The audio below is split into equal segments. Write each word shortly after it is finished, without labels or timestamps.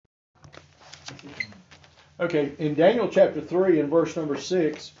Okay, in Daniel chapter 3 and verse number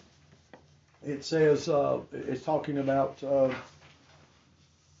 6, it says, it's talking about, and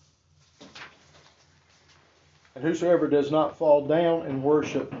whosoever does not fall down and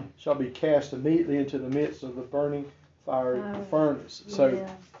worship shall be cast immediately into the midst of the burning fiery furnace. So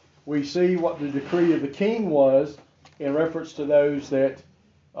we see what the decree of the king was in reference to those that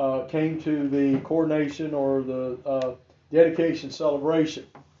came to the coronation or the dedication celebration.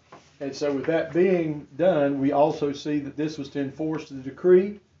 And so with that being done, we also see that this was to enforce the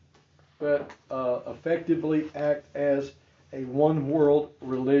decree, but effectively act as a one world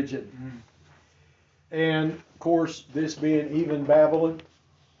religion. And of course, this being even Babylon,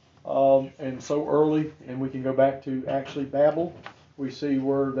 and so early, and we can go back to actually Babel, we see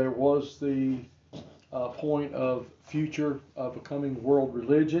where there was the point of future becoming world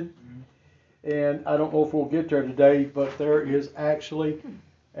religion. And I don't know if we'll get there today, but there is actually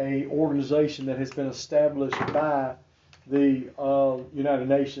a organization that has been established by the United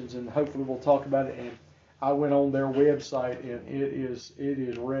Nations, and hopefully we'll talk about it. And I went on their website, and it is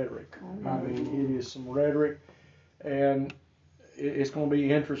rhetoric. I mean, it is some rhetoric, and it's going to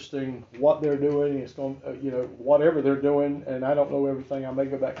be interesting what they're doing. It's going, whatever they're doing, and I don't know everything. I may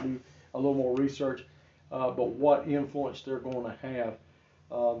go back and do a little more research, but what influence they're going to have,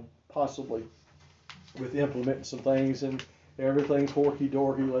 possibly with implementing some things. And everything's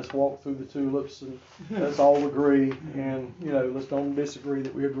horky-dorky. Let's walk through the tulips and let's all agree. And, let's don't disagree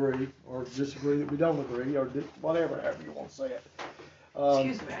that we agree, or disagree that we don't agree, or whatever, however you want to say it.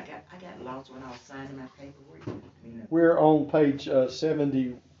 Excuse me, I got lost when I was signing my paperwork. We're on page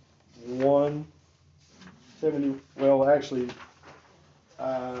 71. Well, actually,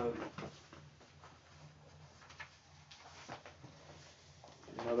 that's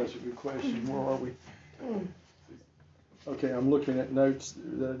a good question. Where are we? Okay, I'm looking at notes.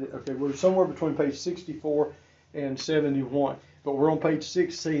 Okay, we're somewhere between page 64 and 71, but we're on page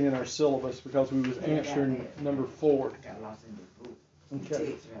 16 in our syllabus because we was answering number 4. I got lost in the book.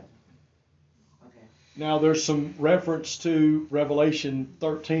 Okay. Text, right? Okay. Now there's some reference to Revelation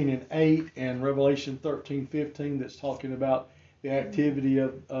 13 and 8 and Revelation 13:15 that's talking about the activity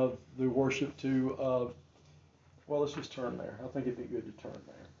of the worship to, well, let's just turn there. I think it'd be good to turn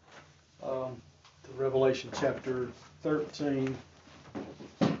there. To Revelation chapter 13,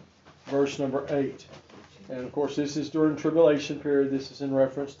 verse number 8. And of course, this is during tribulation period. This is in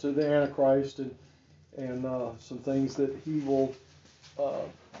reference to the Antichrist and some things that he will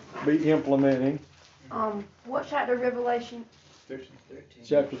be implementing. What chapter of Revelation? 13.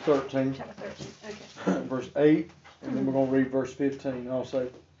 Chapter 13. Chapter 13, okay. Verse 8, and then we're going to read verse 15 also.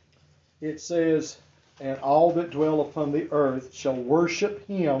 It says, and all that dwell upon the earth shall worship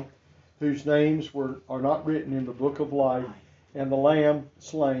him whose names are not written in the book of life, and the Lamb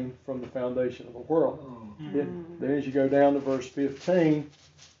slain from the foundation of the world. Then as you go down to verse 15,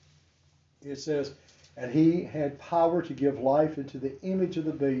 it says, and he had power to give life into the image of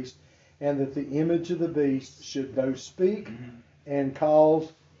the beast, and that the image of the beast should both speak and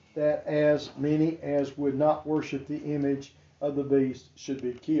cause that as many as would not worship the image of the beast should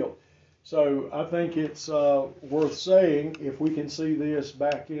be killed. So I think it's worth saying, if we can see this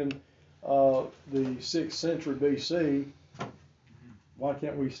back in the 6th century BC, why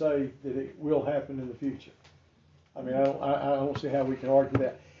can't we say that it will happen in the future? I mean, I don't see how we can argue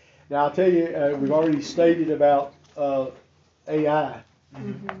that. Now, I'll tell you, we've already stated about AI.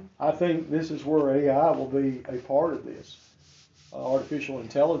 I think this is where AI will be a part of this, artificial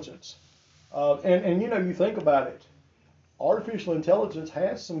intelligence. And you think about it, artificial intelligence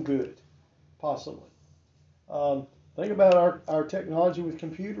has some good, possibly. Think about our technology with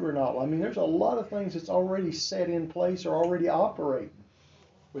computer and all. I mean, there's a lot of things that's already set in place or already operate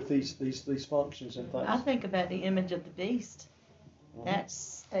with these functions and things. I think about the image of the beast.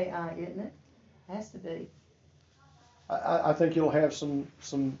 That's AI, isn't it? Has to be. I think you'll have some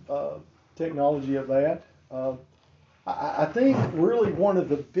technology of that. I think really one of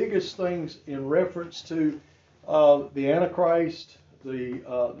the biggest things in reference to the Antichrist,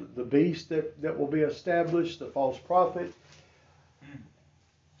 the beast that will be established, the false prophet.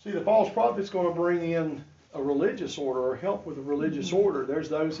 See, the false prophet's going to bring in a religious order or help with a religious order. There's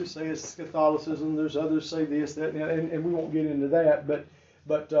those who say it's Catholicism. There's others say this, that, and we won't get into that. But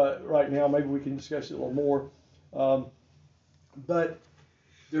right now, maybe we can discuss it a little more. But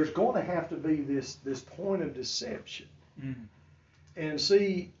there's going to have to be this point of deception. And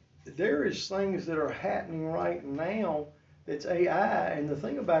see, there is things that are happening right now that's AI, and the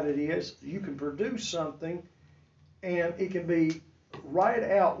thing about it is you can produce something and it can be right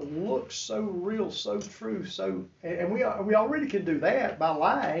out, look so real, so true, and we already can do that by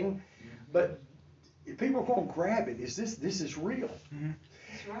lying, but people are going to grab it. This is real.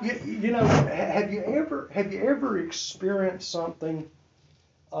 That's right. You know, have you ever experienced something,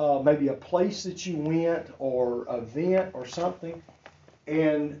 maybe a place that you went or event or something,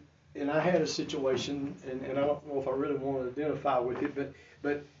 and I had a situation, and I don't know if I really want to identify with it,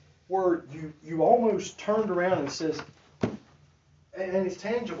 but where you almost turned around and says, and it's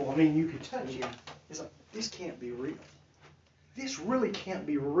tangible. I mean, you could touch it. It's like, this can't be real. This really can't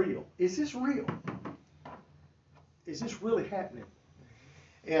be real. Is this real? Is this really happening?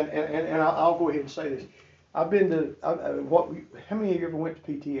 And I'll go ahead and say this. I've been to how many of you ever went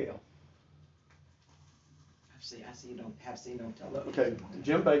to PTL? I see have seen on television. Okay,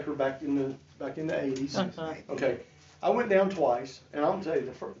 Jim Baker back in the 80s. Uh-huh. Okay, I went down twice, and I'm gonna tell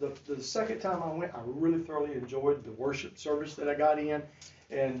you the second time I went, I really thoroughly enjoyed the worship service that I got in,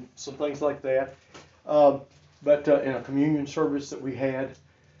 and some things like that. But in a communion service that we had,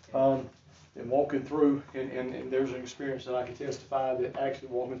 and walking through, and there's an experience that I can testify that actually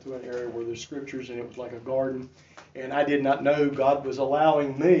walking through an area where there's scriptures and it was like a garden, and I did not know God was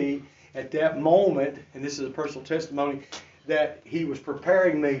allowing me at that moment, and this is a personal testimony, that He was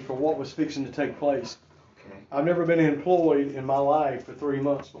preparing me for what was fixing to take place. Okay. I've never been employed in my life for 3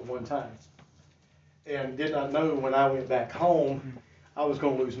 months but one time, and did not know when I went back home I was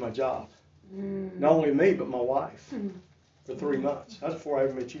going to lose my job. Not only me but my wife for 3 months. That's before I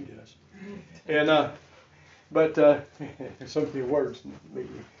ever met you, Dennis. And but so many words meet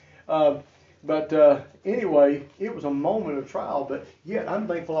me. But anyway, it was a moment of trial, but yet I'm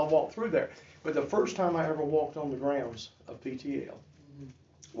thankful I walked through there. But the first time I ever walked on the grounds of PTL,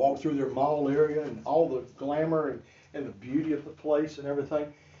 walked through their mall area and all the glamour and the beauty of the place and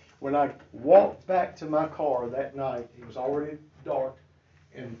everything, when I walked back to my car that night, it was already dark,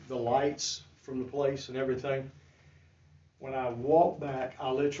 and the lights from the place and everything. When I walked back, I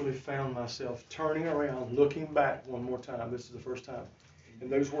literally found myself turning around, looking back one more time. This is the first time.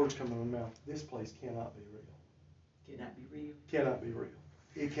 And those words come in my mouth. This place cannot be real. Cannot be real. Cannot be real.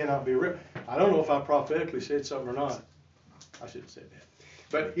 It cannot be real. I don't know if I prophetically said something or not. I should have said that.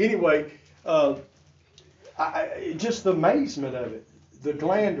 But anyway, just the amazement of it, the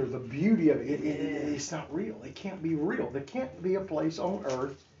grandeur, the beauty of it, it's not real. It can't be real. There can't be a place on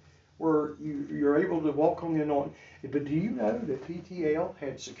earth where you're able to walk on the anointing. But do you know that PTL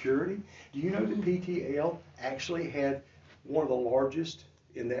had security? Do you know that PTL actually had one of the largest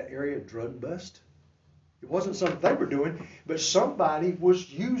in that area drug bust? It wasn't something they were doing, but somebody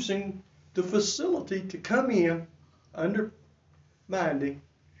was using the facility to come in undermining,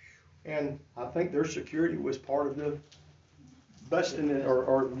 and I think their security was part of the busting it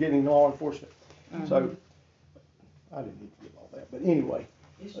or getting law enforcement. Mm-hmm. So I didn't need to get all that, but anyway,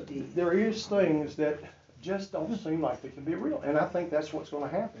 there is things that just don't seem like they can be real, and I think that's what's going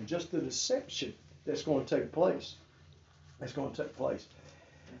to happen. Just the deception that's going to take place. That's going to take place.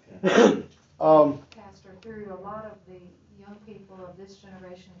 Okay. Pastor, through a lot of the young people of this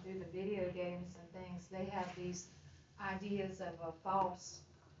generation, through the video games and things, they have these ideas of a false,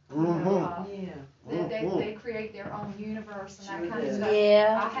 they create their own universe and that kind of stuff.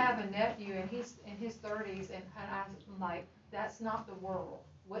 Yeah. I have a nephew and he's in his 30s, and I'm like, that's not the world.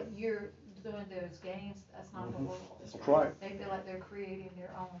 What you're doing those games, that's not the world. That's right. They feel like they're creating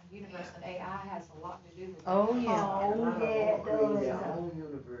their own universe, and AI has a lot to do with it. Oh, yeah. Oh, Yeah, it does. Their own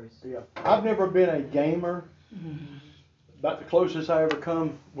universe. Yeah. I've never been a gamer. About the closest I ever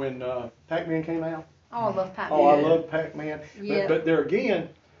come when Pac-Man came out. Oh, I love Pac-Man. Oh, I love Pac-Man. Yeah. But there again,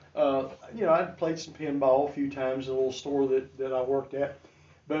 I'd played some pinball a few times in a little store that I worked at.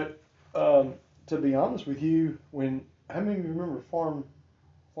 But to be honest with you, how many of you remember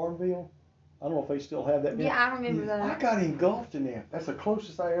Farmville? I don't know if they still have that now. Yeah, I remember that. I got engulfed in that. That's the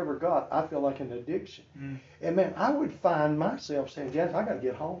closest I ever got. I feel like an addiction. And man, I would find myself saying, Janice, I got to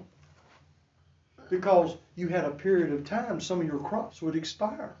get home. Because you had a period of time, some of your crops would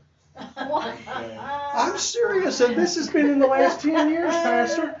expire. I'm serious, and this has been in the last 10 years,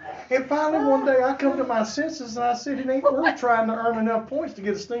 Pastor. And finally one day I come to my senses and I said, it ain't worth trying to earn enough points to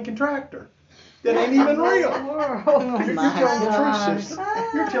get a stinking tractor. That ain't even real. You're telling the truth, sister.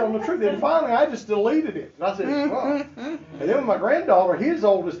 You're telling the truth. And finally I just deleted it. And I said, well. And then when my granddaughter, his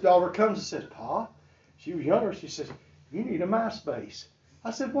oldest daughter, comes and says, Pa, she was younger, she says, you need a MySpace.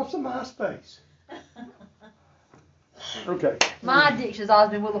 I said, what's a MySpace? Okay. My addiction's always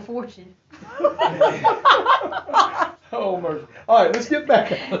been Wheel of Fortune. Oh, mercy. All right, let's get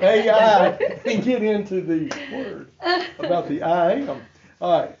back on AI and get into the word about the I am.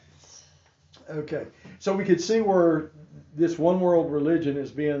 All right. Okay. So we could see where this one world religion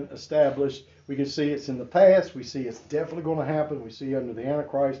is being established. We can see it's in the past. We see it's definitely going to happen. We see under the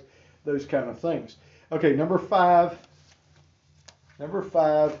Antichrist those kind of things. Okay, number five,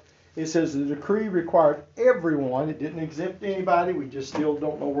 it says the decree required everyone. It didn't exempt anybody. We just still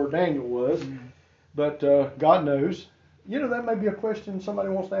don't know where Daniel was. But God knows. You know, that may be a question somebody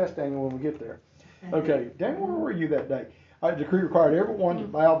wants to ask Daniel when we get there. Okay, Daniel, where were you that day? The decree required everyone to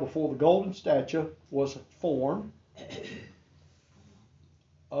bow before the golden statue was a form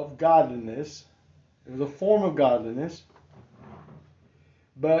of godliness. It was a form of godliness,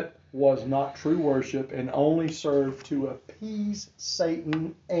 but was not true worship and only served to appease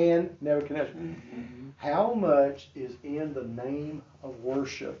Satan and Nebuchadnezzar. How much is in the name of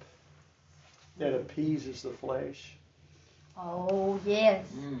worship that appeases the flesh? Oh, yes.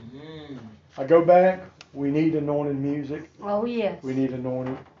 I go back, we need anointed music. Oh, yes. We need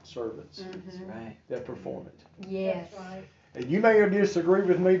anointed servants That's right. that perform it. Yes. That's right. And you may disagree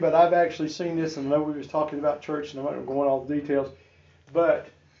with me, but I've actually seen this, and I know we was talking about church, and I'm not going to go into all the details, but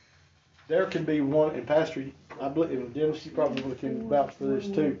there can be one, and Pastor, I believe, and Dennis, you probably can vouch for this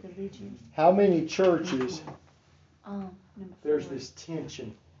too. How many churches, there's this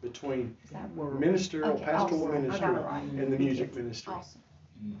tension between ministerial, Okay, pastoral awesome. ministry I got it right. and the music ministry. Awesome.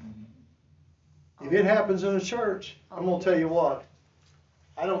 If it happens in a church, I'm going to tell you what,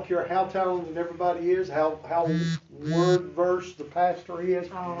 I don't care how talented everybody is, how word versed the pastor is,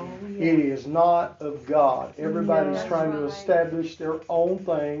 Oh, it is not of God. Everybody's No. trying to That's right. establish their own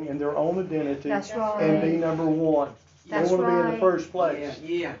thing and their own identity That's right. and be number one. That's they want to be in the right. first place.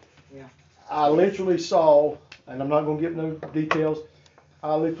 Yeah. I literally saw, and I'm not going to give no details,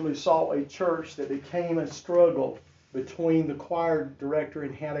 I literally saw a church that became a struggle between the choir director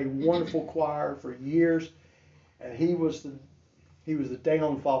and had a wonderful choir for years, and he was the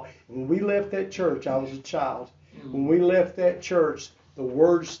downfall. When we left that church, I was a child. When we left that church, the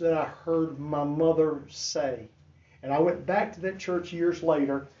words that I heard my mother say, and I went back to that church years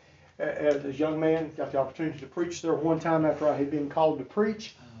later as a young man, got the opportunity to preach there one time after I had been called to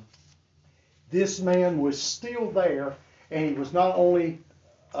preach. This man was still there, and he was not only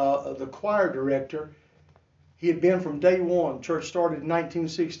the choir director, he had been from day one. Church started in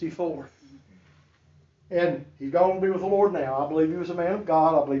 1964. And he's gone to be with the Lord now. I believe he was a man of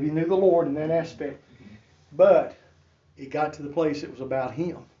God. I believe he knew the Lord in that aspect. But it got to the place it was about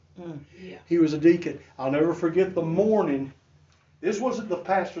him. Yeah. He was a deacon. I'll never forget the morning. This wasn't the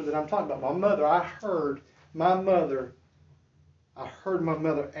pastor that I'm talking about. My mother, I heard my mother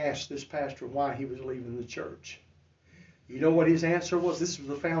ask this pastor why he was leaving the church. You know what his answer was? This was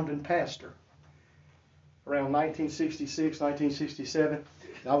the founding pastor. Around 1966, 1967.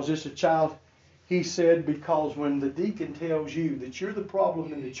 I was just a child. He said, because when the deacon tells you that you're the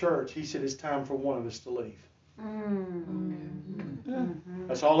problem in the church, he said, it's time for one of us to leave.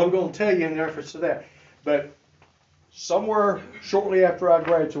 That's all I'm going to tell you in reference to that. But somewhere shortly after I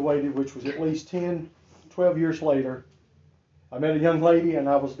graduated, which was at least 10, 12 years later, I met a young lady and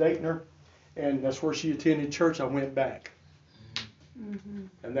I was dating her, and that's where she attended church. I went back.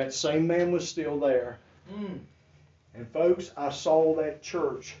 And that same man was still there. And folks, I saw that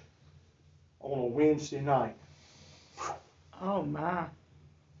church on a Wednesday night. Oh my.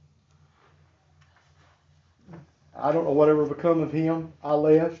 I don't know whatever become of him. I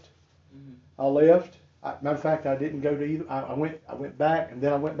left. Matter of fact, I didn't go to either. I went back, and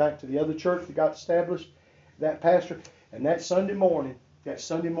then I went back to the other church that got established, that pastor. And that Sunday morning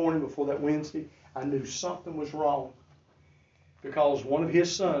before that Wednesday, I knew something was wrong. Because one of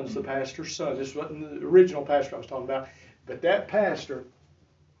his sons, the pastor's son, this wasn't the original pastor I was talking about, but that pastor,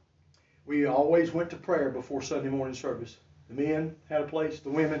 we always went to prayer before Sunday morning service. The men had a place, the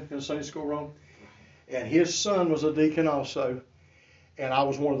women in the Sunday school room. And his son was a deacon also. And I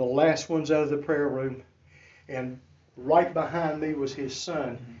was one of the last ones out of the prayer room. And right behind me was his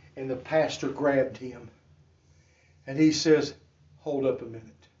son. And the pastor grabbed him. And he says, hold up a minute.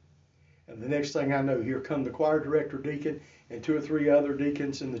 And the next thing I know, here come the choir director, deacon, and 2 or 3 other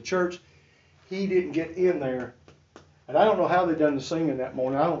deacons in the church. He didn't get in there. And I don't know how they done the singing that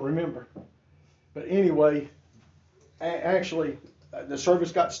morning. I don't remember. But anyway, actually, the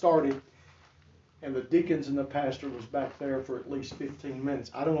service got started, and the deacons and the pastor was back there for at least 15 minutes.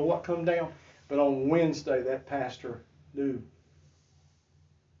 I don't know what come down, but on Wednesday, that pastor knew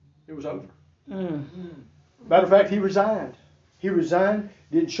it was over. Matter of fact, he resigned. He resigned,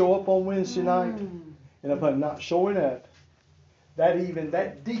 didn't show up on Wednesday night, and upon not showing up,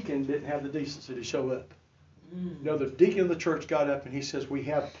 that deacon didn't have the decency to show up. You know, the deacon of the church got up and he says, we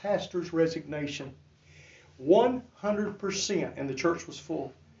have pastor's resignation. 100%, and the church was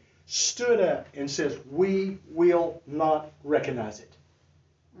full, stood up and says, we will not recognize it.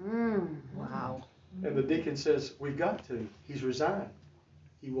 Wow. And the deacon says, we've got to. He's resigned.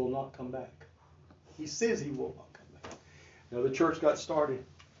 he will not come back. He says he will not come back. Now the church got started,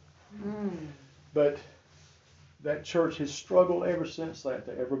 but that church has struggled ever since that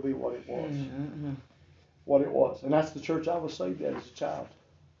to ever be what it was. What it was. And that's the church I was saved at as a child.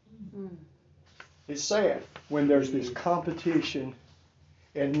 It's sad when there's this competition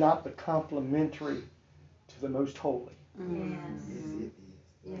and not the complementary to the most holy.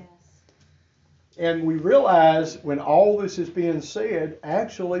 Yes. And we realize when all this is being said,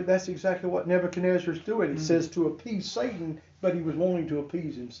 actually that's exactly what Nebuchadnezzar is doing. It says to appease Satan, but he was wanting to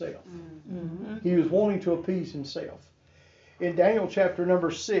appease himself. He was wanting to appease himself. In Daniel chapter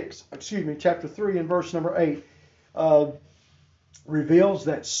 3 and verse number 8, reveals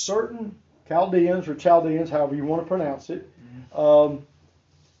that certain Chaldeans, however you want to pronounce it, and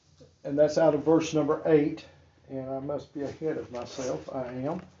that's out of verse number 8, and I must be ahead of myself, I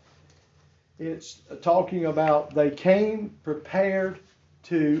am. It's talking about they came prepared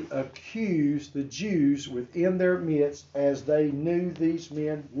to accuse the Jews within their midst, as they knew these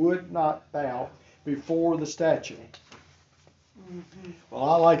men would not bow before the statue. Well,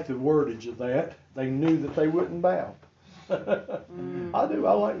 I like the wordage of that. They knew that they wouldn't bow. I do.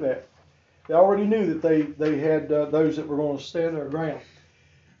 I like that. They already knew that they had those that were going to stand their ground.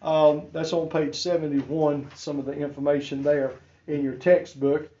 That's on page 71, some of the information there in your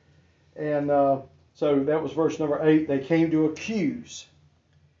textbook. And so that was verse number 8. They came to accuse.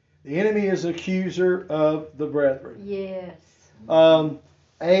 The enemy is an accuser of the brethren. Yes.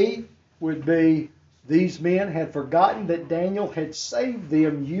 A would be these men had forgotten that Daniel had saved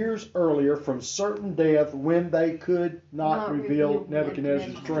them years earlier from certain death when they could not reveal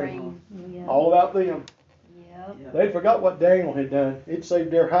Nebuchadnezzar's dream. Yep. All about them. Yep. They forgot what Daniel had done. It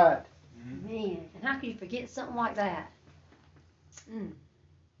saved their hide. Man, and how can you forget something like that?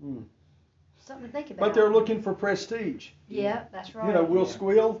 Something to think about. But they're looking for prestige. Yeah, that's right. You know, we'll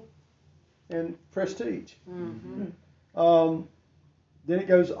squeal and prestige. Then it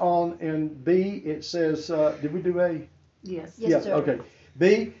goes on in B. It says, did we do A? Yes. Yes, sir. Okay.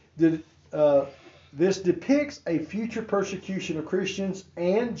 B. This depicts a future persecution of Christians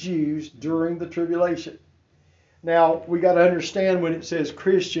and Jews during the tribulation. Now, we got to understand when it says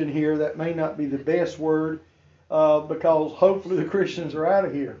Christian here, that may not be the best word, because hopefully the Christians are out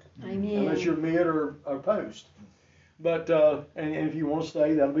of here. Amen. Unless you're mid or post. But, and if you want to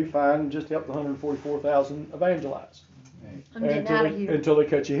stay, that'll be fine, and just help the 144,000 evangelize. I'm getting out of here. Until they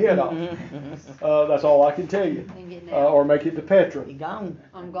cut your head off. That's all I can tell you. I'm getting out. Or make it to Petra. You're gone.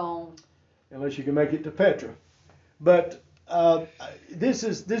 I'm gone. Unless you can make it to Petra. But this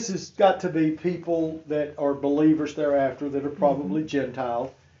has got to be people that are believers thereafter that are probably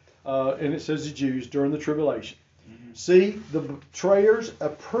Gentile. And it says the Jews during the tribulation. See, the betrayers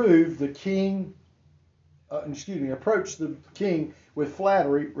approached the king with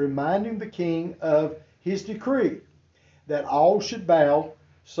flattery, reminding the king of his decree that all should bow,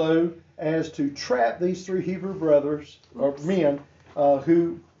 so as to trap these three Hebrew brothers or men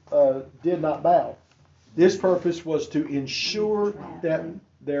who did not bow. This purpose was to ensure that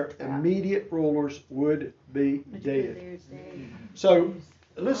their immediate rulers would be dead. So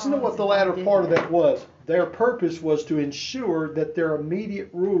listen to what the latter part of that was. Their purpose was to ensure that their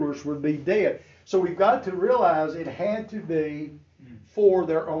immediate rulers would be dead. So we've got to realize it had to be for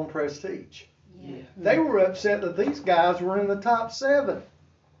their own prestige. Yeah. They were upset that these guys were in the top 7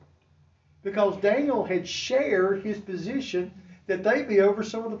 because Daniel had shared his position that they be over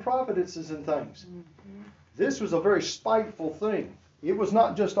some of the prophetesses and things. This was a very spiteful thing. It was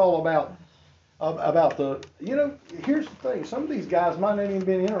not just all about the, here's the thing. Some of these guys might not even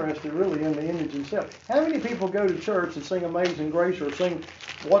been interested really in the image themselves. How many people go to church and sing Amazing Grace or sing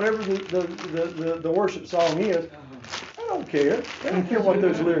whatever the worship song is? They don't care. They don't care what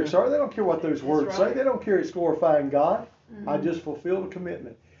those lyrics are. They don't care what those words say. They don't care it's glorifying God. I just fulfilled a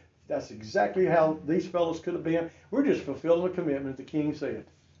commitment. That's exactly how these fellows could have been. We're just fulfilling a commitment the king said.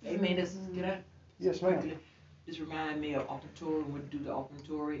 Amen. Can I? Yes, ma'am. This reminds me of offertory. We do the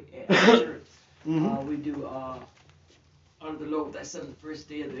offertory at our church. We do under the Lord that Sunday, the first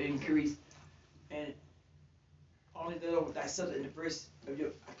day of the increase, and only the Lord that Sunday in the first of your.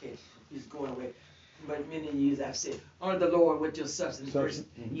 I can't. He's going away. But many years I've said, honor the Lord with your substance first.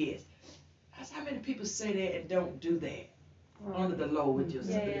 Yes. That's how many people say that and don't do that. Honor the Lord with your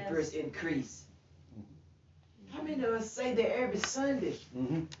substance, the first increase. How many of us say that every Sunday?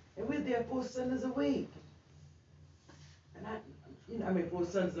 And we're there 4 Sundays a week. And 4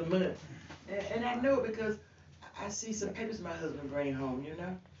 Sundays a month. And I know it because I see some papers my husband bring home,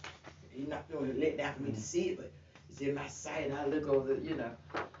 He's not going to let down for me to see it, but it's in my sight and I look over,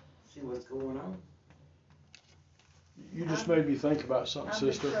 see what's going on. You just made me think about something, I'm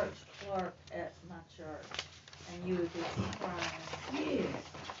sister. the church clerk at my church, and you would be surprised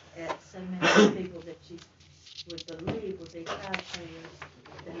at so many people that you would believe would be taxpayers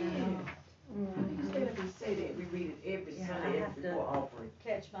that are not. Instead of we say that, we read it every Yeah, I Sunday have to- before offering.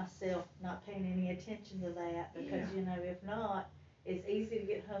 Catch myself not paying any attention to that, because, Yeah. you know, if not, it's easy to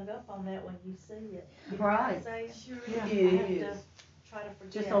get hung up on that when you see it. You know what I'm Right. saying? Sure I it have to is. try to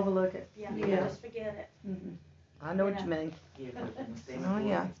forget. Just overlook it. Yeah, Yeah. just forget it. Mhm. I know what you mean. Yeah, but when they Oh, were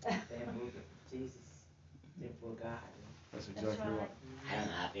yeah. That book of Jesus, that book God. That's That's exactly right. right. I don't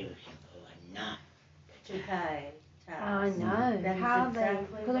know how people can afford not To pay I tax. know, That is how they, exactly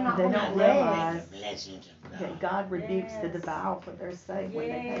because they're not They on don't the realize list. the blessings of that God. God rebukes the Yes. devourer for their sake when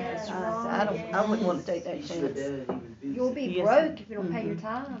they pay their Yes, tithes. right, I wouldn't want to take that He sure chance. does, he rebukes You'll it. be Yes. broke if you don't pay your Mhm.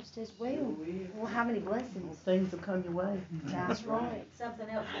 tithes as well. Sure will. Well, how many blessings? Things will come your way. That's right. Something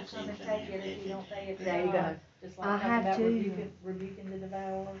else will come and take it if you don't pay it. There you go. Just I like talking have about to. rebuking the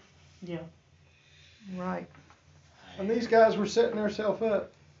devourer. Yeah. Right. And these guys were setting themselves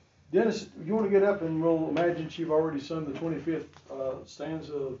up. Dennis, you want to get up and we'll imagine you've already sung the 25th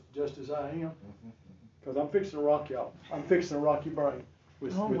stanza of Just As I Am? Because I'm fixing to rock y'all. I'm fixing to rock your brain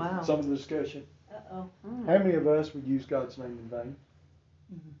with, Oh, wow. with some of the discussion. Uh-oh. How many of us would use God's name in vain?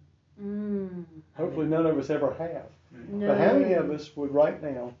 Hopefully none of us ever have. No. But how many of us would right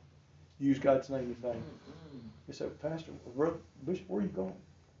now use God's name in vain? You say, Pastor, Brother Bishop, where are you going?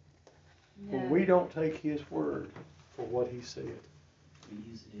 Well, we don't take his word for what he said.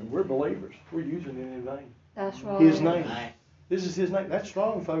 We use it in- And we're believers. We're using it in vain. That's right. His name. Right. This is his name. That's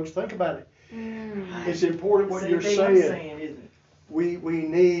strong, folks. Think about it. Mm. It's important what Same you're thing I'm saying. saying, isn't it? We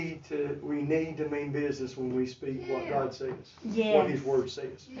need to mean business when we speak what God says, what His Word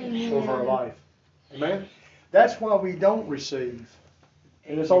says over our life. Amen. That's why we don't receive,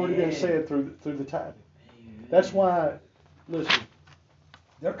 and it's already been said through the tithing. That's why. Listen,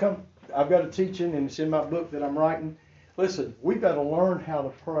 I've got a teaching, and it's in my book that I'm writing. Listen, we've got to learn how to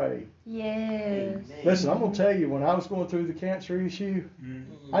pray. Yes. Listen, I'm going to tell you, when I was going through the cancer issue,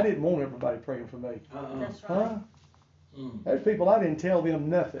 I didn't want everybody praying for me. That's Huh? right. There's people I didn't tell them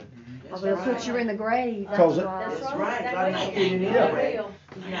nothing. That's They'll right. put you in the grave. That's Cause it- right. That's That's right. right. That God way. ain't gonna put you in That's the real.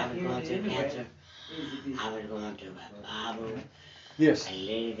 When I was going through cancer, Easy I was going through my Bible, Yes, a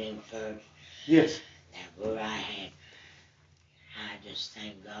living church, yes. that word I just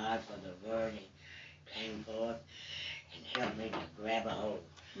thank God for the word that came forth and helped me to grab a hold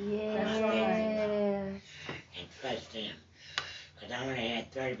Yes. and trust Him. Because I only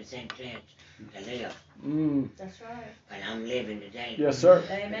had 30% chance to live, That's right. but I'm living today Yes, sir.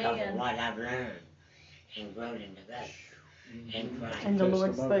 because of Amen. what I've learned and grown in the God in Christ. And the Lord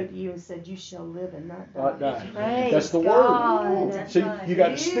Testimony. spoke to you and said, you shall live and not Not die. die. Praise That's the God. word. That's See, right. you got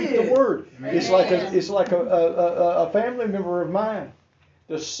to speak the word. It's like a family member of mine.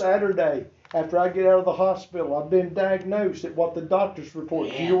 This Saturday, after I get out of the hospital, I've been diagnosed at what the doctors report.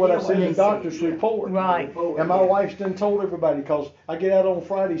 You hear what I said in the doctor's report? Right. And my wife's done told everybody, because I get out on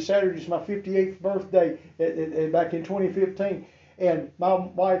Friday. Saturday's my 58th birthday back in 2015. And my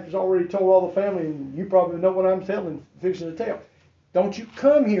wife has already told all the family, and you probably know what I'm fixing to tell. Don't you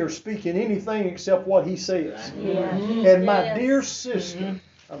come here speaking anything except what he says. Yeah. And my Yes. dear sister,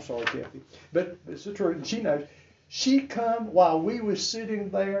 I'm sorry, Kathy, but it's the truth, and she knows. She come while we was sitting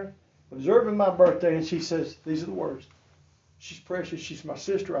there observing my birthday, and she says, these are the words. She's precious. She's my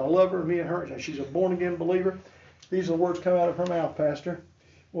sister. I love her. Me and her. She's a born again believer. These are the words come out of her mouth, Pastor.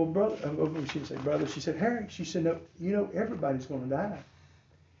 Well, brother, she didn't say brother. She said, Harry. She said, no, you know, everybody's going to die.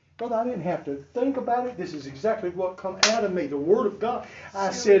 Brother, I didn't have to think about it. This is exactly what come out of me, the Word of God. I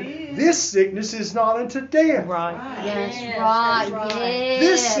said, this sickness is not unto death. Right. That's Yes, right. that's right. Yes.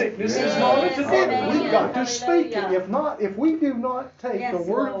 This sickness is not unto Yes, death. amen. We've got to speak it. Hallelujah. If we do not take Yes, the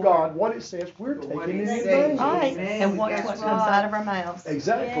Word of Lord. God, what it says, we're For what taking it it in says. vain. Right. Amen. And watch That's what right. comes out of our mouths.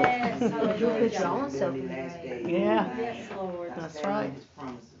 Exactly. Yes, You'll put your hallelujah. own self in the Last grave. days. Yeah. Yes, Lord. That's Stand on right. His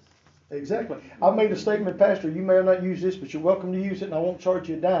promises. Exactly. I made a statement, Pastor, you may not use this, but you're welcome to use it, and I won't charge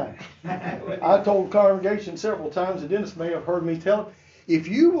you a dime. I told the congregation several times, and Dennis may have heard me tell it, if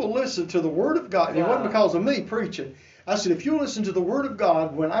you will listen to the Word of God, and it wasn't because of me preaching, I said, if you'll listen to the Word of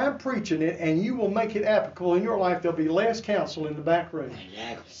God when I'm preaching it, and you will make it applicable in your life, there'll be less counsel in the back room.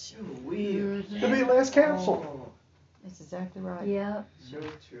 Exactly. Sure will. There'll be less counsel. Oh, That's exactly right. Yeah. so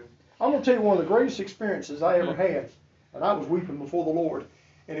true. I'm going to tell you one of the greatest experiences I ever had, and I was weeping before the Lord.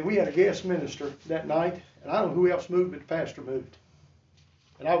 And we had a guest minister that night, and I don't know who else moved, but the pastor moved.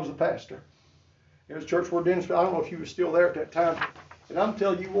 And I was the pastor. It was church where Dennis, I don't know if you were still there at that time. And I'm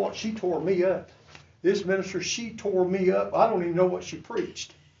telling you what, she tore me up. This minister, she tore me up. I don't even know what she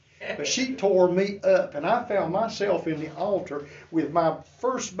preached. But she tore me up, and I found myself in the altar with my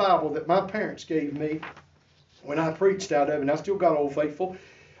first Bible that my parents gave me when I preached out of it, and I still got Old Faithful.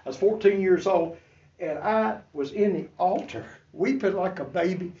 I was 14 years old, and I was in the altar weeping like a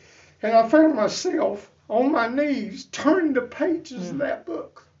baby, and I found myself on my knees turning the pages of that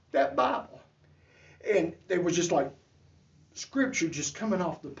book, that Bible, and it was just like scripture just coming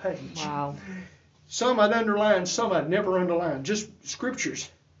off the page. Wow. Some I'd underlined, some I'd never underlined, just scriptures.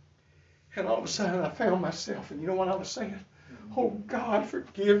 And all of a sudden I found myself, and you know what I was saying? Oh, God,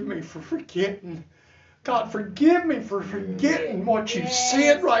 forgive me for forgetting. God, forgive me for forgetting what you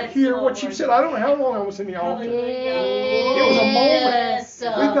said right here, what you said. I don't know how long I was in the altar. It was a moment. Yes.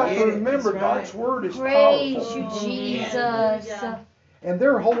 We've got to Yeah, remember that's right. God's word is Praise powerful. you, Jesus. And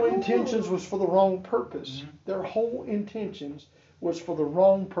their whole intentions was for the wrong purpose. Their whole intentions was for the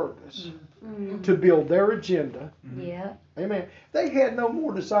wrong purpose. Mm. To build their agenda. Yeah. Amen. They had no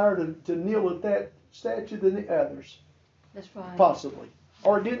more desire to kneel at that statue than the others, That's right. possibly.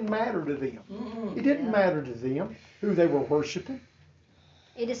 Or it didn't matter to them. It didn't Yeah. matter to them who they were worshiping.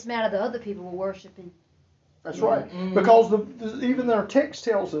 It just mattered the other people were worshiping. That's right. Because even their text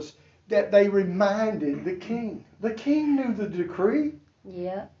tells us that they reminded the king. The king knew the decree.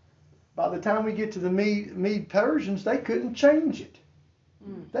 Yeah. By the time we get to the Mede Persians, they couldn't change it.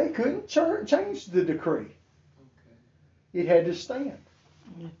 They couldn't change the decree. It had to stand.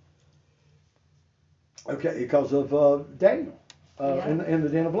 Okay, because of Daniel in the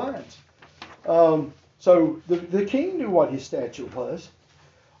den of lions. So the king knew what his statue was.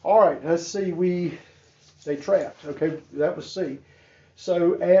 All right, let's see. They trapped. Okay, that was C.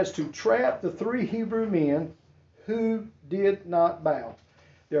 So as to trap the 3 Hebrew men who did not bow.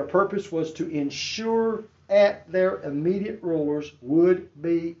 Their purpose was to ensure at their immediate rulers would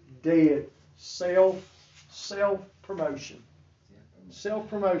be dead. Self-promotion.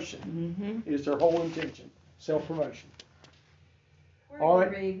 Self-promotion is their whole intention. Self-promotion. Where All are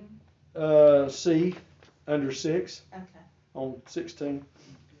you right. reading? C, under 6, Okay. on 16.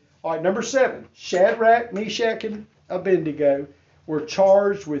 All right, number 7. Shadrach, Meshach, and Abednego were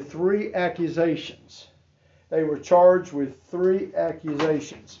charged with 3 accusations. They were charged with 3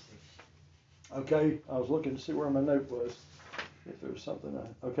 accusations. Okay, I was looking to see where my note was. If there was something.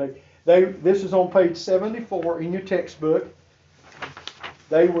 Okay, this is on page 74 in your textbook.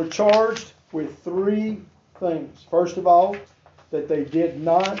 They were charged with 3 things. First of all, that they did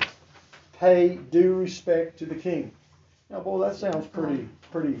not pay due respect to the king. Now, boy, that sounds pretty.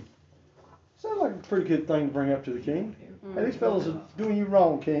 Sounds like a pretty good thing to bring up to the king. Hey, these fellows are doing you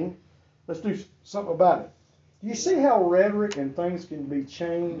wrong, king. Let's do something about it. Do you see how rhetoric and things can be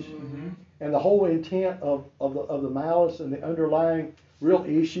changed? And the whole intent of the malice and the underlying real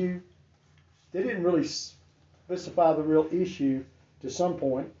issue? They didn't really specify the real issue to some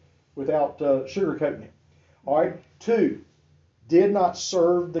point without sugarcoating it. All right. 2, did not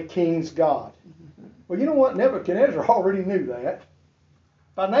serve the king's God. Well, you know what? Nebuchadnezzar already knew that.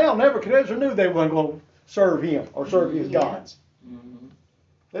 By now, Nebuchadnezzar knew they weren't going to serve him or serve his gods.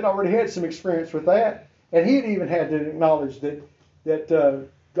 They'd already had some experience with that. And he had even had to acknowledge that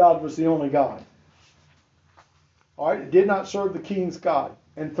God was the only God. All right, did not serve the king's God.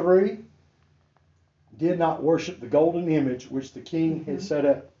 And 3, did not worship the golden image which the king had set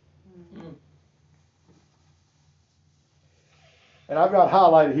up. And I've got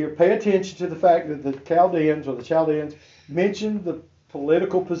highlighted here, pay attention to the fact that the Chaldeans mentioned the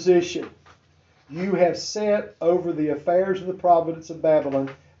political position. You have set over the affairs of the province of Babylon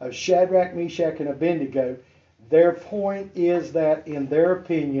of Shadrach, Meshach, and Abednego. Their point is that, in their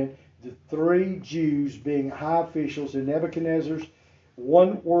opinion, the 3 Jews, being high officials in Nebuchadnezzar's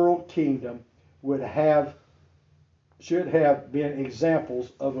one world kingdom, should have been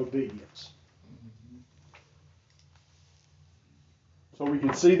examples of obedience. So we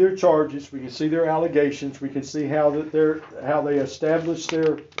can see their charges, we can see their allegations, we can see how they established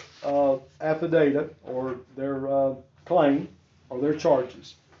their affidavit or their claim or their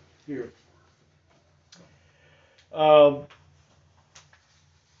charges here.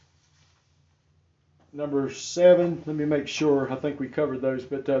 Number 7, let me make sure, I think we covered those,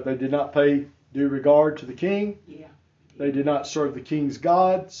 but they did not pay due regard to the king. Yeah. They did not serve the king's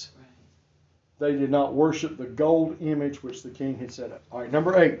gods. They did not worship the gold image which the king had set up. All right,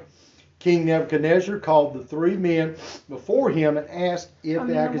 number 8. King Nebuchadnezzar called the 3 men before him and asked if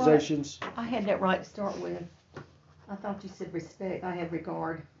the accusations... I had that right to start with. I thought you said respect. I had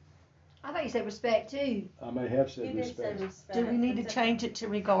regard. I thought you said respect too. I may have said You did say respect. respect. Do we need to change it to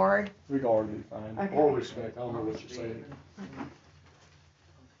regard? Regard would be fine. Okay. Or respect. I don't know what you're saying.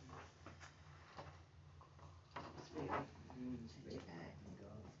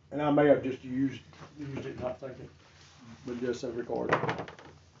 And I may have just used it not thinking, but just have recorded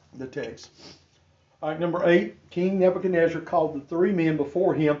the text. All right, number 8, King Nebuchadnezzar called the 3 men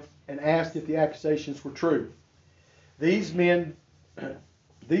before him and asked if the accusations were true. These men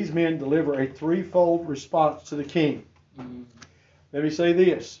deliver a threefold response to the king. Mm-hmm. Let me say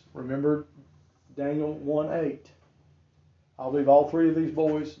this. Remember Daniel 1:8. I believe all 3 of these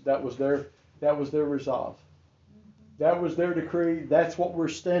boys, that was their resolve. That was their decree. That's what we're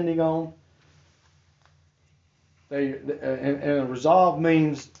standing on. And a resolve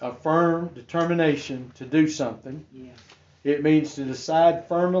means a firm determination to do something. Yeah. It means to decide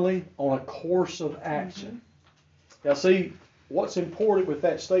firmly on a course of action. Now see, what's important with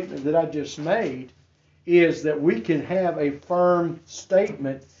that statement that I just made is that we can have a firm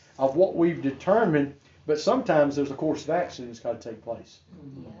statement of what we've determined, but sometimes there's a course of action that's got to take place.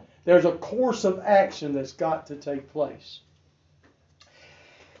 Mm-hmm. There's a course of action that's got to take place.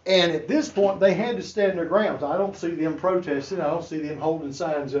 And at this point, they had to stand their grounds. I don't see them protesting. I don't see them holding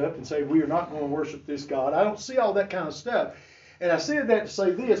signs up and saying, we are not going to worship this God. I don't see all that kind of stuff. And I said that to say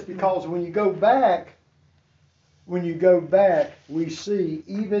this because when you go back, we see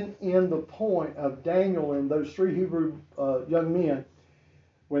even in the point of Daniel and those 3 Hebrew young men,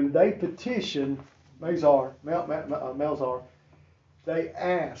 when they petitioned Melzar, they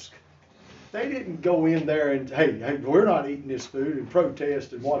asked. They didn't go in there and, hey, we're not eating this food and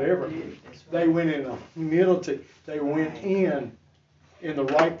protest and whatever. They went in a humility. They went in the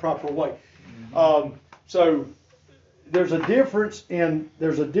right, proper way. So there's a difference in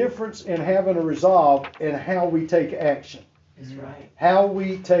having a resolve and how we take action. That's right. How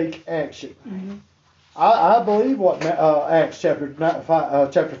we take action. Mm-hmm. I believe what Acts chapter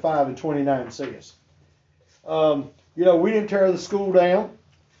 5 and 29 says. We didn't tear the school down.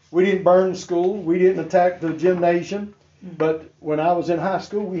 We didn't burn the school. We didn't attack the gymnasium. But when I was in high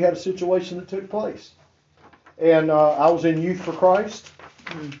school, we had a situation that took place. And I was in Youth for Christ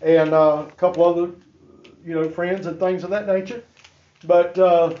and a couple other, friends and things of that nature. But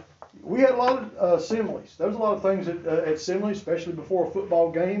we had a lot of assemblies. There was a lot of things at assemblies, especially before a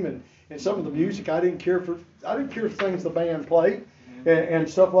football game and some of the music. I didn't care for things the band played and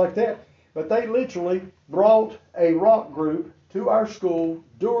stuff like that. But they literally brought a rock group to our school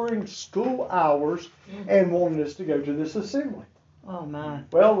during school hours and wanted us to go to this assembly. Oh my.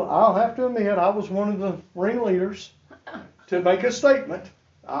 Well, I'll have to admit, I was one of the ringleaders to make a statement.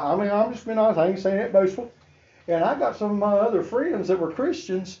 I mean, I'm just being honest, I ain't saying that boastful. And I got some of my other friends that were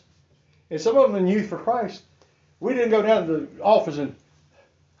Christians, and some of them in Youth for Christ. We didn't go down to the office and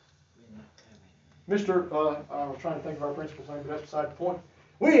I was trying to think of our principal's name, but that's beside the point.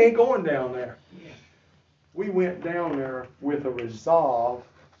 We ain't going down there. Yeah. We went down there with a resolve,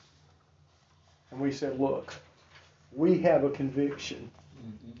 and we said, look, we have a conviction.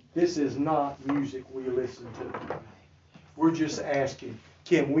 Mm-hmm. This is not music we listen to. We're just asking,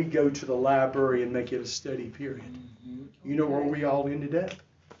 can we go to the library and make it a study period? Mm-hmm. You know where we all ended up?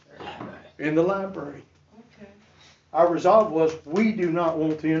 In the library. Okay. Our resolve was, we do not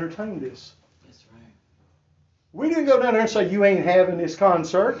want to entertain this. That's right. We didn't go down there and say, you ain't having this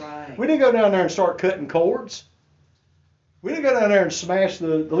concert. Right. We didn't go down there and start cutting chords. We didn't go down there and smash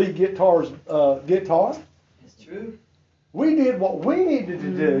the lead guitar's guitar. That's true. We did what we needed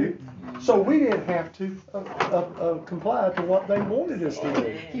to do, so we didn't have to comply to what they wanted us to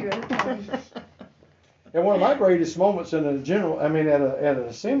do. And one of my greatest moments in at an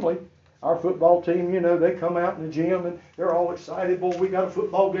assembly, our football team, they come out in the gym and they're all excited. Boy, we got a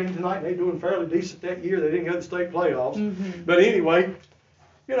football game tonight. And they're doing fairly decent that year. They didn't go to the state playoffs. Mm-hmm. But anyway,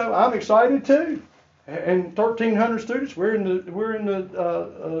 I'm excited too. And 1,300 students. We're in the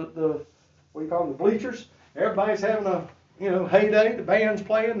what do you call them, the bleachers. Everybody's having a heyday. The band's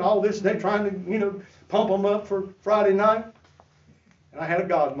playing and all this. And they're trying to pump them up for Friday night. And I had a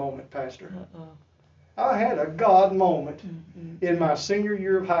God moment, Pastor. I had a God moment in my senior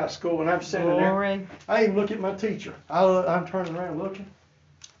year of high school, and I'm sitting there. I even look at my teacher. I'm turning around looking,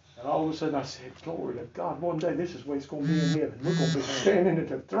 and all of a sudden I said, "Glory to God! One day this is where it's going to be in heaven. We're going to be standing at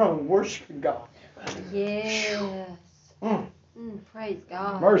the throne worshiping God." Yes. Praise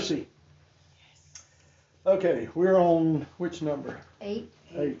God. Mercy. Okay, we're on which number? 8.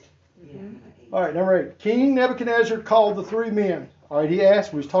 8. Yeah. All right, number 8. King Nebuchadnezzar called the 3 men. All right, he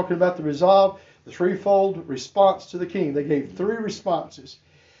asked. We was talking about the resolve. The threefold response to the king. They gave 3 responses.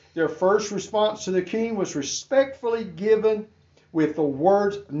 Their first response to the king was respectfully given with the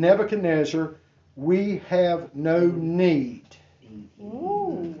words, Nebuchadnezzar, we have no need.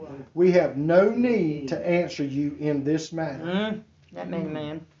 Ooh. We have no need to answer you in this matter. That made a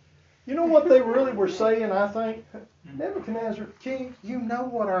man. You know what they really were saying, I think? Nebuchadnezzar, king, you know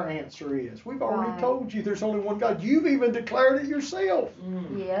what our answer is. We've already Right. told you there's only one God. You've even declared it yourself.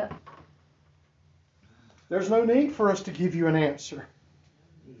 Yep. There's no need for us to give you an answer.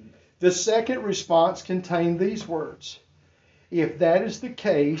 The second response contained these words. If that is the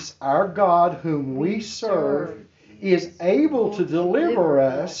case, our God whom we serve is able to deliver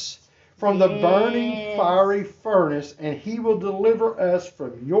us from the burning Yes. fiery furnace, and he will deliver us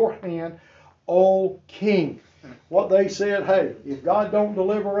from your hand, O king. What they said, hey, if God don't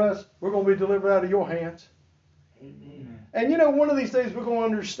deliver us, we're going to be delivered out of your hands. Amen. And you know, one of these days we're going to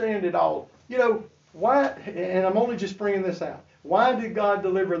understand it all. You know, why, and I'm only just bringing this out, why did God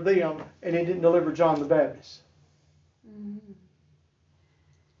deliver them and he didn't deliver John the Baptist? Mm-hmm.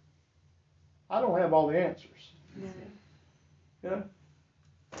 I don't have all the answers. Yeah. You know?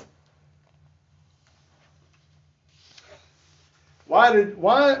 Why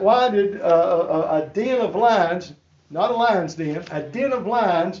did a den of lions, not a lion's den, a den of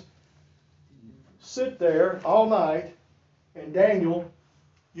lions sit there all night, and Daniel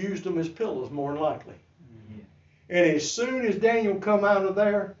used them as pillows more than likely? And as soon as Daniel come out of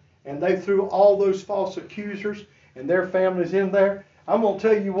there, and they threw all those false accusers and their families in there, I'm going to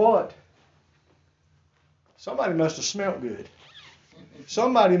tell you what, somebody must have smelt good.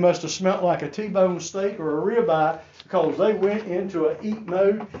 Somebody must have smelt like a T-bone steak or a ribeye, because they went into an eat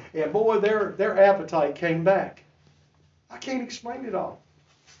mode, and boy, their appetite came back. I can't explain it all,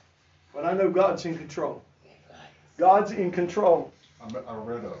 but I know God's in control. God's in control. I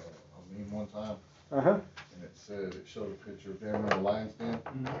read a meme one time, Uh-huh. and it showed a picture of Daniel in the lion's den,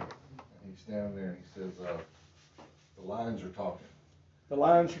 and he's standing there, and he says, the lions are talking. The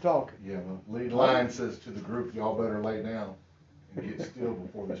lions are talking. Yeah, the lead lion says to the group, y'all better lay down and get still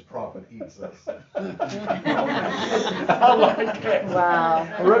before this prophet eats us. I like that. Wow.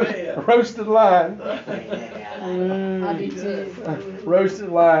 Roasted lion. I do too. Roasted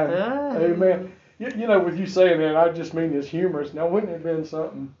lion. Ah. Amen. You know, with you saying that, I just mean it's humorous. Now, wouldn't it have been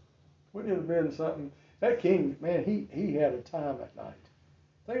something? Wouldn't it have been something? That king, man, he had a time at night.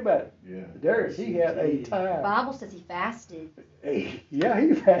 Think about it. Yeah. Darius, he had a The time. Bible says he fasted. Yeah,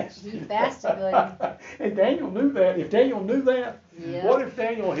 he fasted. He fasted, buddy. And Daniel knew that. If Daniel knew that, Yeah. what if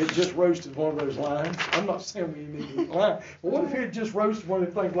Daniel had just roasted one of those lions? I'm not saying we need to eat lion, but what if he had just roasted one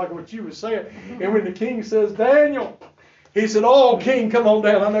of the things like what you were saying? And when the king says, Daniel, he said, oh, king, come on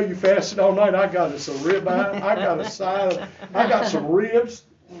down. I know you fasted all night. I got us a ribeye. I got a side. I got some ribs.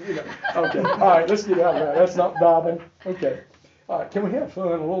 You know. Okay. All right, let's get out of that. That's not bobbing. Okay. All right, can we have fun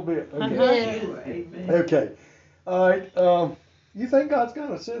a little bit? Okay. Amen. Okay. All right. You think God's got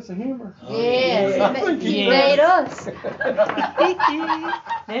a sense of humor? Yes. I think He he made does. us.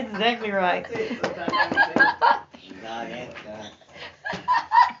 That's exactly right.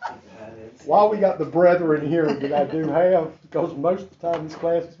 While we got the brethren here that I do have, because most of the time this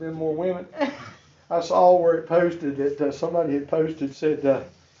class has been more women, I saw where it posted that somebody had posted, said,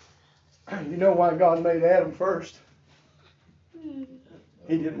 you know why God made Adam first?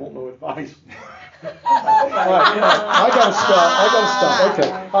 He didn't want no advice. All right, yeah, I gotta stop. Okay,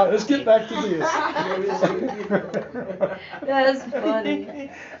 all right, let's get back to this. That's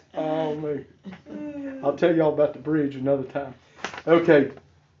funny. Oh, man. I'll tell y'all about the bridge another time. Okay.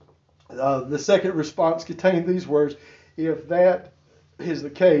 The second response contained these words. If that is the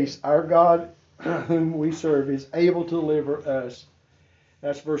case, our God whom we serve is able to deliver us.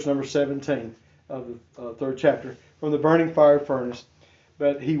 That's verse number 17 of the third chapter. From the burning fire furnace.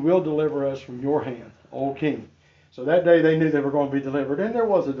 But he will deliver us from your hand, O king. So that day they knew they were going to be delivered. And there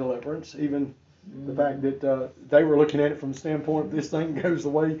was a deliverance. Even the fact that they were looking at it from the standpoint of this thing goes the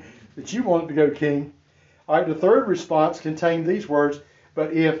way that you want it to go, king. All right, the third response contained these words.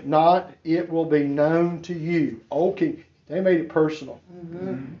 But if not, it will be known to you, O king. They made it personal.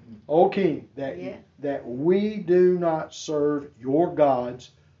 Mm-hmm. O king, that we do not serve your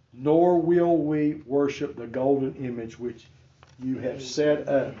gods, nor will we worship the golden image which you have set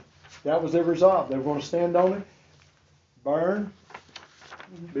up. That was their resolve. They were going to stand on it, burn,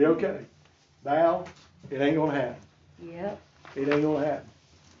 be okay. Bow, it ain't going to happen. Yep. It ain't going to happen.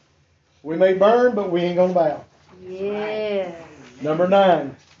 We may burn, but we ain't going to bow. Yes. Number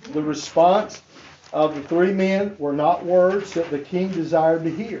 9, the response of the 3 men were not words that the king desired to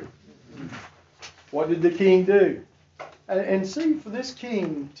hear. What did the king do? And see, for this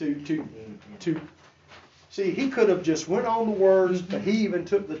king to see, he could have just went on the words, but he even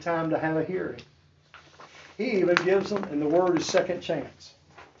took the time to have a hearing. He even gives them, and the word is second chance,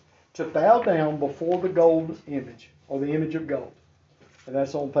 to bow down before the gold image, or the image of gold. And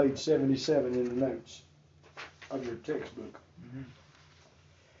that's on page 77 in the notes of your textbook.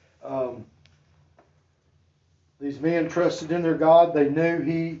 These men trusted in their God. They knew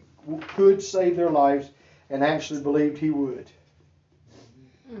He could save their lives and actually believed He would.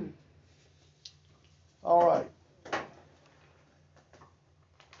 All right.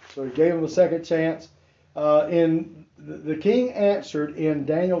 So He gave them a second chance. The king answered in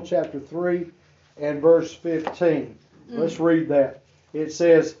Daniel chapter 3 and verse 15. Let's read that. It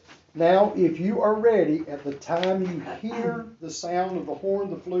says, "Now if you are ready at the time you hear the sound of the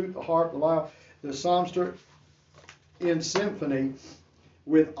horn, the flute, the harp, the lyre, the psalmster in symphony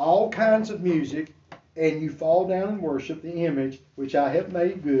with all kinds of music, and you fall down and worship the image which I have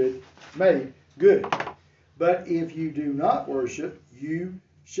made good. But if you do not worship, you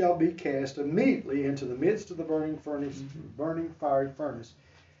shall be cast immediately into the midst of the burning fiery furnace.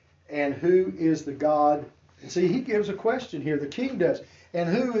 And who is the God?" And see, he gives a question here. The king does. "And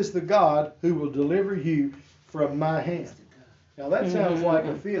who is the God who will deliver you from my hand?" Now that sounds like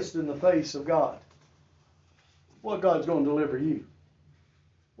a fist in the face of God. What God's going to deliver you?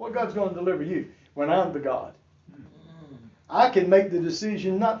 What God's going to deliver you when I'm the God? I can make the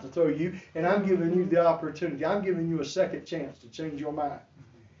decision not to throw you, and I'm giving you the opportunity. I'm giving you a second chance to change your mind,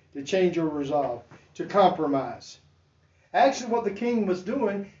 to change your resolve, to compromise. Actually, what the king was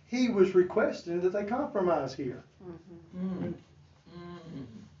doing, he was requesting that they compromise here.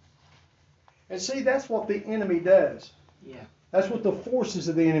 And see, that's what the enemy does. Yeah. That's what the forces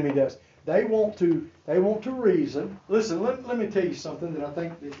of the enemy does. They want to reason. Listen, let me tell you something that I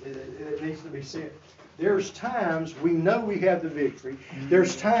think it needs to be said. There's times we know we have the victory.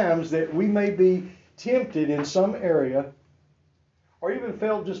 There's times that we may be tempted in some area, or even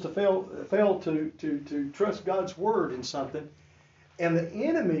fail to trust God's word in something, and the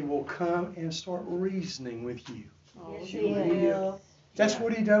enemy will come and start reasoning with you. Yes, Yeah. he will. That's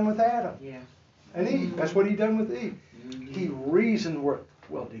what he done with Adam Yeah. and Eve. That's what he done with Eve. He reasoned with,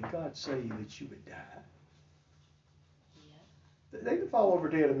 well, did God say that you would die? They could fall over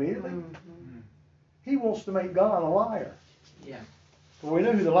dead immediately. He wants to make God a liar. Yeah. Well, we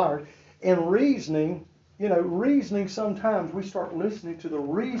know who the liar is. And reasoning, reasoning, sometimes we start listening to the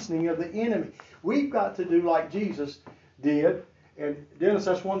reasoning of the enemy. We've got to do like Jesus did. And Dennis,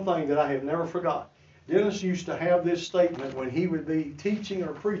 that's one thing that I have never forgot. Dennis used to have this statement when he would be teaching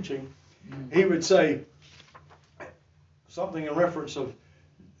or preaching. He would say something in reference of,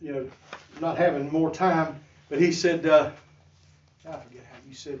 not having more time. But he said, I forget how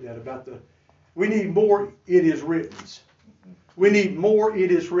you said that about we need more it is written. We need more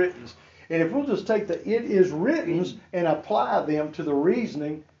it is written. And if we'll just take the it is written and apply them to the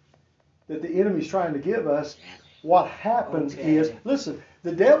reasoning that the enemy's trying to give us, what happens is, listen,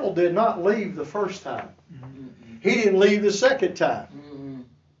 the devil did not leave the first time. He didn't leave the second time.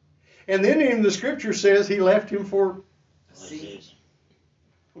 And then in the scripture says he left him for a season.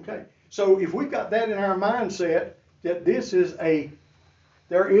 Okay. So if we've got that in our mindset, that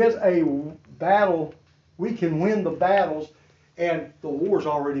there is a battle, we can win the battles, and the war's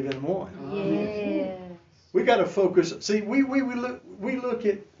already been won. Yes. We got to focus. See, we look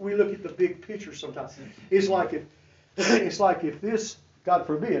at the big picture sometimes. It's like if this, God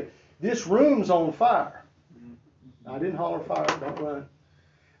forbid, this room's on fire. I didn't holler fire, don't run.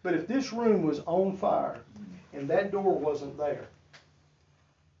 But if this room was on fire and that door wasn't there,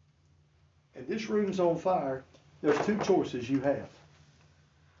 and this room's on fire, there's two choices you have.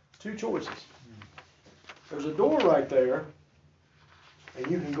 Two choices. There's a door right there,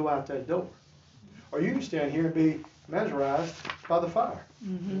 and you can go out that door. Or you can stand here and be mesmerized by the fire.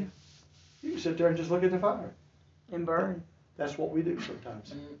 You can sit there and just look at the fire. And burn. That's what we do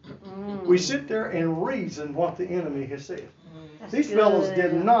sometimes. We sit there and reason what the enemy has said. These fellows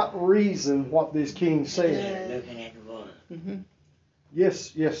did not reason what this king said. Looking at the water.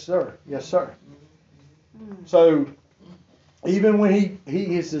 Yes, sir. Yes, sir. So, even when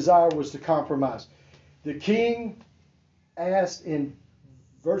his desire was to compromise, the king asked in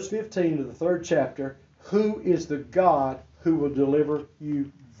verse 15 of the 3rd chapter, "Who is the God who will deliver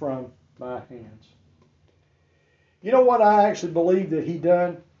you from my hands?" You know what I actually believe that he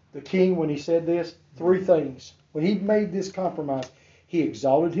done, the king, when he said this? 3 things. When he made this compromise, he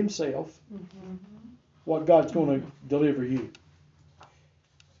exalted himself. What God's going to deliver you.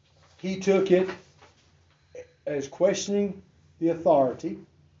 He took it as questioning the authority,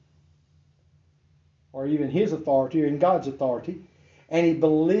 or even his authority, or in God's authority, and he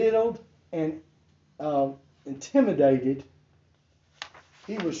belittled and intimidated.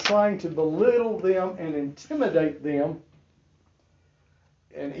 He was trying to belittle them and intimidate them,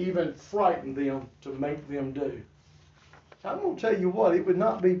 and even frighten them to make them do. I'm going to tell you what, it would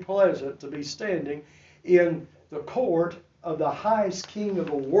not be pleasant to be standing in the court of the highest king of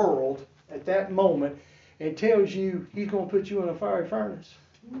the world at that moment, and tells you he's going to put you in a fiery furnace.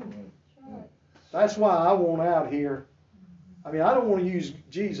 That's why I want out here. I mean, I don't want to use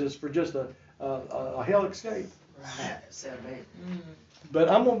Jesus for just a hell escape. Right. Salvation. But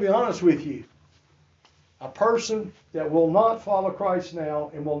I'm going to be honest with you. A person that will not follow Christ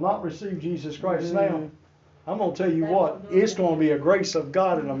now and will not receive Jesus Christ now, I'm going to tell you what, it's going to be a grace of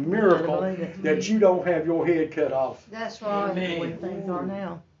God and a miracle that you don't have your head cut off. That's right. Amen. The way things are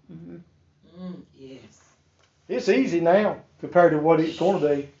now. Yes. It's easy now compared to what it's going to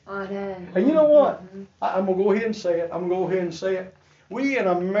be. I know. And you know what? I'm going to go ahead and say it. I'm going to go ahead and say it. We in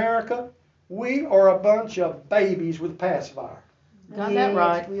America, we are a bunch of babies with a pacifier. Got that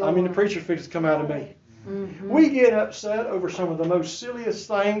right. we I mean, the are. preacher fixed to come out of me. Mhm. We get upset over some of the most silliest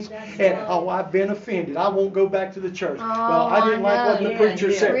things, and oh, I've been offended. I won't go back to the church. Oh, Well, I didn't like what the Yeah, preacher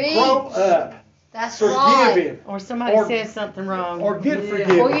yeah. said. Preach. Grow up. That's Forgive right. him. Or somebody Or- says something wrong. Or get Yeah.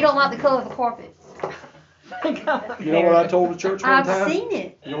 forgiven. Or you don't like the color of the carpet. You know what I told the church one I've time? seen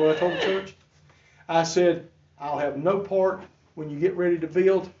it. You know what I told the church? I said, I'll have no part when you get ready to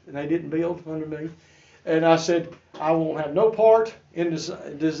build, and they didn't build under me. And I said, I won't have no part in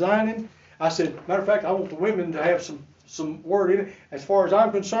designing. I said, matter of fact, I want the women to have some word in it. As far as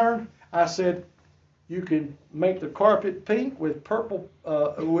I'm concerned, I said, you can make the carpet pink with purple,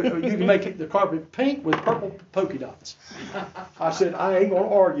 you can make the carpet pink with purple polka dots. I said, I ain't going to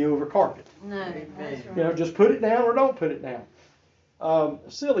argue over carpet. No, that's right. You know, just put it down or don't put it down.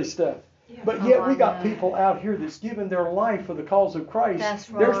 Silly stuff. But yet we got people out here that's given their life for the cause of Christ. That's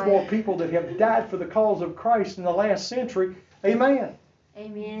There's right. more people that have died for the cause of Christ in the last century. Amen.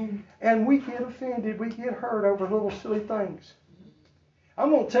 Amen. And we get offended, we get hurt over little silly things. I'm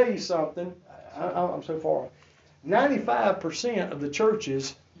going to tell you something. I'm so far. 95% of the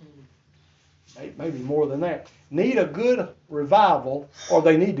churches, maybe more than that, need a good revival or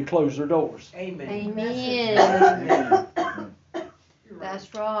they need to close their doors. Amen. Amen. You're right.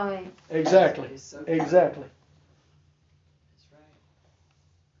 That's right. Exactly. It's so true. Exactly.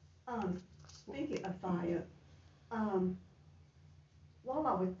 That's right. Speaking of fire, while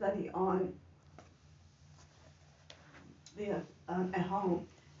I was studying on this at home,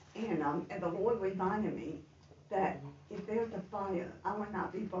 and the Lord reminded me that if there's a fire, I will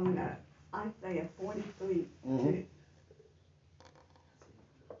not be burned up. Isaiah 43. Mhm.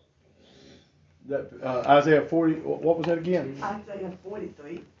 That, Isaiah 40, what was that again? Isaiah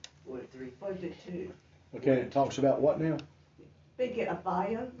 43, 43. 42. Okay, it talks about what now? Speaking of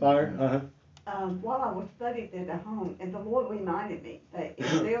fire, Fire? Uh-huh. while I was studying this at home, and the Lord reminded me that if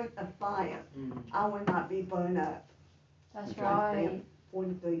there's a fire, I will not be burned up. That's Okay. right. Isaiah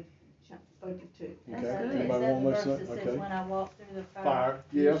 43, chapter 32. That's Okay. good. Anybody Is that want the to verse say? that says, Okay. when I walk through the Fire, fire,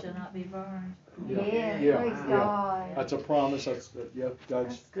 yeah. you shall not be burned? Yeah, Yeah. praise Yeah. God. That's a promise. Yeah, God's,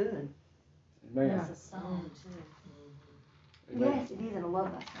 That's good. amen. That's a song too. Amen. Yes, it is, and I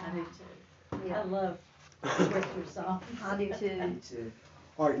love that I do song. too. I Yeah, love scripture songs. I do too. Me too.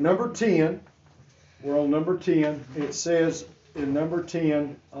 All right, number 10. We're on number 10. It says in number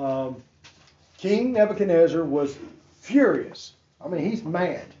 10, King Nebuchadnezzar was furious. I mean, he's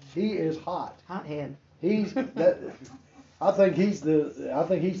mad. He is hot. Hothead. He's that. I think he's the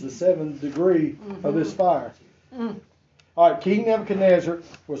 7th degree of this fire. All right, King Nebuchadnezzar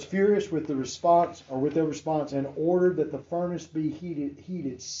was furious with their response, and ordered that the furnace be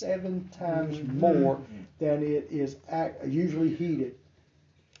heated 7 times more than it is usually heated.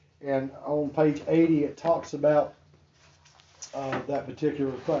 And on page 80, it talks about that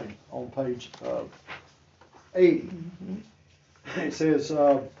particular thing. On page 80, it says.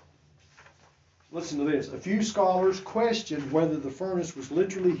 Listen to this. A few scholars questioned whether the furnace was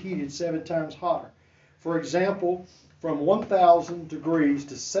literally heated 7 times hotter. For example, from 1,000 degrees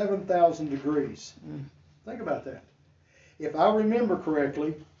to 7,000 degrees. Think about that. If I remember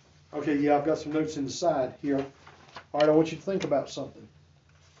correctly, okay, yeah, I've got some notes in the side here. All right, I want you to think about something.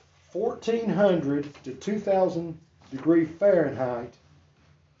 1,400 to 2,000 degree Fahrenheit.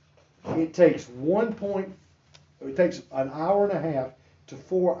 It takes it takes an hour and a half to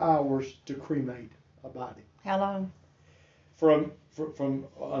 4 hours to cremate a body. How long? From an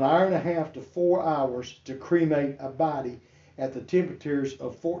hour and a half to 4 hours to cremate a body at the temperatures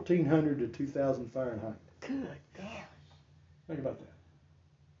of 1,400 to 2,000 Fahrenheit. Good God. Think about that.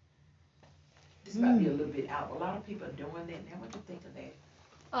 This might be a little bit out. A lot of people are doing that now. What do you think of that?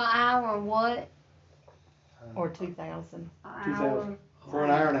 An hour what? Or 2,000. An 2,000. hour. For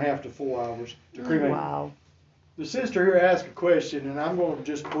an hour and a half to 4 hours to cremate. Wow. The sister here asked a question, and I'm going to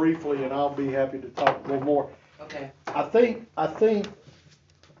just briefly, and I'll be happy to talk a little more. Okay. I think,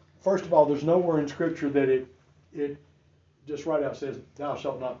 first of all, there's nowhere in Scripture that it just right out says, "Thou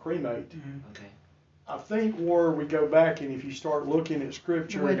shalt not cremate." Okay. I think where we go back and if you start looking at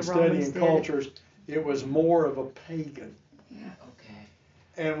scripture The way and the Romans studying did it. cultures, it was more of a pagan. Okay.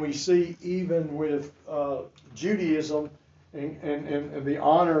 And we see even with Judaism and the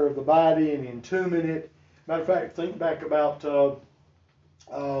honor of the body and entombing it. Matter of fact, think back about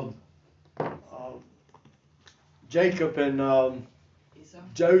Jacob and Esau?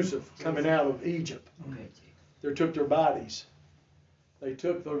 Joseph coming out of Egypt. Okay. They took their bodies. They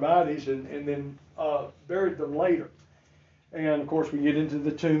took their bodies and then buried them later. And of course, we get into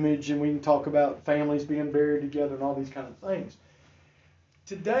the tombage and we can talk about families being buried together and all these kind of things.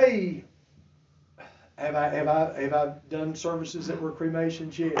 Today, have I done services that were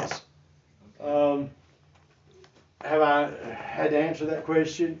cremations? Yes. Have I had to answer that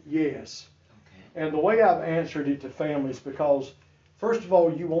question? Yes. Okay. And the way I've answered it to families, because first of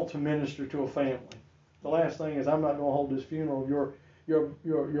all, you want to minister to a family. The last thing is, I'm not going to hold this funeral of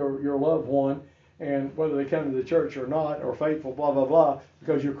your loved one, and whether they come to the church or not, or faithful, blah blah blah,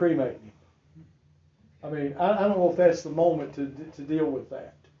 because you're cremating him. I mean, I don't know if that's the moment to deal with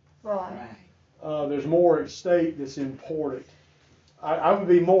that. Right. Right. There's more at stake that's important. I would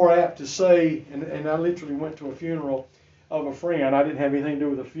be more apt to say, and I literally went to a funeral of a friend. I didn't have anything to do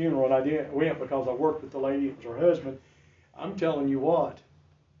with the funeral, and I went because I worked with the lady. It was her husband. I'm telling you what,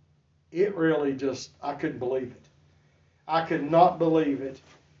 it really just, I couldn't believe it. I could not believe it.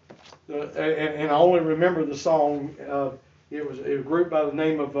 And I only remember the song. It was a group by the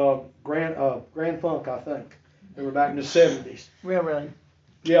name of Grand Funk, I think. They were back in the 70s. Really?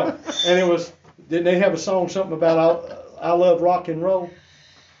 Yeah, and it was, didn't they have a song, something about I love rock and roll?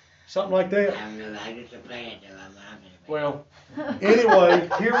 Something like that? I don't know, I used to play it till I'm out. Well, anyway,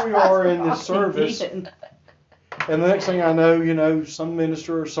 here we are in this service, and the next thing I know, some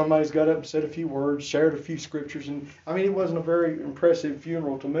minister or somebody's got up and said a few words, shared a few scriptures, and I mean, it wasn't a very impressive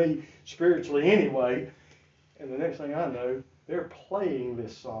funeral to me, spiritually anyway, and the next thing I know, they're playing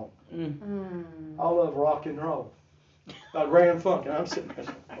this song. I love rock and roll. By Grand Funk, and I'm sitting there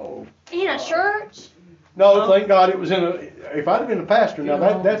saying, oh. In a church? No, thank God it was in a, if I'd have been a pastor,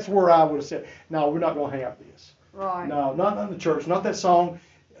 now that's where I would have said, no, we're not going to have this. Right. No, not in the church, not that song.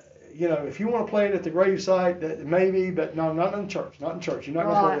 If you want to play it at the gravesite, maybe, but no, not in church, not in church. You're not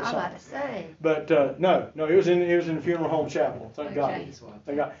going to play that I'm song. about to say. But no, it was in the funeral home chapel. Thank God. Okay.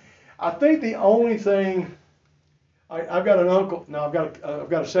 Thank God. I think the only thing, I've got an uncle. No, I've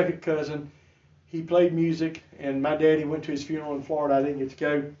got a second cousin. He played music, and my daddy went to his funeral in Florida. I didn't get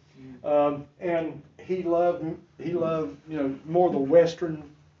to go, and he loved more of the Western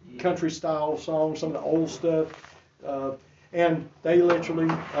country style songs, some of the old stuff, and they literally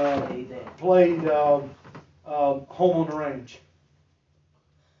played Home on the Range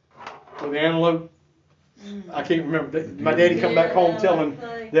with the Antelope. I can't remember. My daddy come back home telling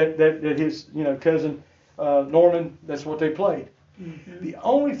that his cousin Norman, that's what they played. Mm-hmm. The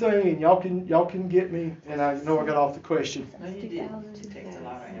only thing, and y'all can get me, and I know I got off the question. No, you didn't. It takes a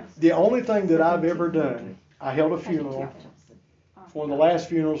lot of answers. The only thing that I've ever done, I held a funeral. It's one of the last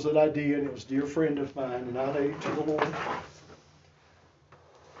funerals that I did. It was a dear friend of mine, and I laid it to the Lord.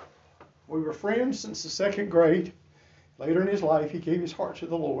 We were friends since the 2nd grade. Later in his life, he gave his heart to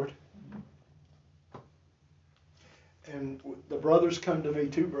the Lord. And the brothers come to me,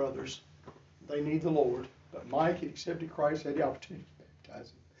 2 brothers. They need the Lord. But Mike, he accepted Christ, had the opportunity to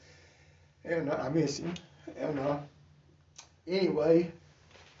baptize him. And I miss him. And anyway,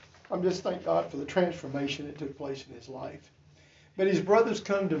 I'm just thank God for the transformation that took place in his life. But his brothers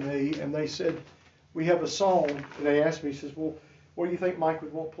come to me and they said, we have a song. And they asked me, he says, well, what do you think Mike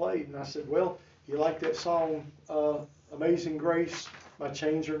would want played? And I said, well, you like that song, Amazing Grace, My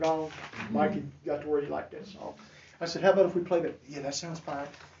Chains Are Gone? Mm-hmm. Mike had got to where he liked that song. I said, how about if we play that? Yeah, that sounds fine.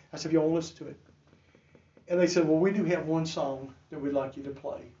 I said, you want to listen to it? And they said, well, we do have one song that we'd like you to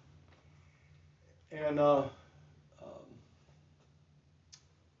play. And I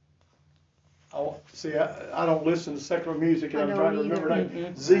don't listen to secular music, and I'm trying to remember her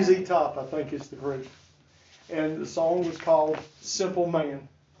name. ZZ Top, I think is the group. And the song was called Simple Man.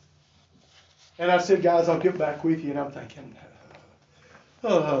 And I said, guys, I'll get back with you. And I'm thinking,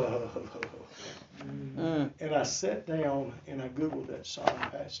 And I sat down and I Googled that song,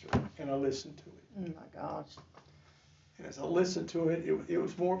 Pastor, and I listened to it. Oh my gosh. And as I listened to it, it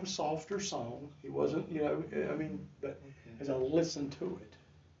was more of a softer song. It wasn't, but as I listened to it,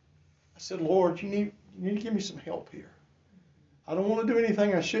 I said, Lord, you need to give me some help here. I don't want to do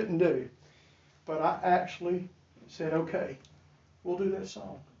anything I shouldn't do. But I actually said, okay, we'll do that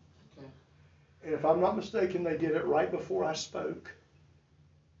song. Okay. And if I'm not mistaken, they did it right before I spoke.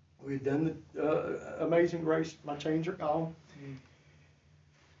 We had done the Amazing Grace, My Chains Are Gone.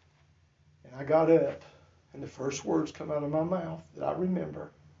 And I got up, and the first words come out of my mouth that I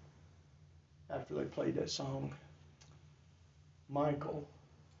remember after they played that song, Michael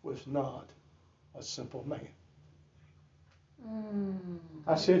was not a simple man.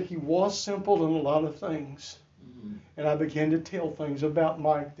 I said he was simple in a lot of things. And I began to tell things about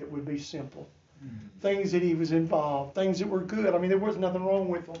Mike that would be simple. Things that he was involved, things that were good. I mean, there was nothing wrong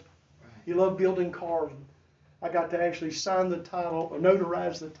with him. He loved building cars. I got to actually sign the title, or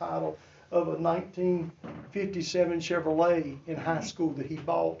notarize the title of a 1957 Chevrolet in high school that he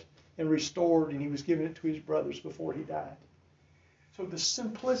bought and restored, and he was giving it to his brothers before he died. So the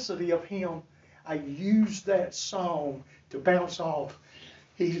simplicity of him, I used that song to bounce off.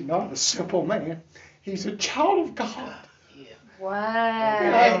 He's not a simple man. He's a child of God. Wow.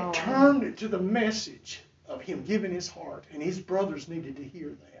 And I turned it to the message of him giving his heart, and his brothers needed to hear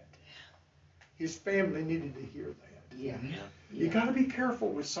that. His family needed to hear that. Yeah. You got to be careful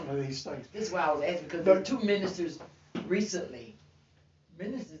with some of these things. This is why I was asking, because there were two ministers recently.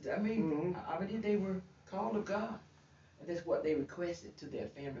 Ministers, I mean, I believe they were called of God. And that's what they requested to their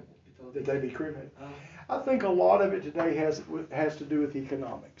family before That they be cremated. I think a lot of it today has to do with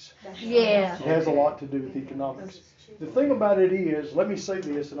economics. Yeah. It has a lot to do with economics. The thing about it is, let me say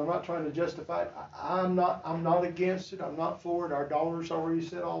this, and I'm not trying to justify it. I'm not against it. I'm not for it. Our daughter's already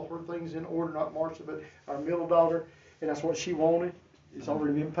set all her things in order, not Marcia, but our middle daughter, and that's what she wanted. It's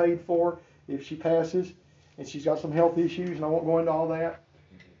already been paid for if she passes, and she's got some health issues, and I won't go into all that.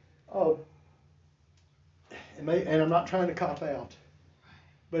 And I'm not trying to cop out,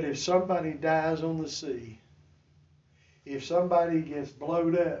 but if somebody dies on the sea, if somebody gets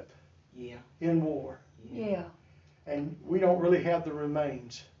blowed up in war, Yeah. and we don't really have the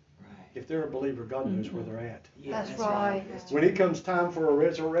remains, if they're a believer, God knows where they're at. That's right. When it comes time for a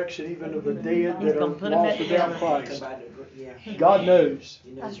resurrection, even of the dead He's that are gonna put 'em lost back without together. Christ, Yeah. God knows.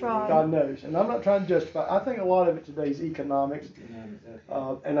 That's right. God knows. And I'm not trying to justify. I think a lot of it today is economics.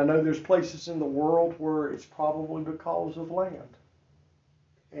 And I know there's places in the world where it's probably because of land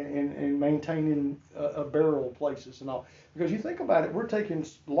and maintaining burial places and all. Because you think about it, we're taking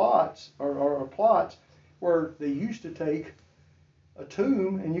lots or plots where they used to take a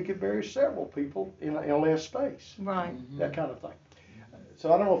tomb and you could bury several people in less space. Right. That kind of thing.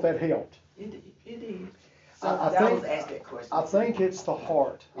 So I don't know if that helped. It is. So I I was think- asked that question. I think it's the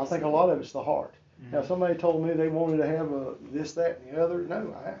heart. I think a lot of it's the heart. Now, somebody told me they wanted to have this, that, and the other.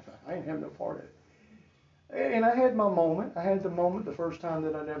 No, I ain't having no part of it. And I had my moment. I had the moment the first time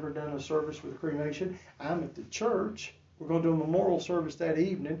that I'd ever done a service with cremation. I'm at the church. We're going to do a memorial service that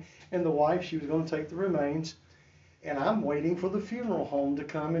evening. And the wife, she was going to take the remains. And I'm waiting for the funeral home to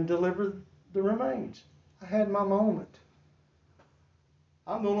come and deliver the remains. I had my moment.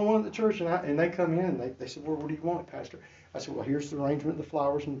 I'm the only one at the church, and they come in, and they said, well, what do you want, Pastor? I said, well, here's the arrangement of the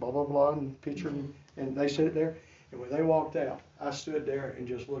flowers and blah, blah, blah, and picture, and they set it there. And when they walked out, I stood there and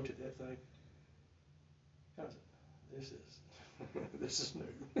just looked at that thing. I said, this is new.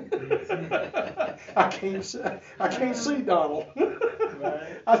 I can't see Donald.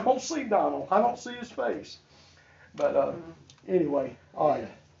 I don't see Donald. I don't see his face. But anyway, all right.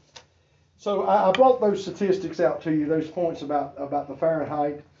 So I brought those statistics out to you, those points about the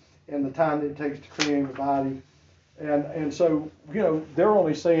Fahrenheit and the time that it takes to cremate the body. And so, you know, they're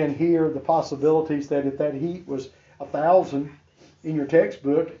only saying here the possibilities that if that heat was 1,000 in your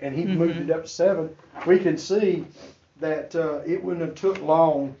textbook and he moved it up to 7, we can see that it wouldn't have took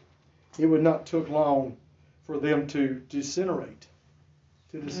long. It would not took long for them to disintegrate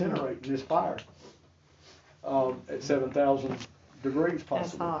in this fire at 7,000 degrees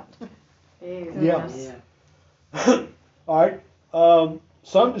possibly. That's hot. Yeah. All right.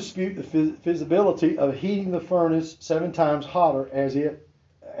 Some dispute the feasibility of heating the furnace 7 times hotter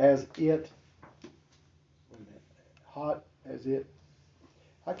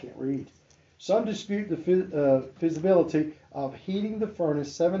I can't read. Some dispute the feasibility of heating the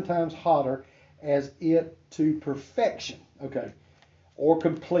furnace 7 times hotter as it to perfection, okay, or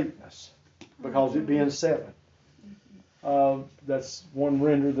completeness, because it being 7. That's one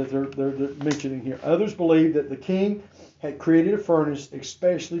render that they're mentioning here. Others believe that the king had created a furnace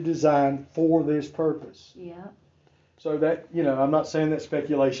especially designed for this purpose. Yeah. So that, you know, I'm not saying that's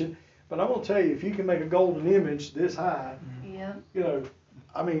speculation, but I'm going to tell you, if you can make a golden image this high, Yeah. you know,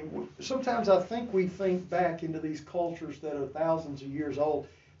 I mean, sometimes I think we think back into these cultures that are thousands of years old.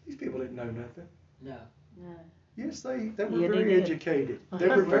 These people didn't know nothing. No. No. Yes, they were Yeah, they very did. educated. They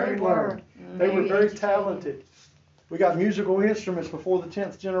were very They were. learned. They were very educated. talented. We got musical instruments before the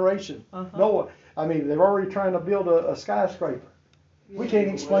 10th generation. Uh-huh. Noah, I mean, they're already trying to build a skyscraper. We can't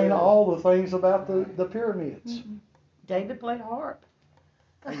explain all the things about the pyramids. David played harp.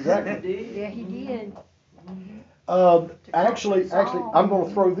 Exactly. Yeah, he did. Actually, I'm going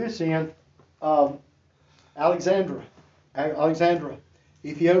to throw this in. Alexandra,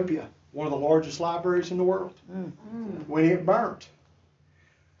 Ethiopia, one of the largest libraries in the world. When it burnt,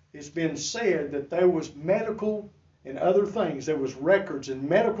 it's been said that there was medical and other things. There was records and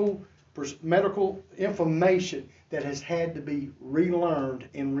medical information that has had to be relearned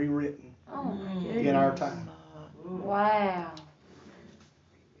and rewritten Oh my goodness. in our time. Wow.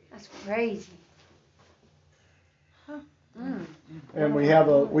 That's crazy. And we have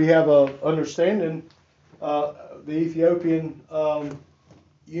a understanding. The Ethiopian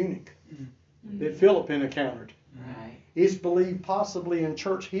eunuch that Philip encountered. Right. It's believed possibly in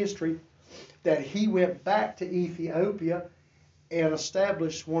church history that he went back to Ethiopia and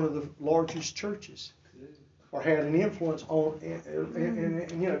established one of the largest churches, or had an influence on,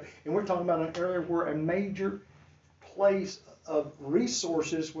 and we're talking about an area where a major place of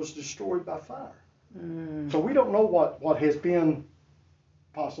resources was destroyed by fire. So we don't know what has been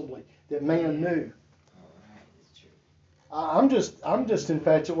possibly that man knew. I'm just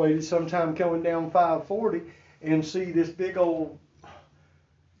infatuated sometime coming down 540 and see this big old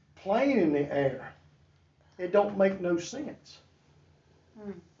plane in the air. It don't make no sense.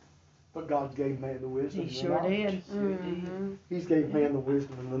 But God gave man the wisdom. He and the sure knowledge. did. He's gave man the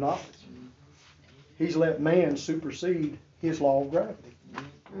wisdom and the knowledge. He's let man supersede his law of gravity.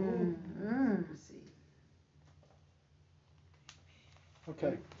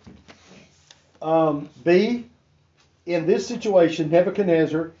 Okay. B, in this situation,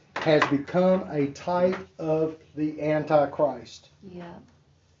 Nebuchadnezzar has become a type of the Antichrist. Yeah.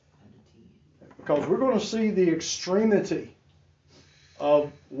 Because we're going to see the extremity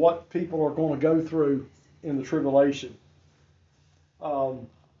of what people are going to go through in the tribulation. How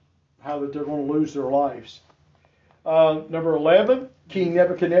that they're going to lose their lives. Number 11, King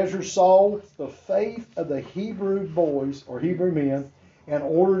Nebuchadnezzar saw the faith of the Hebrew boys, or Hebrew men, and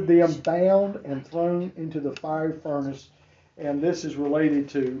ordered them bound and thrown into the fiery furnace. And this is related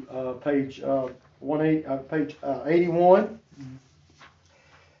to page 81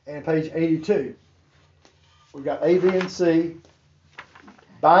 and page 82. We've got A, B, and C.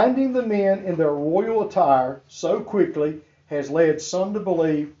 Binding the men in their royal attire so quickly has led some to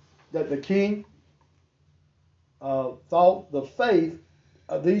believe that the king thought the faith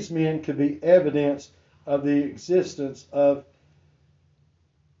of these men could be evidence of the existence of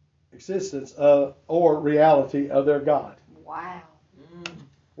or reality of their God. Wow.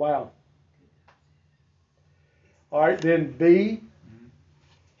 Wow. All right, then B,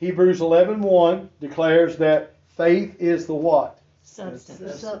 Hebrews 11:1 declares that faith is the what?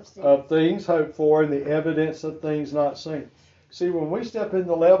 Substance. Of things hoped for and the evidence of things not seen. See, when we step in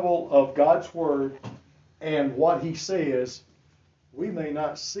the level of God's Word and what He says, we may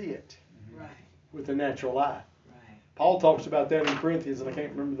not see it with the natural eye. Paul talks about that in Corinthians, and I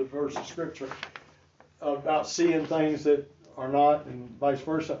can't remember the verse of Scripture, about seeing things that are not and vice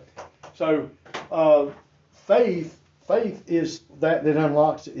versa. So faith is that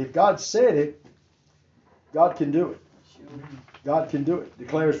unlocks it. If God said it, God can do it. God can do it.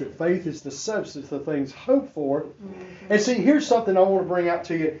 Declares that faith is the substance of things hoped for. And see, here's something I want to bring out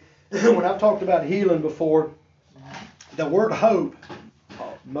to you. When I've talked about healing before, the word hope,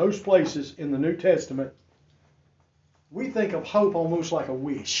 most places in the New Testament, we think of hope almost like a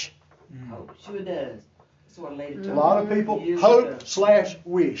wish. Hope sure does. That's what later A lot of people, Years hope ago. /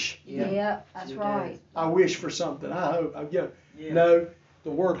 wish. Yeah, that's right. I wish for something. I hope. Yeah. No,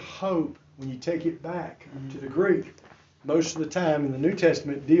 the word hope, when you take it back to the Greek, most of the time in the New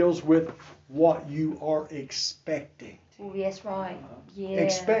Testament deals with what you are expecting. Oh, yes, right. Yeah.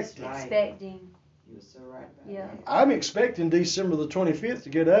 Expecting. Expecting. You're so right about Yeah. that. I'm expecting December the 25th to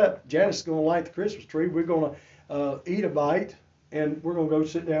get up. Janice is going to light the Christmas tree. We're going to eat a bite, and we're going to go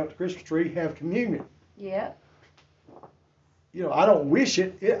sit down at the Christmas tree, have communion. Yeah. You know, I don't wish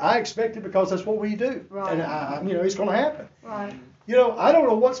it. I expect it because that's what we do. Right. And, it's going to happen. Right. You know, I don't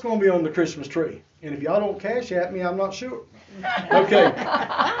know what's going to be on the Christmas tree. And if y'all don't cash at me, I'm not sure. Okay.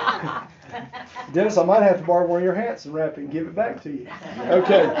 Dennis, I might have to borrow one of your hats and wrap it and give it back to you.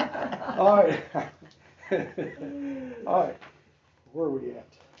 Okay. All right. All right. Where are we at?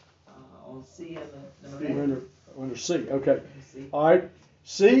 On C and We're under C. Okay. C. All right.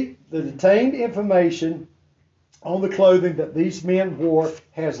 C, the detained information on the clothing that these men wore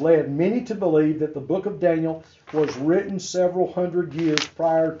has led many to believe that the book of Daniel was written several hundred years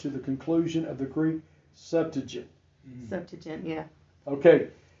prior to the conclusion of the Greek Septuagint. Septuagint, yeah. Okay.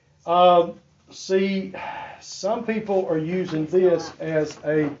 See, some people are using this as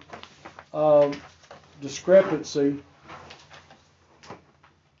a discrepancy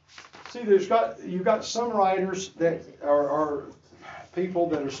See, you've got some writers that are people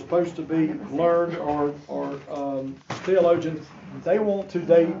that are supposed to be learned or theologians. They want to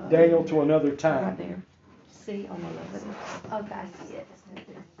date Daniel to another Right time. there. See on the left. Okay, I see it.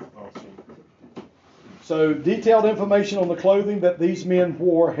 So detailed information on the clothing that these men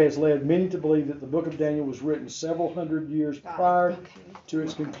wore has led many to believe that the book of Daniel was written several hundred years prior to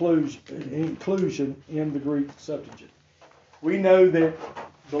its inclusion in the Greek Septuagint. We know that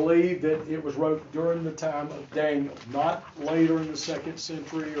believe that it was wrote during the time of Daniel, not later in the 2nd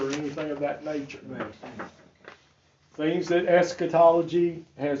century or anything of that nature. Things that eschatology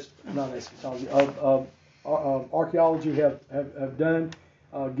has, not eschatology, archaeology have done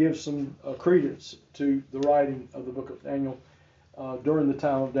give some credence to the writing of the book of Daniel during the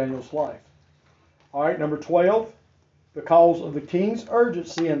time of Daniel's life. All right, number 12, because of the king's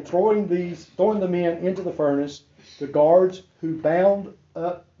urgency in throwing the men into the furnace, the guards who bound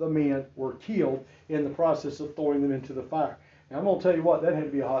up the men were killed in the process of throwing them into the fire. Now I'm going to tell you what, that had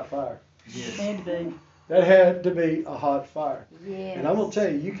to be a hot fire. Yes. Had to be. That had to be a hot fire. Yes. And I'm going to tell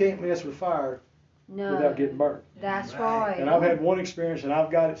you, you can't mess with fire No. without getting burnt. That's right. And I've had one experience, and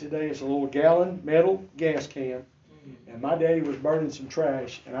I've got it today. It's a little gallon metal gas can. And my daddy was burning some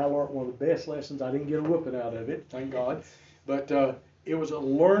trash, and I learned one of the best lessons. I didn't get a whooping out of it, thank God. But it was a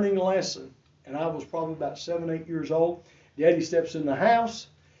learning lesson. And I was probably about 7, 8 years old. Daddy steps in the house.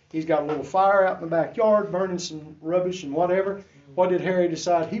 He's got a little fire out in the backyard, burning some rubbish and whatever. What did Harry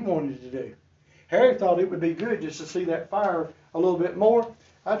decide he wanted to do? Harry thought it would be good just to see that fire a little bit more.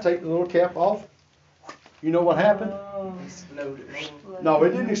 I'd take the little cap off. You know what happened? Exploded. No,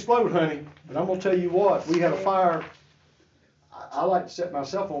 it didn't explode, honey. But I'm going to tell you what, we had a fire. I like to set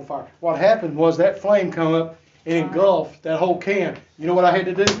myself on fire. What happened was that flame come up and engulfed that whole can. You know what I had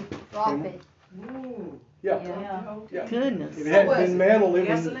to do? Drop it. Yeah. Yeah. Goodness. If it hadn't been metal, it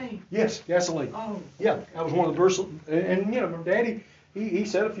was. Gasoline? Yes, gasoline. Oh. Yeah, that was one of the bursts. And you know, Daddy, he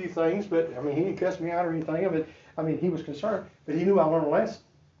said a few things, but I mean, he didn't cuss me out or anything of it. I mean, he was concerned, but he knew I learned a lesson.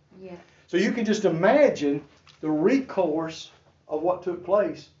 Yeah. So you can just imagine the recourse of what took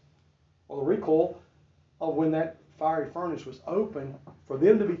place, or the recoil of when that fiery furnace was open, for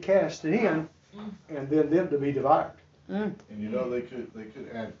them to be cast in, and then them to be devoured. And you know, they could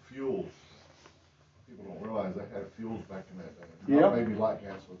add fuels. People don't realize they had fuels back in that day. Yeah. Not maybe like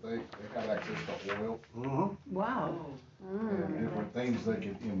gas, but they had access to oil Wow. and different things they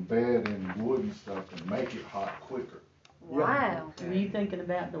could embed in wood and stuff and make it hot quicker. Wow. Were you thinking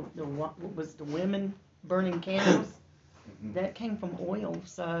about the what was the women burning candles? That came from oil,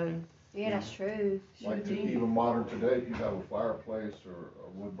 so. Yeah, that's true. Like even modern today, if you have a fireplace or a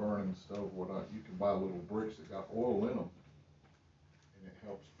wood burning stove, whatnot, you can buy little bricks that got oil in them, and it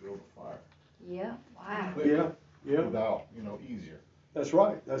helps build a fire. Yeah. Wow. Quicker, Yeah. without, easier, That's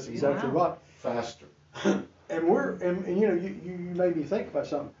right. That's exactly right. faster. And you know, you made me think about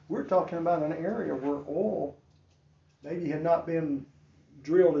something. We're talking about an area where oil maybe had not been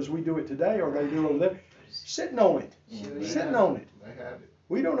drilled as we do it today, or they do over there, sitting on it, sitting on it. They had it.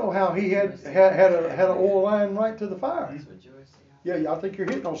 We don't know how he had an oil line right to the fire. That's what Joyce said. Yeah, I think you're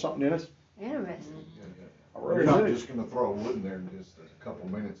hitting on something, Dennis. Interesting. I You're really not do. just gonna throw wood in there in just a couple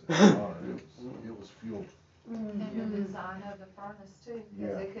minutes. It was fueled. And the design of the furnace too,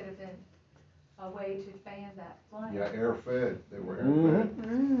 because Yeah. it could have been a way to fan that flame. Yeah, air fed. They were air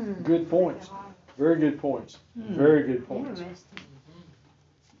fed. Good points. Very good points. Very good points. Interesting.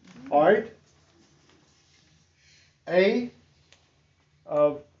 All right. A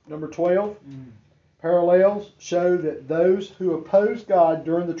of number 12. Parallels show that those who oppose God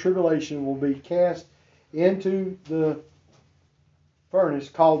during the tribulation will be cast into the furnace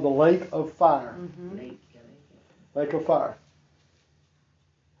called the lake of fire. Lake of fire.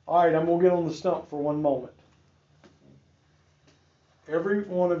 All right, I'm going to get on the stump for one moment. Every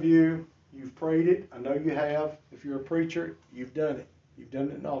one of you, you've prayed it. I know you have. If you're a preacher, you've done it. You've done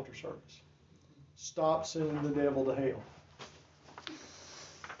it in altar service. Stop sending the devil to hell.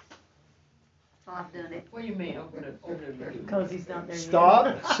 I've done it. What do you mean, open it? Because he's not there yet.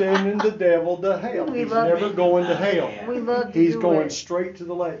 Stop sending the devil to hell. We He's love never it. going to hell. We love to He's do going it. straight to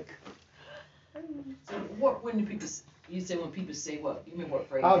the lake. So when do people, you say when people say what? You mean what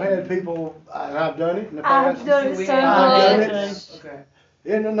phrase? I've had people, and I've done it in the I've past. done it so I've done much. it. Okay.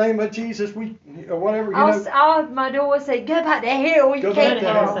 In the name of Jesus, we, or whatever, you know. I'll my door would say, go back to hell, you Go can't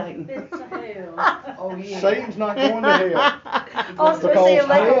back to help. hell. Satan. It's a hell. Oh, yeah. Satan's not going to hell. I was supposed to say a Because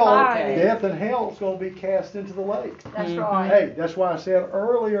lake of hell, fire. death and hell is going to be cast into the lake. That's right. Hey, that's why I said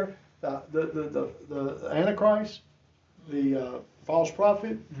earlier, the Antichrist, the false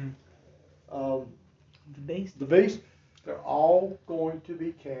prophet, The beast. the beast, They're all going to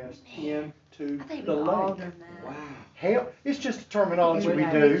be cast into I think the we've all lake. done that. Wow. Hell, it's just a terminology we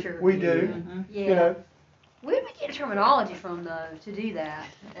Yeah. do. We do. Mhm. Yeah. You know, Where do we get terminology from though to do that?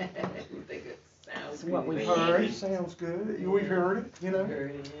 I think it sounds It's what good. we've heard. it sounds good. We've heard it. You know,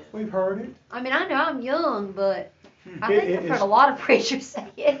 Heard it, yeah. we've heard it. I mean, I know I'm young, but I It- think I've it's- heard a lot of preachers say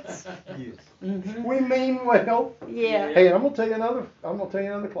it. Mhm. We mean well. Yeah. Hey, I'm gonna tell you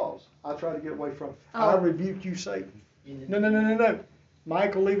another clause. I try to get away from. I Oh. rebuke you, Satan. Yeah. No.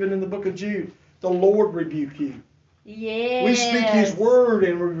 Michael, even in the book of Jude, the Lord rebuke you. Yes. We speak His word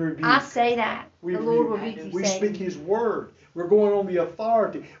and we rebuke. I say that. We The Lord will rebuke. rebuke you, We Satan. speak His word. We're going on the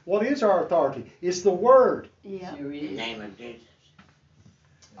authority. What is our authority? It's the word. Yeah. Sure In the is. name of Jesus.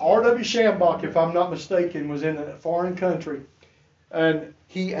 R.W. Shambach, if I'm not mistaken, was in a foreign country, and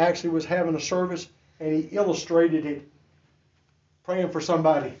he actually was having a service, and he illustrated it, praying for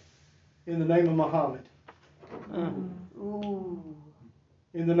somebody in the name of Muhammad, Ooh.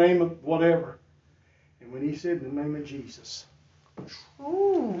 in the name of whatever. And when he said in the name of Jesus,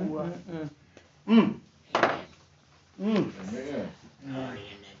 Ooh. Mm-mm. mm, mm, Amen. Lord, in that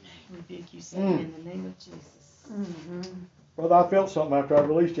name. Rebuke you, Satan, in the name of Jesus. Mm-hmm. brother, I felt something after I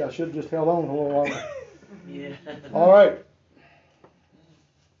released you. I should have just held on a little longer. Yeah. All right.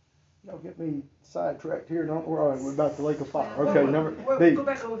 Y'all get me sidetracked here, don't we? All right, we're about the lake of fire. Okay, number Well, B. go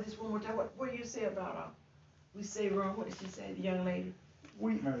back over this one more time. What do you say about we say wrong? What did she say, the young lady?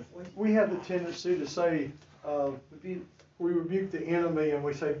 We have the tendency to say, Rebuke. we rebuke the enemy and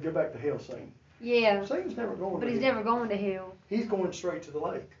we say, go back to hell, Satan. Yeah. Satan's never going But to he's hell. never going to hell. He's going straight to the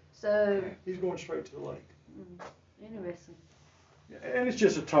lake. So He's going straight to the lake. interesting. And it's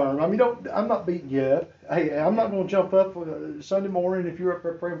just a term. I mean, I'm not beating you up. Hey, I'm not going to jump up Sunday morning if you're up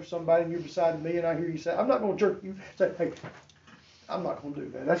there praying for somebody and you're beside me and I hear you say, I'm not going to jerk you. Say, hey, I'm not going to do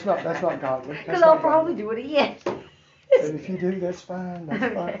that. That's not godly. That's Because I'll not probably godly. do it again. And if you do, that's fine.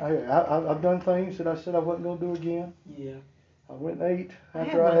 That's fine. Hey, I've done things that I said I wasn't going to do again. Yeah. I went and ate I have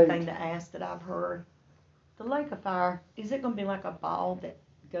after one I thing ate. to ask that I've heard. The lake of fire, is it going to be like a ball that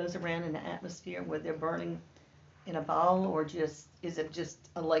goes around in the atmosphere where they're burning in a ball, or is it just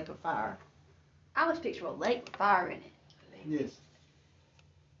a lake of fire? I always picture a lake with fire in it. Yes.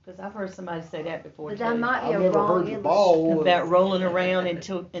 Because I've heard somebody say that before But too. that might be I've a never wrong heard the illustration. ball. About rolling around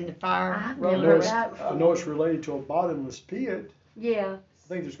in the fire, I've I rolling never know, heard it's, around. that I know it's related to a bottomless pit. Yeah. I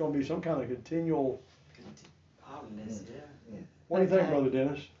think there's going to be some kind of continual. All of this, yeah. What do you think, Okay. Brother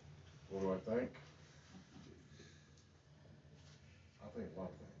Dennis? What do I think? I think a lot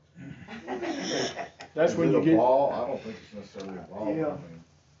of things. That's Is when it you a get. ball? I don't think it's necessarily a ball. Yeah. I mean,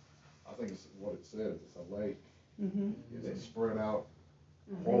 I think it's what it says. It's a lake. Mm-hmm. It's a spread out,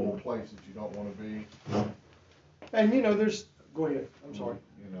 horrible place that you don't want to be. And you know, there's. Go ahead. I'm sorry.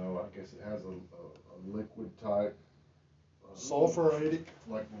 You know, I guess it has a liquid type. Sulfuritic.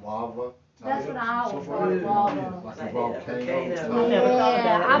 Like lava. That's type. what I always So thought it of is. lava. Like Like a that, volcano. volcano. type. I never thought about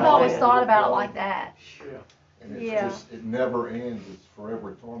Yeah, it I've that always way. thought about it like that. Yeah. And it's Yeah. just, it never ends. It's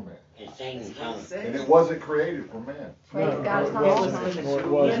forever torment. It's Satan's That's what home. it says. And it wasn't created for man. Praise No, God, it's it not wasn't. awesome. No, it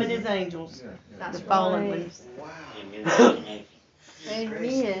Him wasn't. and his angels, Yeah, yeah. That's the fallen right. ones. Wow. The new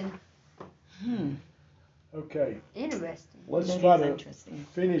creation. Amen. Hmm. Okay. Interesting. Let's That try is to interesting.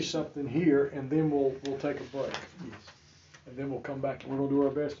 finish something here, and then we'll take a break. Yes. And then we'll come back, and we're going to do our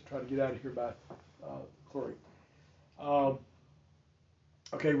best to try to get out of here by 3.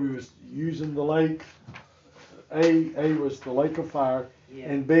 Okay, we was using the lake. A was the lake of fire, Yeah.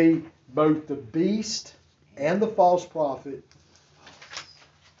 and B, both the beast and the false prophet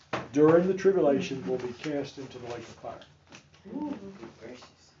during the tribulation will be cast into the lake of fire. Ooh, good gracious.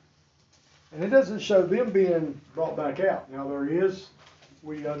 And it doesn't show them being brought back out. Now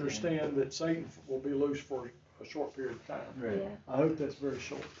we understand that Satan will be loose for a short period of time. Yeah. I hope that's very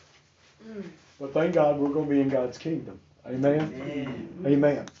short. Mm. But thank God we're going to be in God's kingdom. Amen?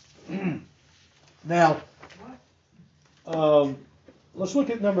 Amen. Now, let's look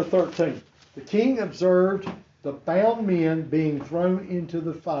at number 13. The king observed the bound men being thrown into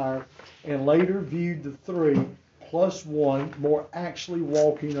the fire and later viewed the 3 plus 1 more actually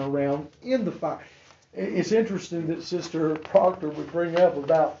walking around in the fire. It's interesting that Sister Proctor would bring up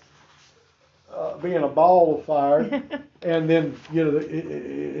about being a ball of fire, and then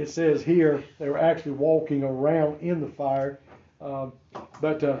it says here they were actually walking around in the fire,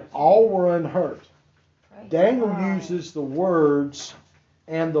 but all were unhurt. Daniel uses the words,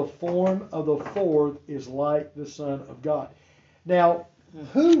 and the form of the 4th is like the Son of God. Now,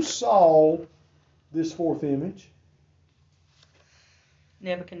 who saw this 4th image?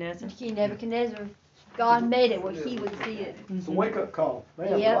 Nebuchadnezzar. King Nebuchadnezzar. God made it where he would see it. It's a wake-up call.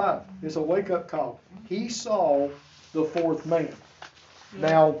 Man, Yep. alive. It's a wake-up call. He saw the fourth man.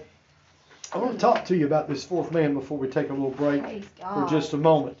 Now, I want to talk to you about this fourth man before we take a little break Praise for God. just a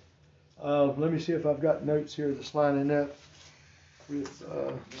moment. Let me see if I've got notes here that's lining up with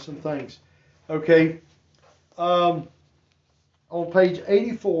some things. Okay. On page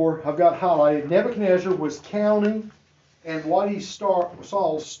 84, I've got highlighted, Nebuchadnezzar was counting, and what he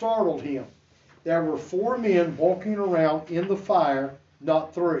saw startled him. There were 4 men walking around in the fire,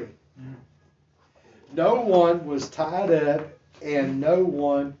 not 3. No one was tied up, and no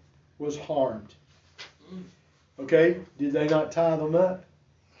one was harmed. Okay, did they not tie them up?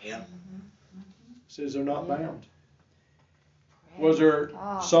 Yep. Says they're not bound. Was there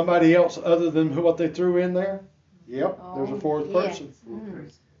God. somebody else other than what they threw in there? Yep, there's a Oh, 4th yes.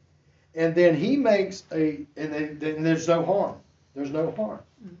 person. And then he makes and then there's no harm. There's no harm.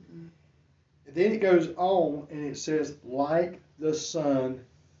 And then it goes on and it says, like the son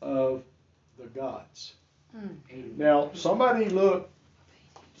of the gods. Now, somebody look.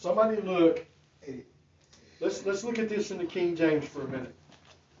 Let's look at this in the King James for a minute.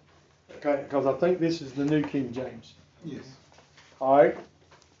 Okay, because I think this is the New King James. Yes. All right.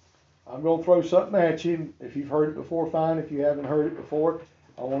 I'm going to throw something at you. If you've heard it before, fine. If you haven't heard it before,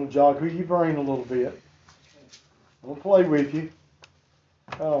 I want to jog your brain a little bit. I want to play with you.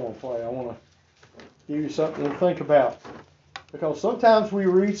 I don't want to play. I want to give you something to think about. Because sometimes we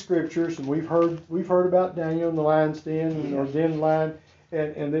read scriptures and we've heard about Daniel in the lion's den or den lion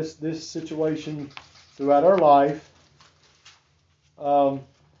and this situation throughout our life.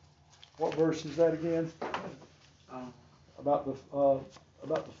 What verse is that again? About the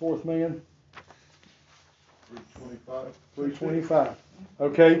fourth man. 325. 325.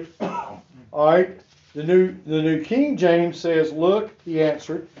 Okay. All right. The New King James says, "Look," he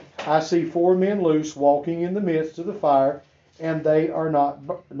answered, "I see 4 men loose walking in the midst of the fire, and they are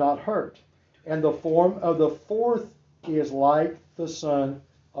not hurt. And the form of the 4th is like the Son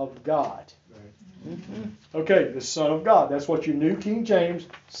of God." Okay, the Son of God. That's what your New King James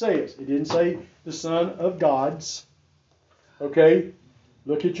says. It didn't say the Son of Gods. Okay,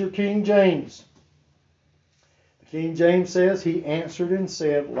 look at your King James. The King James says, "He answered and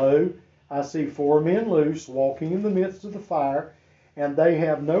said, Lo, I see 4 men loose, walking in the midst of the fire, and they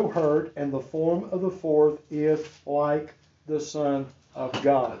have no hurt, and the form of the 4th is like the Son of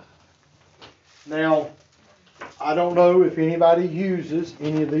God." Now, I don't know if anybody uses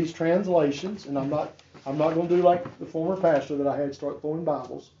any of these translations, and I'm not going to do like the former pastor that I had start throwing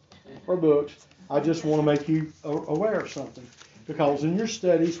Bibles or books. I just want to make you aware of something, because in your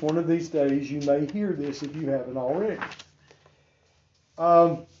studies, one of these days, you may hear this if you haven't already.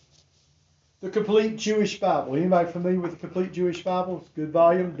 The Complete Jewish Bible. Anybody familiar with the Complete Jewish Bible? It's a good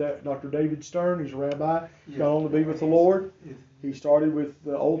volume. Dr. David Stern, who's a rabbi, gone on to be with the Lord. He started with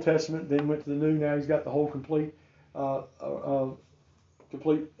the Old Testament, then went to the New. Now he's got the whole complete Bible.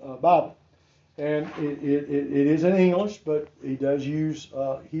 And it is in English, but he does use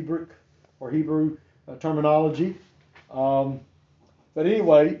Hebrew terminology. But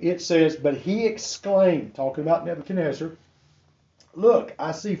anyway, it says, "But he exclaimed," talking about Nebuchadnezzar, "Look,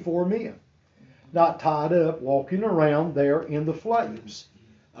 I see 4 men, not tied up, walking around there in the flames,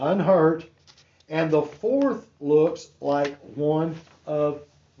 unhurt, and the 4th looks like one of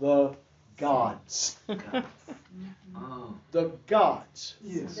the gods." The gods.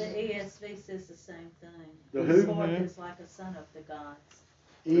 Yes. The ESV says the same thing. The who? The 4th is like a son of the gods.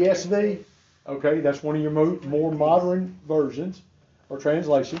 ESV. Okay, that's one of your more modern versions or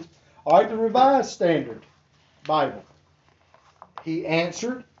translations. All right, the Revised Standard Bible. "He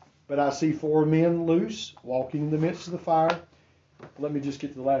answered, but I see 4 men loose, walking in the midst of the fire." Let me just get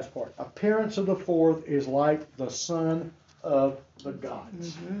to the last part. "Appearance of the 4th is like the Son of the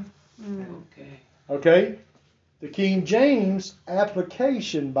gods." Okay. Okay? The King James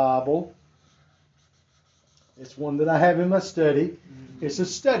Application Bible, it's one that I have in my study. It's a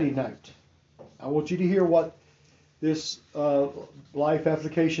study note. I want you to hear what this Life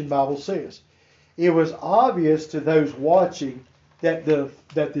Application Bible says. "It was obvious to those watching that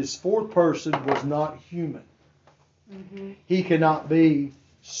this 4th person was not human. He cannot be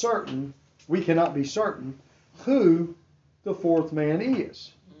certain, we cannot be certain who the 4th man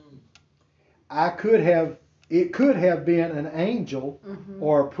is. It could have been an angel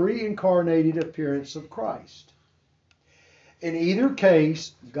or a pre-incarnated appearance of Christ. In either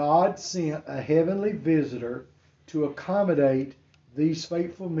case, God sent a heavenly visitor to accommodate these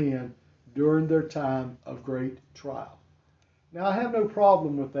faithful men during their time of great trial." Now, I have no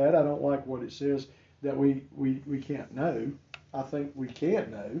problem with that. I don't like what it says that we can't know. I think we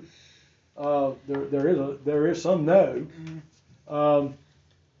can know. There is some know.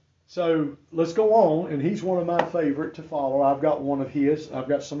 So let's go on, and he's one of my favorite to follow. I've got one of his. I've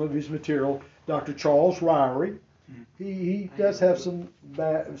got some of his material. Dr. Charles Ryrie. He does have some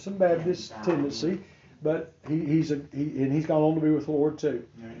Baptist tendency, but he's gone on to be with the Lord too.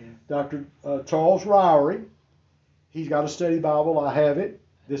 Dr. Charles Ryrie. He's got a study Bible. I have it.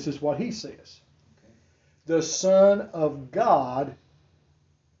 This is what he says. The Son of God,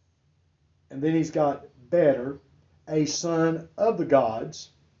 and then he's got better, a son of the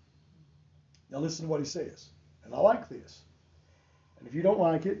gods. Now listen to what he says. And I like this. And if you don't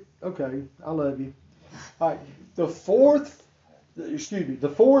like it, okay, I love you. All right. The fourth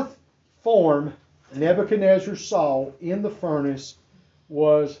form Nebuchadnezzar saw in the furnace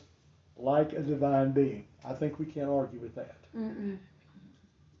was like a divine being. I think we can't argue with that. Mm-mm.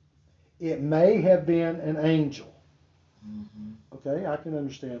 It may have been an angel. Okay, I can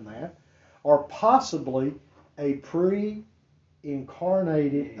understand that. Or possibly a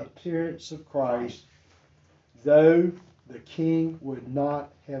pre-incarnated appearance of Christ, though the king would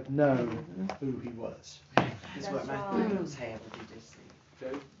not have known who he was. That's what my notes have, what you just said.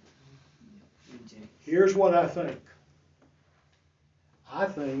 Okay. Reject. Here's what I think. I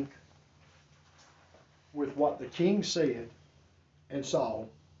think with what the king said and saw,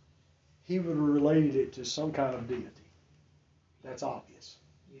 he would have related it to some kind of deity. That's obvious.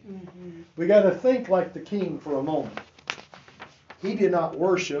 Mm-hmm. We got to think like the king for a moment. He did not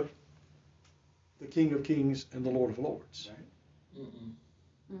worship the King of Kings and the Lord of Lords.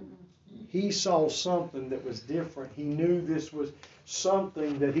 He saw something that was different. He knew this was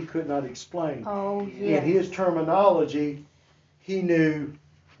something that he could not explain. Oh, yeah. In his terminology, he knew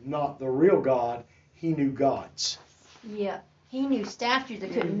not the real God, he knew gods. Yeah. He knew statues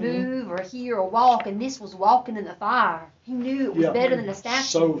that couldn't move or hear or walk, and this was walking in the fire. He knew it was better than a statue.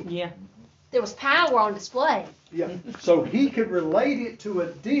 So, there was power on display. so he could relate it to a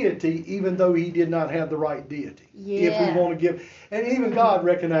deity even though he did not have the right deity. If we want to give, and even God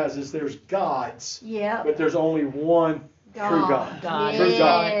recognizes there's gods, but there's only one true God. True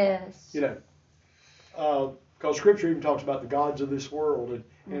God. Yes. You know, because Scripture even talks about the gods of this world,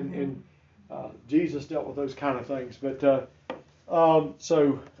 and Jesus dealt with those kind of things. But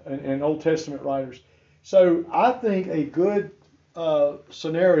and Old Testament writers. So I think a good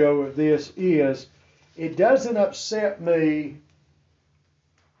scenario of this is, it doesn't upset me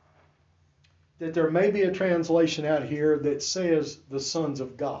that there may be a translation out here that says the sons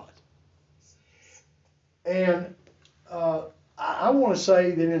of God. And I want to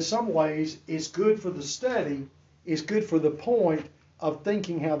say that in some ways it's good for the study, it's good for the point of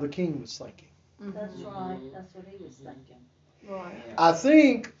thinking how the king was thinking. That's right, that's what he was thinking. Right. I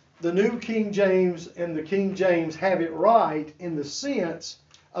think the New King James and the King James have it right in the sense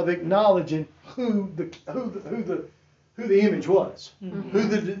of acknowledging who the image was, who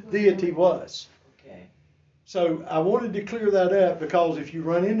the deity was. Okay. So I wanted to clear that up, because if you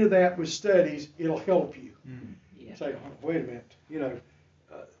run into that with studies, it'll help you. Yeah. Say, oh, wait a minute, you know,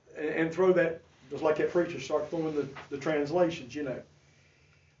 and throw that, just like that preacher start throwing the translations, you know.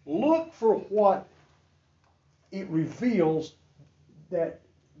 Look for what it reveals that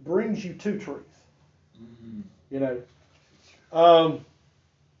brings you to truth. You know, I'm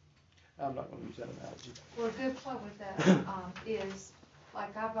not going to use that analogy. Well, a good point with that is,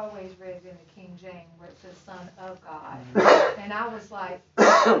 like I've always read in the King James where it says Son of God. And I was like,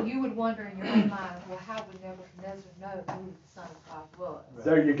 you would wonder in your own mind, well, how would Nebuchadnezzar know who the Son of God was?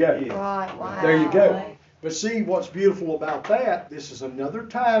 There you go. Right. Wow. There you go. But see, what's beautiful about that, this is another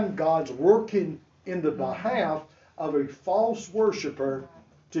time God's working in the behalf of a false worshiper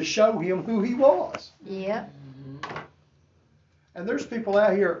to show him who he was. Yep. And there's people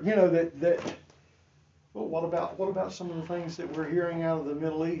out here, you know, that well, what about some of the things that we're hearing out of the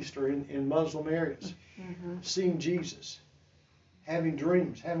Middle East or in Muslim areas? Seeing Jesus, having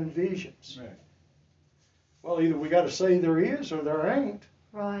dreams, having visions. Right. Well, either we got to say there is or there ain't.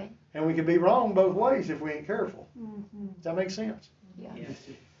 Right. And we can be wrong both ways if we ain't careful. Does that make sense? Yeah.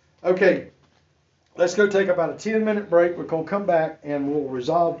 Okay, let's go take about a 10-minute break. We're going to come back and we'll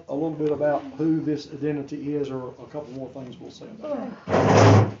resolve a little bit about who this identity is, or a couple more things we'll say about it.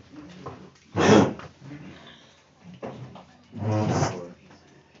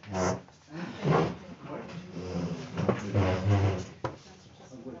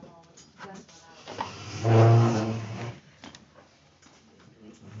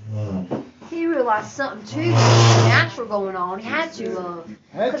 He realized something too natural going on. He had to.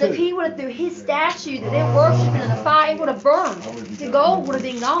 Because if he would have threw his statue that they're worshiping in the fire, it would have burned. The gold would have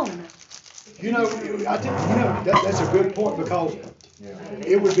been gone. You know, that's a good point, because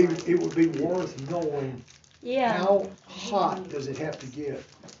it would be worth knowing Yeah. how hot does it have to get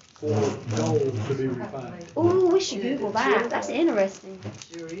for gold to be refined. Ooh, we should Google that. That's interesting.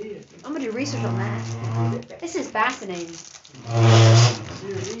 Sure is. I'm gonna do research on that. This is fascinating.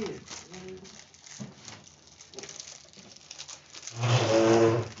 Sure is.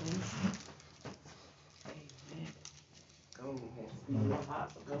 Amen. Gold has to be real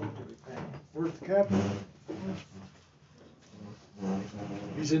hot for gold to refine. Where's the captain?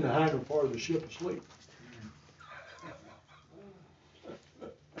 He's in the hangar part of the ship asleep.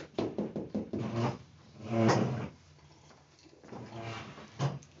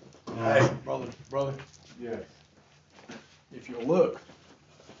 Hey, brother, Yes. if you'll look,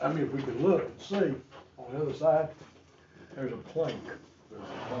 if we could look and see, on the other side, there's a plank.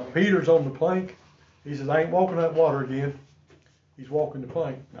 Peter's on the plank. He says, I ain't walking that water again. He's walking the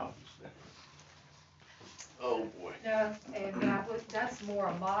plank. No. Oh, boy. No, and that's more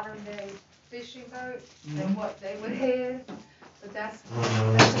a modern day fishing boat than what they would have. But that's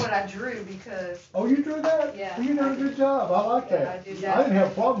what I drew because Oh, you drew that? Yeah, Well, you did a good job. I like Yeah, that. I did I that. didn't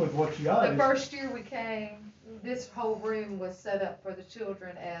have a problem with what you got. the first year we came, this whole room was set up for the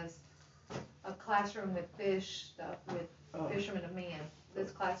children as a classroom with fish stuff with fishermen and men.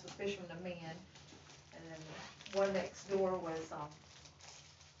 This class was fishermen and men, and then one next door was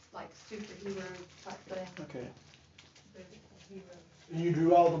like superhero type thing. Okay. Hero. And you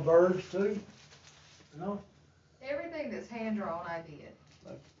drew all the birds too? No? Everything that's hand drawn, I did.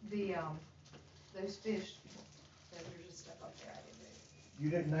 Like- The those fish that were just stuck up there, I didn't You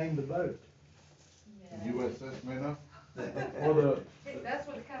didn't name the boat. do. USS Minnow? Or the, That's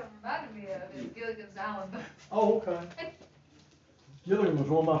what it kind of reminded me of, is Gilligan's Island. oh, okay. Gilligan was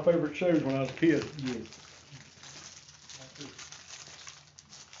one of my favorite shows when I was a kid. Yes.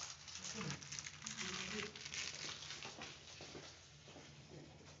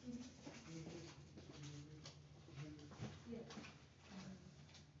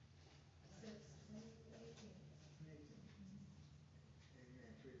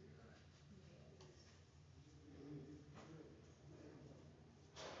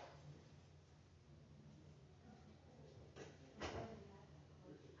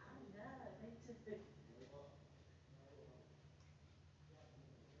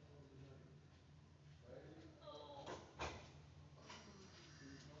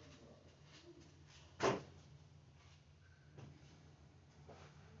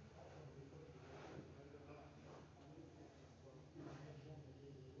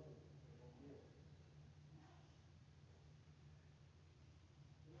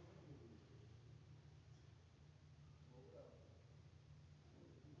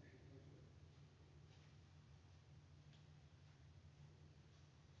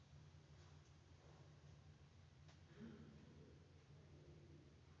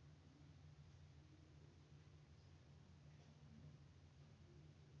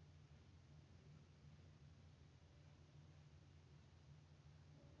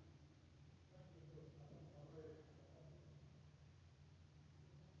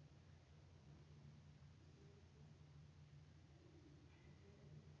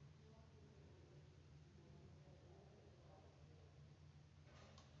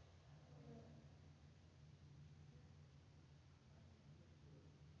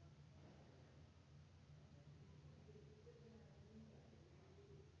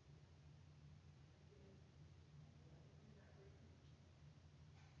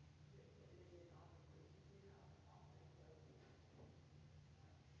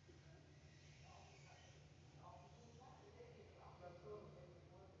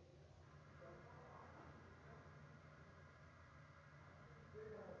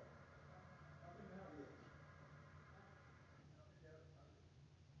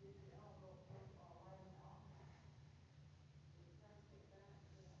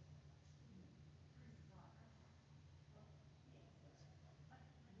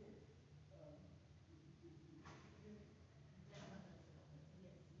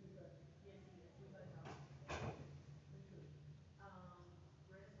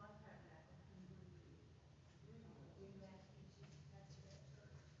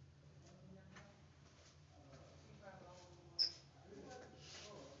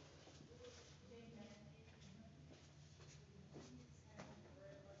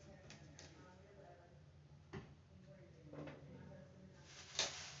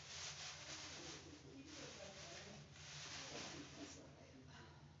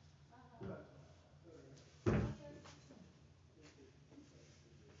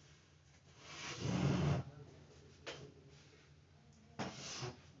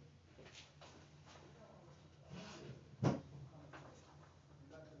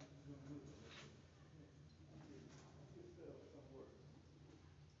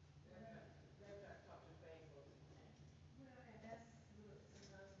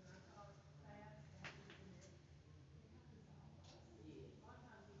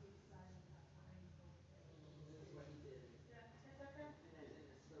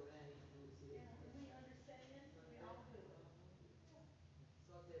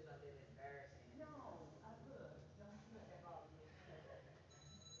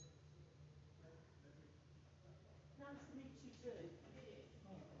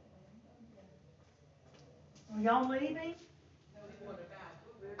 Are y'all leaving?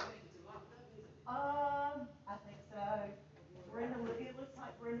 I think so. Brenda, it looks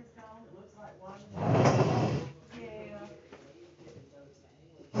like Brenda's gone. It looks like one. Yeah.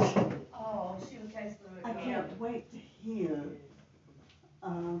 Oh, she was case through I it. can't wait to hear,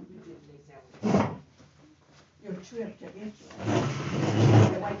 your trip to Israel.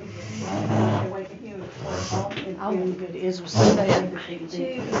 Can't wait to hear what all the I want to go to Israel so bad.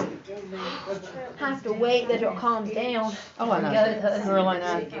 Have to wait that it calms down. Oh, I to know. go to- Girl, I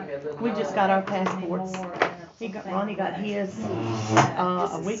know. We just got our passports. Ronnie got his,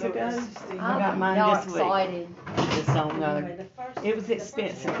 a week ago. I got mine Y'all this week. excited. Just don't know. It was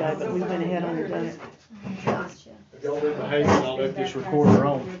expensive though, but we went ahead on and done it. Gotcha. If y'all leave my hands, I'll let this recorder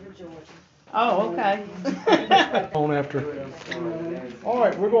on. Oh, okay. On after. All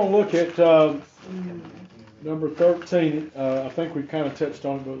right, we're gonna look at, number 13. I think we kind of touched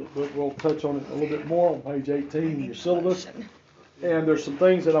on it, but we'll touch on it a little bit more on page 18 in your syllabus. And there's some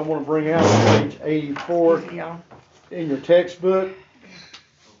things that I want to bring out on page 84 in your textbook.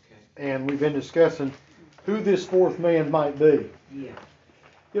 And we've been discussing who this fourth man might be. Yeah.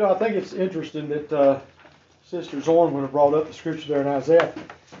 You know, I think it's interesting that Sister Zorn would have brought up the scripture there in Isaiah.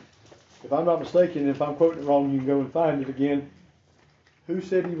 If I'm not mistaken, if I'm quoting it wrong, you can go and find it again. Who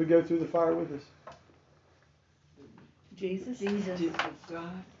said he would go through the fire with us? Jesus.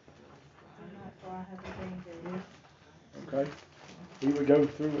 God. Okay. He would go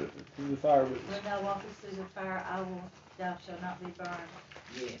through the fire with us. When thou walkest through the fire, thou shalt not be burned.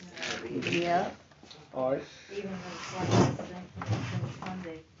 Yes. Yeah. All right. Even though it's like one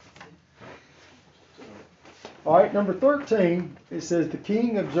day. All right, number 13, it says, the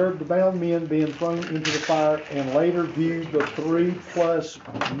king observed the bound men being thrown into the fire and later viewed the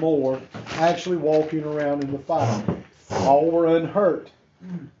 3+ more actually walking around in the fire. All were unhurt.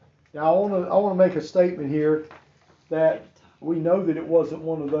 Now, I want to make a statement here that we know that it wasn't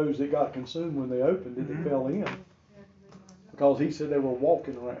one of those that got consumed when they opened it that fell in. Because he said they were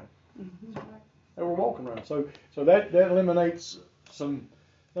walking around. They were walking around. So that eliminates some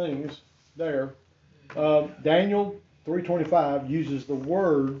things there. Daniel 3:25 uses the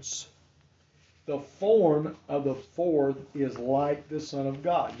words, the form of the fourth is like the Son of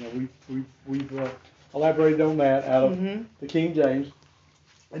God. You know, we've elaborated on that out of the King James,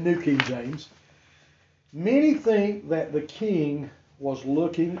 the New King James. Many think that the king was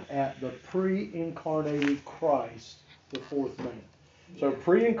looking at the pre-incarnated Christ, the fourth man. So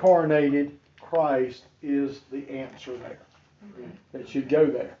pre-incarnated Christ is the answer there. That should go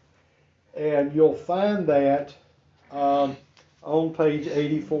there. And you'll find that on page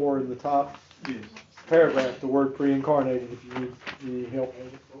 84 in the top paragraph, the word pre-incarnated, if you need help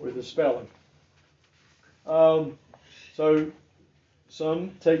with the spelling. So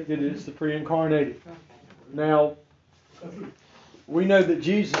some take that it's the pre-incarnated. Now, we know that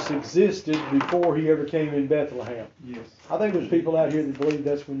Jesus existed before he ever came in Bethlehem. Yes. I think there's people out here that believe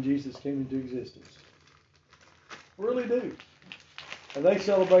that's when Jesus came into existence. Really do. And they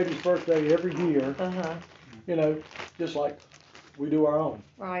celebrate his birthday every year, you know, just like we do our own.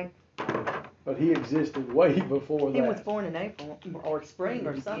 Right. But he existed way before that. He was born in April or spring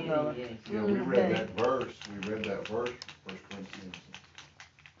or something. Yeah, we read that verse, 1 Corinthians,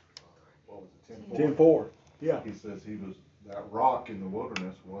 what was it, 10:4. Yeah. He says that rock in the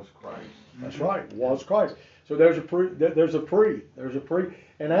wilderness was Christ. That's right, was Christ. So there's a pre,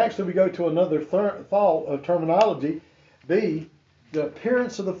 and actually we go to another thought of terminology. B, the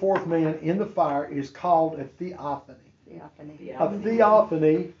appearance of the fourth man in the fire is called a theophany. A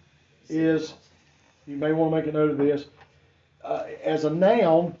theophany is, you may want to make a note of this, as a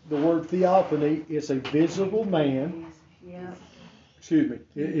noun, the word theophany is a visible man, it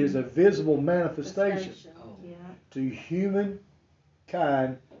is a visible manifestation to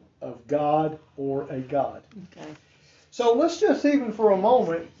humankind of God or a God. Okay. So let's just even for a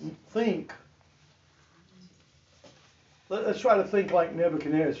moment think, let's try to think like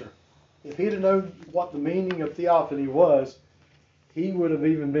Nebuchadnezzar. If he'd have known what the meaning of theophany was, he would have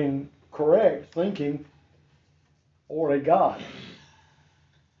even been correct thinking, or a God.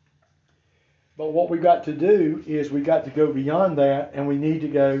 But what we got to do is we got to go beyond that, and we need to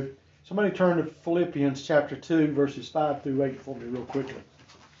go, somebody turn to Philippians chapter 2, verses 5 through 8 for me real quickly.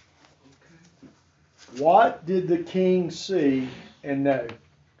 What did the king see and know?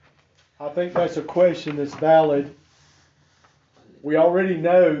 I think that's a question that's valid. We already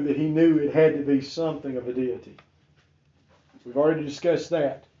know that he knew it had to be something of a deity. We've already discussed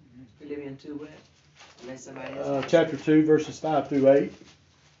that. Philippians 2 what? Unless somebody else. Chapter 2, verses 5 through 8.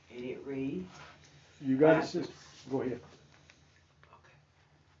 And it reads. You got it, sister? Go ahead. Okay.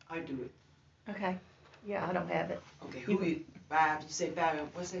 I do it. Okay. Yeah, I don't have it. Okay, who is 5? You say 5 and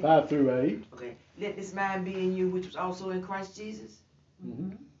what's it? 5 through 8. Okay. Let this mind be in you, which was also in Christ Jesus.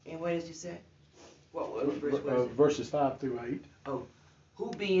 Mm-hmm. And what did you say? What verse was it? Verses 5 through 8. Oh,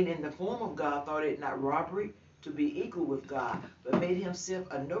 who being in the form of God thought it not robbery to be equal with God, but made himself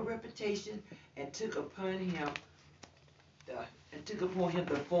of no reputation, and took upon him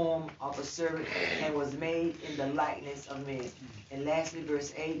the form of a servant, and was made in the likeness of men. And lastly,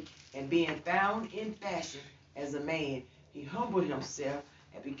 verse 8, and being found in fashion as a man, he humbled himself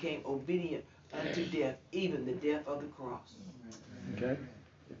and became obedient unto death, even the death of the cross. Okay.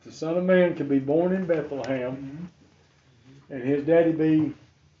 If the Son of Man could be born in Bethlehem, and his daddy be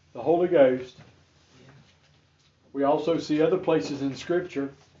the Holy Ghost, we also see other places in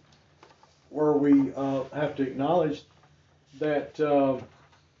Scripture where we have to acknowledge that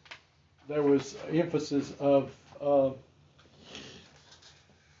there was emphasis of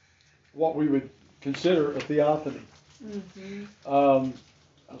what we would consider a theophany.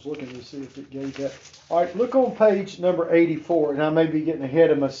 I was looking to see if it gave that. All right, look on page number 84, and I may be getting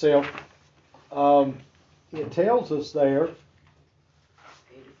ahead of myself. It tells us there,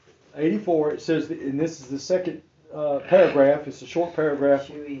 84, it says, and this is the second paragraph, it's a short paragraph.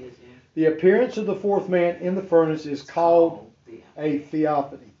 Sure is, yeah. The appearance of the fourth man in the furnace is called a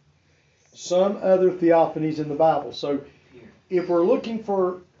theophany. Some other theophanies in the Bible. So if we're looking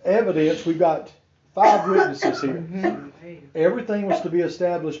for evidence, we've got 5 witnesses here. Everything was to be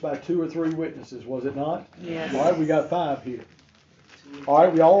established by 2 or 3 witnesses, was it not? Yes. All right, we got 5 here. All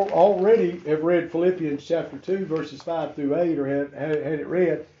right, we already have read Philippians chapter 2, verses 5 through 8, or had it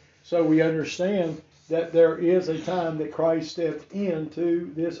read. So we understand that there is a time that Christ stepped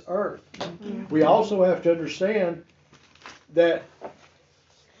into this earth. We also have to understand that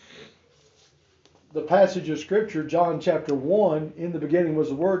the passage of Scripture, John chapter 1, in the beginning was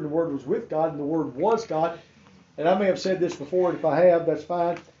the Word, and the Word was with God, and the Word was God. And I may have said this before, and if I have, that's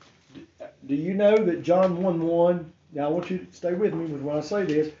fine. Do you know that John 1:1, now I want you to stay with me when I say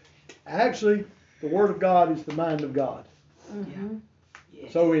this, actually, the Word of God is the mind of God.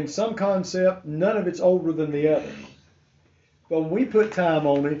 Yes. So in some concept, none of it's older than the other. But when we put time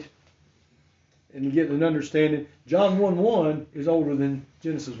on it, and you get an understanding, John 1:1 is older than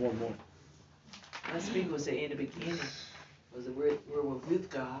Genesis 1:1. Most people say in the beginning was the word was with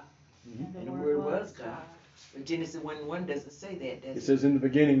God, And and the word was God. But Genesis 1:1 doesn't say that, does It says in the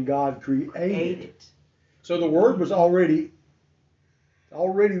beginning God created. Created. So the Word was already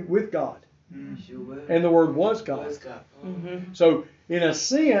with God. Sure was. And the Word was God. Was God. So in a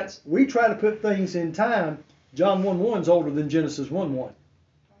sense, we try to put things in time. John 1:1 is older than Genesis 1:1.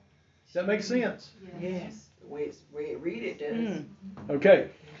 Does that make sense? Yes. The way it read it does. Okay.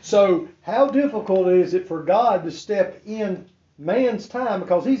 So how difficult is it for God to step in man's time,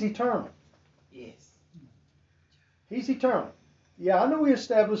 because He's eternal? Yes. He's eternal. Yeah, I know He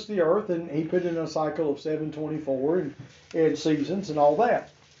established the earth and He put in a cycle of 724 and seasons and all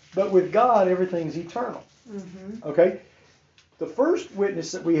that. But with God, everything's eternal. Okay? The first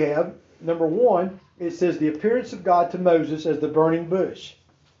witness that we have, number 1, it says the appearance of God to Moses as the burning bush.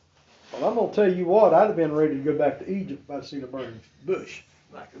 Well, I'm going to tell you what, I'd have been ready to go back to Egypt if I'd seen a burning bush.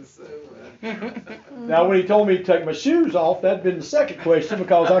 Now, when He told me to take my shoes off, that'd been the second question,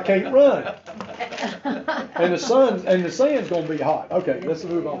 because I can't run. And the sand's going to be hot. Okay, let's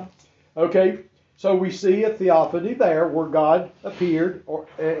move on. Okay, so we see a theophany there where God appeared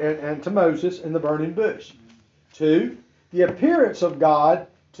and to Moses in the burning bush. 2, the appearance of God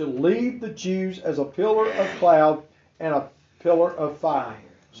to lead the Jews as a pillar of cloud and a pillar of fire.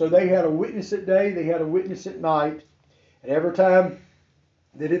 So they had a witness at day, they had a witness at night, and every time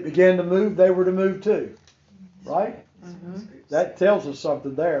that it began to move, they were to move too. Right? That tells us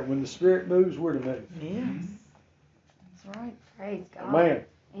something there. When the Spirit moves, we're to move. Yes. That's right. Praise God. Amen.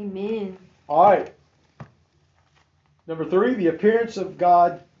 Amen. All right. Number 3, the appearance of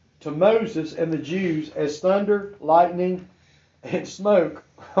God to Moses and the Jews as thunder, lightning, and smoke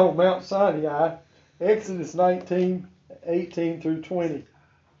on Mount Sinai. Exodus 19:18 through 20.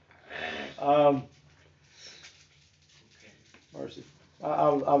 Mercy.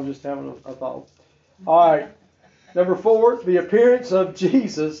 I was just having a thought. All right. Number 4, the appearance of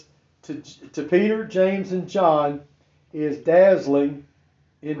Jesus to Peter, James, and John is dazzling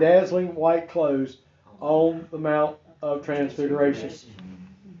white clothes on the Mount of Transfiguration.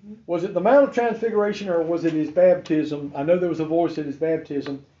 Was it the Mount of Transfiguration, or was it His baptism? I know there was a voice at His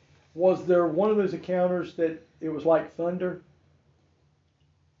baptism. Was there one of those encounters that it was like thunder?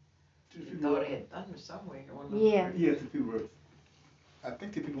 I thought it had thunder somewhere. Yeah. Yes, the people were. I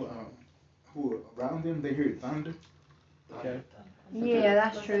think the people who were around them, they heard thunder. Okay. Yeah,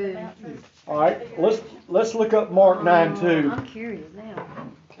 that's true. All right, let's look up Mark 9:2. I'm curious now.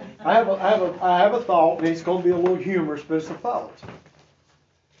 I have a thought, and it's going to be a little humorous, but it's a thought.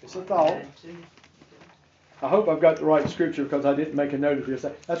 It's a thought. I hope I've got the right scripture because I didn't make a note of this.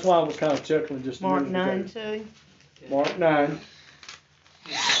 That's why I was kind of chuckling just a Mark minute ago. 9:2. Mark 9.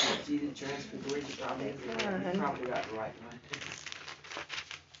 Jesus Transfiguration, you probably got the right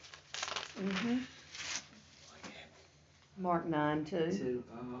one. Mark 9:2. To,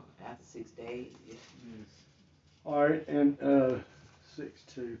 after 6 days, yeah. All right, and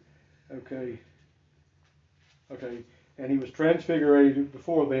 6:2. Okay. And he was transfigured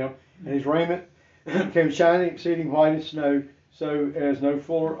before them, and his raiment became shining, exceeding white as snow, so as no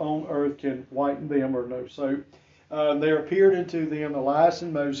fuller on earth can whiten them, or no soap. There appeared unto them Elias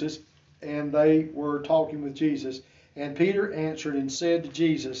and Moses, and they were talking with Jesus. And Peter answered and said to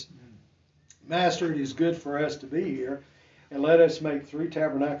Jesus, Master, it is good for us to be here, and let us make 3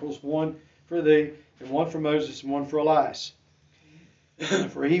 tabernacles, one for thee, and one for Moses, and one for Elias.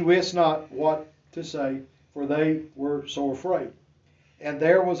 For he wist not what to say, for they were so afraid. And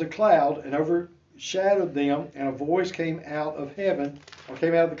there was a cloud, and overshadowed them, and a voice came out of heaven, or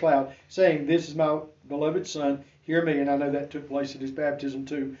came out of the cloud, saying, This is my beloved Son, hear me. And I know that took place at his baptism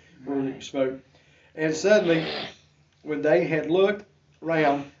too, where he spoke. And suddenly, when they had looked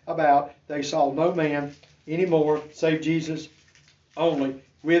round about, they saw no man any more, save Jesus only,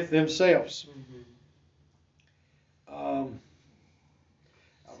 with themselves. I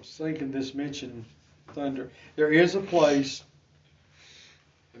was thinking this mentioned thunder. There is a place,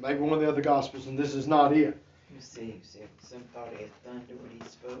 it may be one of the other Gospels, and this is not it. You see, some thought it had thunder when he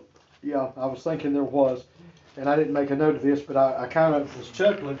spoke. Yeah, I was thinking there was, and I didn't make a note of this, but I kind of was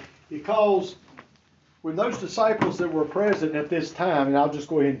chuckling because when those disciples that were present at this time, and I'll just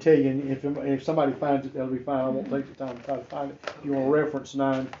go ahead and tell you, and if somebody finds it, that'll be fine. I won't take the time to try to find it. You want to reference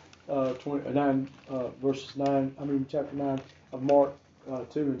chapter 9 of Mark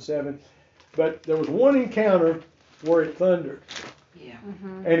 2 and 7. But there was one encounter where it thundered. Yeah.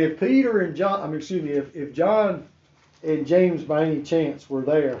 And if Peter and John, if John and James by any chance were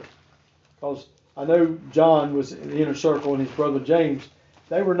there, because I know John was in the inner circle and his brother James,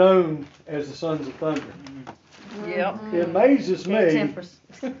 they were known as the sons of thunder. Yep. It amazes me.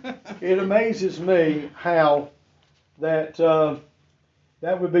 It amazes me how that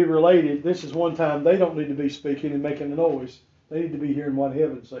that would be related. This is one time they don't need to be speaking and making a noise. They need to be hearing what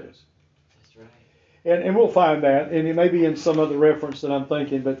heaven says. That's right. And we'll find that, and it may be in some other reference that I'm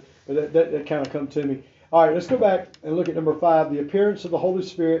thinking, but that kind of come to me. All right, let's go back and look at number 5, the appearance of the Holy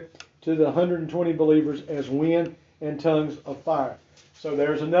Spirit to the 120 believers as wind and tongues of fire. So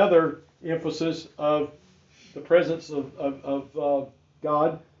there's another emphasis of the presence of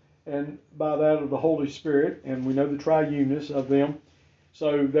God, and by that of the Holy Spirit, and we know the triuneness of them.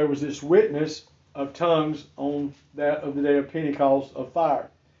 So there was this witness of tongues on that of the day of Pentecost of fire.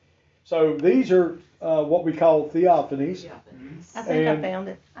 So these are what we call theophanies. I think I found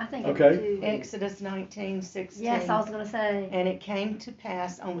it. I think Okay. it too. Exodus 19:16. Yes, I was going to say. And it came to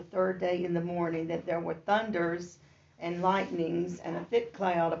pass on the 3rd day in the morning that there were thunders and lightnings and a thick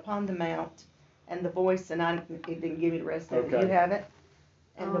cloud upon the mount, and the voice, and it didn't give me the rest of it. Okay. You have it?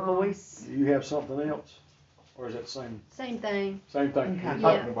 And the voice. Do you have something else? Or is that same Thing. thing? Okay. You're Yeah.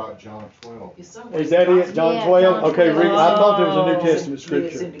 talking about John 12. Is that it? John Yeah, 12? John Okay, 12. I thought there was a New Oh. Testament It's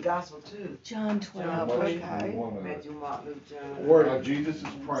scripture. in the gospel too. John 12. John Okay. One of it. Matthew, Mark, Luke, John. Word. Now Jesus is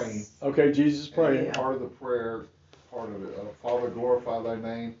praying. Okay, Jesus praying. And part of the prayer, part of it, Father, glorify thy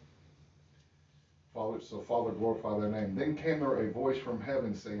name. Father, glorify thy name. Then came there a voice from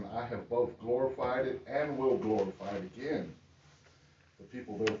heaven saying, I have both glorified it and will glorify it again. The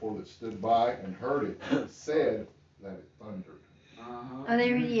people therefore that stood by and heard it said that it thundered. Oh,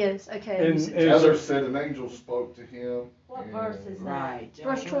 there he is. Okay. And Others said an angel spoke to him. What and verse is that? Right.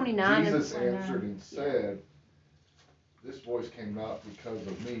 Verse 29. Jesus and answered and said, this voice came not because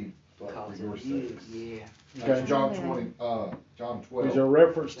of me, but Because for your of you, sakes. yeah. Okay. That's John 12. Is there a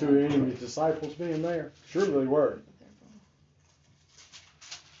reference to any of the disciples being there? Surely they were.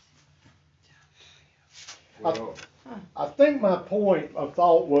 Well, I think my point of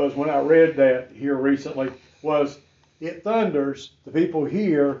thought was when I read that here recently was it thunders, the people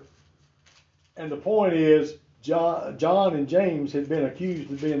hear, and the point is John and James had been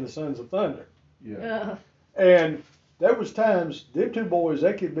accused of being the sons of thunder. yeah. And there was times, them two boys,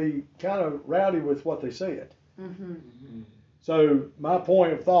 they could be kind of rowdy with what they said. So my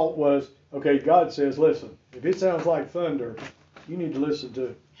point of thought was, okay, God says, listen, if it sounds like thunder, you need to listen to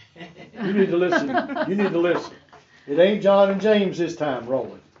it. You need to listen. You need to listen. It ain't John and James this time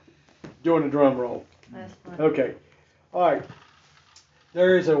rolling, doing the drum roll. That's funny. Okay. All right.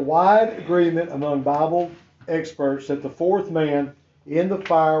 There is a wide agreement among Bible experts that the fourth man in the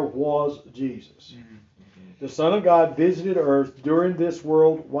fire was Jesus. The Son of God visited earth during this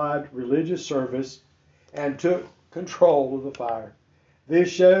worldwide religious service and took control of the fire. This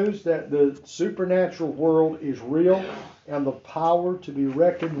shows that the supernatural world is real and the power to be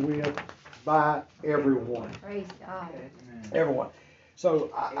reckoned with by everyone. Praise God. Everyone.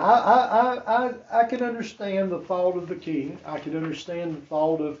 So I can understand the thought of the king. I can understand the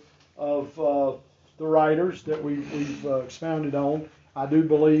thought of the writers that we've expounded on. I do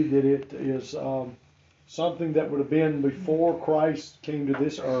believe that it is something that would have been before Christ came to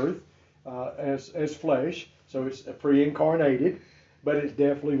this earth as flesh. So it's pre-incarnated, but it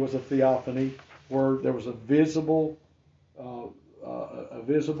definitely was a theophany where there was a visible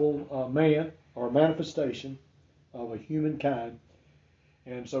man or a manifestation of a humankind.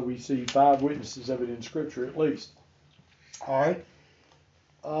 And so we see 5 witnesses of it in Scripture at least. All right.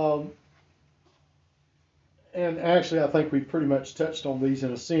 And actually, I think we pretty much touched on these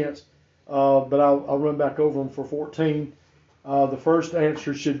in a sense, but I'll run back over them for 14. The first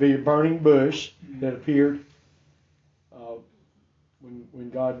answer should be a burning bush that appeared when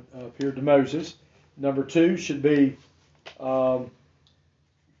God appeared to Moses. Number 2 should be God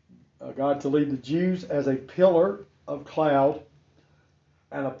to lead the Jews as a pillar of cloud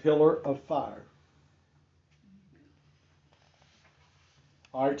and a pillar of fire.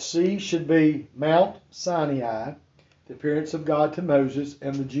 All right, C should be Mount Sinai, the appearance of God to Moses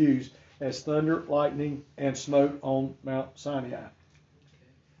and the Jews as thunder, lightning, and smoke on Mount Sinai.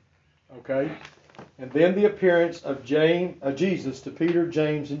 Okay? And then the appearance of Jesus to Peter,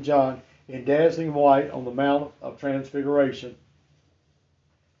 James, and John in dazzling white on the Mount of Transfiguration.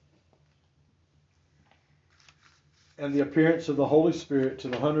 And the appearance of the Holy Spirit to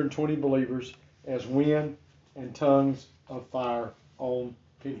the 120 believers as wind and tongues of fire on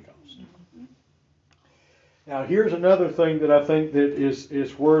Pentecost. Now here's another thing that I think that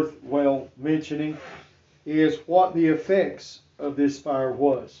is worthwhile mentioning is what the effects of this fire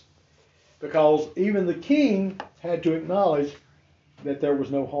was. Because even the king had to acknowledge that there was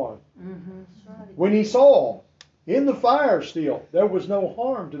no harm. When he saw in the fire still, there was no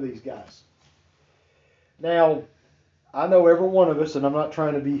harm to these guys. Now, I know every one of us, and I'm not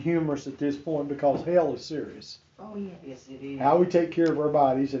trying to be humorous at this point because hell is serious. Oh, yeah. Yes, it is. How we take care of our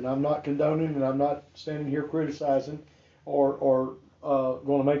bodies, and I'm not condoning, and I'm not standing here criticizing or going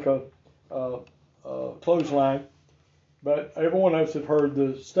to make a clothesline, but every one of us have heard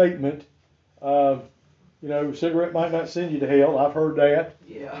the statement, cigarette might not send you to hell. I've heard that.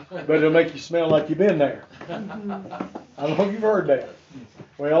 Yeah. But it'll make you smell like you've been there. I don't know if you've heard that.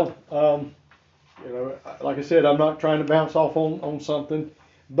 Well, like I said, I'm not trying to bounce off on something,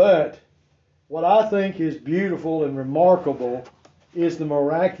 but what I think is beautiful and remarkable is the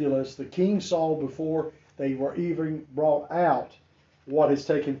miraculous the king saw before they were even brought out what has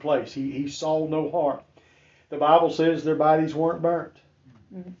taken place. He saw no harm. The Bible says their bodies weren't burnt.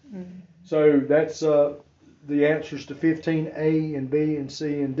 So that's the answers to 15A and B and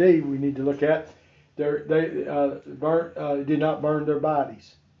C and D we need to look at. They did not burn their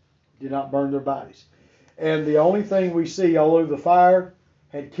bodies. Did not burn their bodies. And the only thing we see, although the fire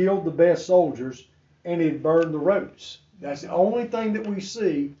had killed the best soldiers and it burned the ropes. That's the only thing that we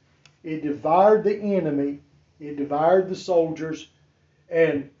see. It devoured the enemy. It devoured the soldiers.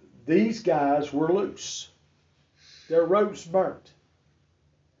 And these guys were loose. Their ropes burnt.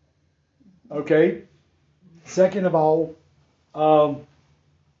 Okay. Second of all,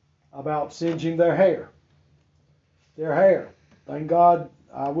 about singeing their hair. Their hair. Thank God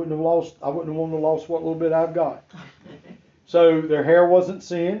I wouldn't have wanted to lost what little bit I've got. So their hair wasn't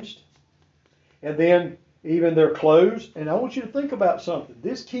singed. And then even their clothes. And I want you to think about something.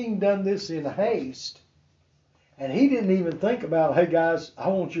 This king done this in haste. And he didn't even think about, hey guys, I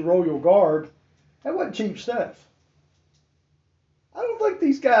want your royal guard. That wasn't cheap stuff. I don't think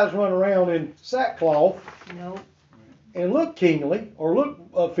these guys run around in sackcloth. Nope. And look kingly or look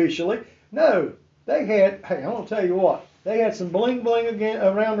officially. No, they had, hey, I'm going to tell you what. They had some bling bling again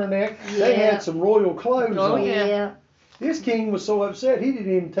around their neck. Yeah. They had some royal clothes on. Oh, yeah. This king was so upset he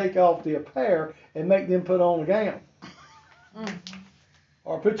didn't even take off the apparel and make them put on a gown.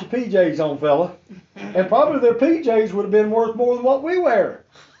 Or put your PJs on, fella. And probably their PJs would have been worth more than what we wear.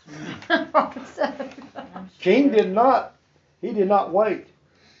 King did not wait.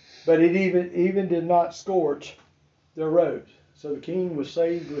 But it even did not scorch their robes. So the king was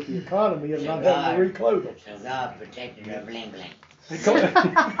saved with the economy of not having to reclothe them. So God protected their bling bling.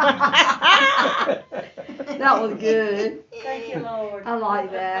 That was good. Thank you, Lord. I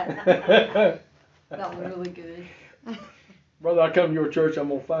like that. That was really good. Brother, I come to your church, I'm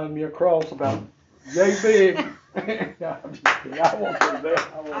gonna find me a cross about yay big. No, I'm just kidding. I won't do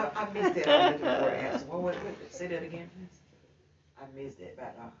that. I missed that. I didn't answer. What, say that again. I missed that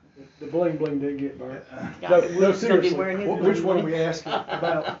back off. The bling bling didn't get burnt. Yeah, No, we're no, just gonna be seriously. wearing his Which bling one are bling. we asking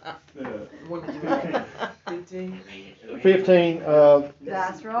about? What did you mean? 15? 15,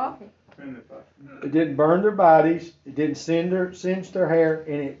 That's right. it didn't burn their bodies, it didn't singe their hair,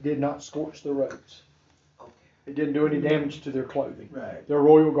 and it did not scorch their robes. It didn't do any damage to their clothing, Right. their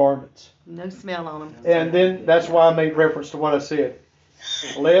royal garments. No smell on them. And then that's why I made reference to what I said.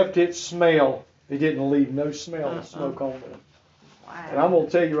 Left its smell. It didn't leave no smell of smoke on them. And I'm gonna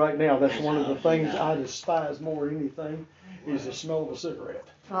tell you right now, that's one of the things I despise more than anything is the smell of a cigarette.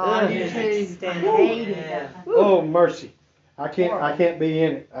 Oh, me too. I hate it. Oh mercy, I can't be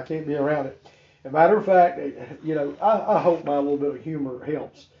in it. I can't be around it. As a matter of fact, you know, I hope my little bit of humor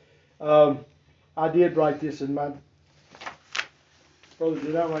helps. I did write this in my brother.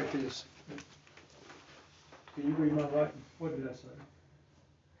 Did I write this? Can you read my writing? What did I say?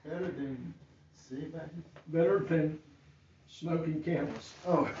 Better than seabagging? Better than smoking camels.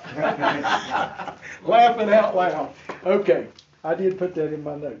 Oh. Laughing out loud. Okay, I did put that in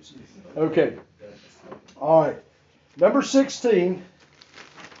my notes. Okay. All right. Number 16.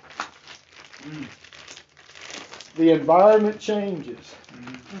 The environment changes.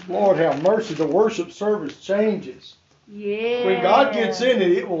 Lord have mercy, the worship service changes. Yeah. When God gets in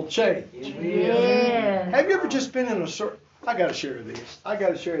it, it will change. Yeah. Have you ever just been in a certain... I got to share this.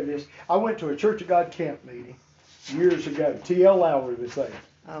 I went to a Church of God camp meeting years ago. T.L. Lowry was there.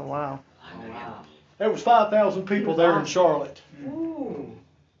 Oh, wow. There was 5,000 people there in Charlotte.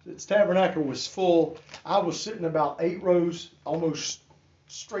 Its tabernacle was full. I was sitting about 8 rows, almost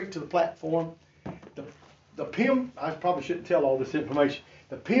straight to the platform. I probably shouldn't tell all this information.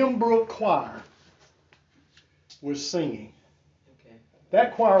 The Pembroke Choir was singing.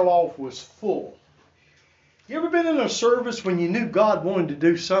 That choir loft was full. You ever been in a service when you knew God wanted to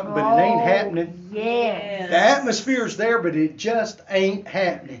do something, but it ain't happening? Yes. The atmosphere's there, but it just ain't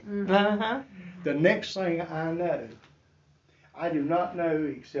happening. Uh-huh. The next thing I know, I do not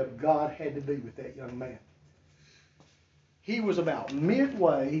know except God had to be with that young man. He was about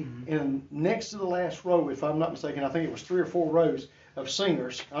midway in next to the last row, if I'm not mistaken. I think it was 3 or 4 rows of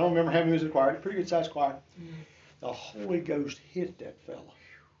singers. I don't remember how many was in the choir. Pretty good sized choir. The Holy Ghost hit that fella.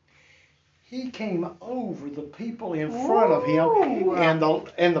 He came over the people in front of him,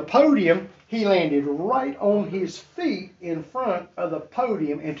 and the podium, he landed right on his feet in front of the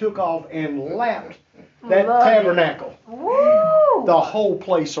podium and took off and lapped that tabernacle. Woo. The whole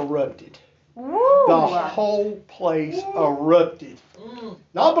place erupted. Woo. The whole place erupted.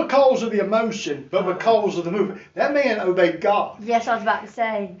 Not because of the emotion, but because of the movement. That man obeyed God. Yes, I was about to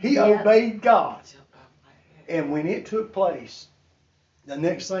say. He obeyed God. And when it took place, the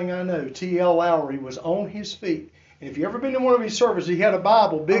next thing I know, T.L. Lowry was on his feet. And if you ever been in one of his services, he had a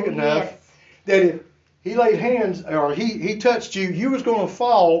Bible big enough that if he laid hands or he touched you, you was going to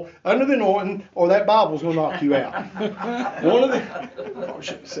fall under the anointing or that Bible was going to knock you out. One of the... I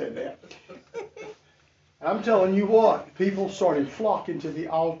shouldn't have said that. I'm telling you what, people started flocking to the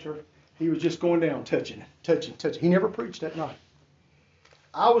altar. He was just going down, touching. He never preached that night.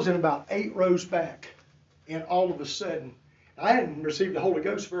 I was in about 8 rows back, and all of a sudden, I hadn't received the Holy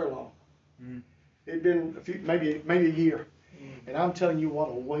Ghost very long. It'd been maybe a year. And I'm telling you what,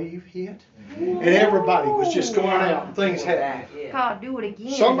 a wave hit, and everybody was just going out, and things happened. God, do it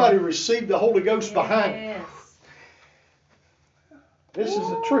again. Somebody received the Holy Ghost behind me. This is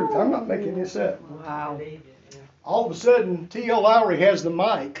the truth. I'm not making this up. Wow. All of a sudden, T.L. Lowry has the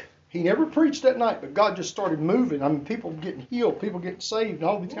mic. He never preached that night, but God just started moving. I mean, people getting healed, people getting saved, and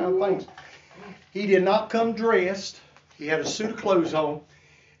all these kind of things. He did not come dressed. He had a suit of clothes on,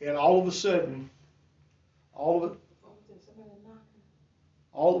 and all of a sudden,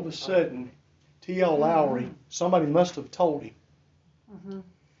 T.L. Lowry, somebody must have told him.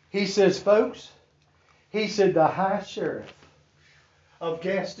 He says, folks, he said, the high sheriff of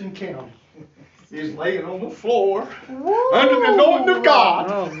Gaston County is laying on the floor under the anointing of God.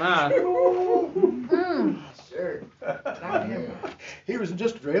 Oh, my. Sure. He was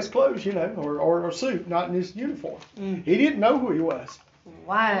just dressed clothes, you know, or a suit, not in his uniform. He didn't know who he was.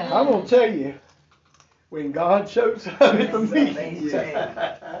 Wow. I'm going to tell you, when God shows up at the meeting,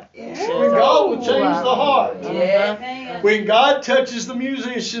 when God will change the heart, when God touches the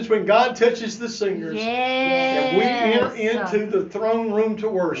musicians, when God touches the singers, and we enter into the throne room to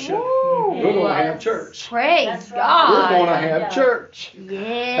worship, we're going to have church. Praise God. We're going to have church.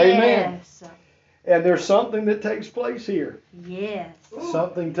 Yes. Amen. And there's something that takes place here. Yes.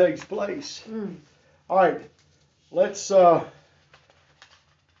 Something takes place. All right. let's, did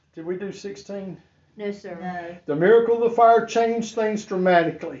we do 16? No, sir. No. The miracle of the fire changed things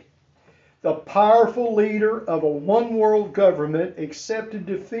dramatically. The powerful leader of a one world government accepted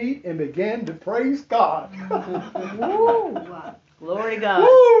defeat and began to praise God. Woo! Glory to God.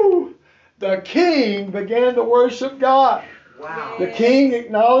 Woo! The king began to worship God. Wow. The king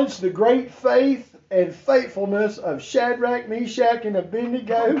acknowledged the great faith and faithfulness of Shadrach, Meshach, and Oh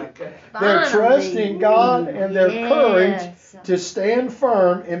Abednego. my God. Their trust in God and their courage Yes. to stand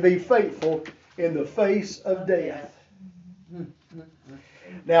firm and be faithful in the face of death.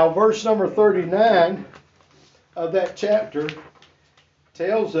 Now, verse number 39 of that chapter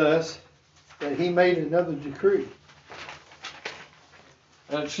tells us that he made another decree.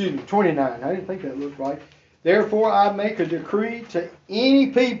 Excuse me, 29. I didn't think that looked right. Therefore, I make a decree to any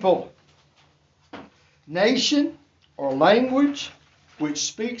people, nation, or language which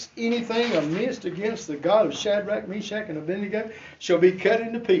speaks anything amiss against the God of Shadrach, Meshach, and Abednego shall be cut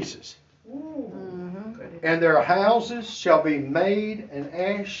into pieces. And their houses shall be made an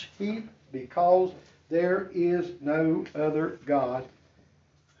ash heap, because there is no other God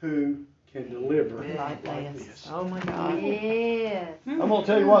who can deliver Like like this. this. Oh my God. Yes. I'm going to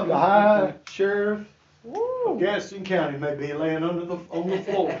tell you what, the high sheriff Woo. of Gaston County may be laying on the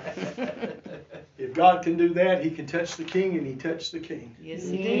floor. If God can do that, he can touch the king, and he touched the king. Yes,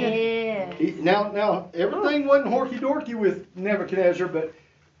 he did. Yes. Now, everything wasn't horky-dorky with Nebuchadnezzar, but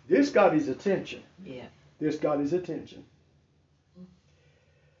this got his attention. Yeah. This got his attention.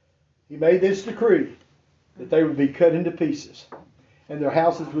 He made this decree that they would be cut into pieces and their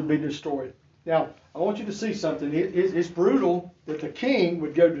houses would be destroyed. Now, I want you to see something. It's brutal that the king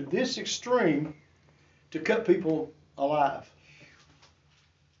would go to this extreme to cut people alive.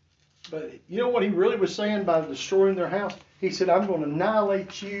 But you know what he really was saying by destroying their house? He said, I'm going to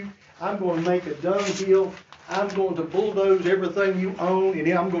annihilate you. I'm going to make a dunghill. I'm going to bulldoze everything you own, and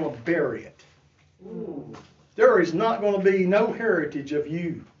then I'm going to bury it. Ooh. There is not going to be no heritage of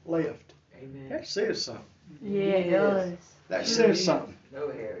you left. Amen. That says something. Yeah, it does. That says something.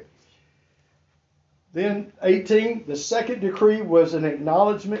 No heritage. Then 18, the second decree was an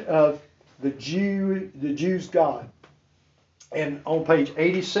acknowledgement of the Jews' God. And on page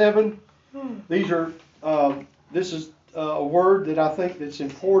 87, this is a word that I think that's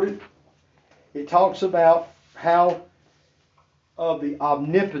important. It talks about how of the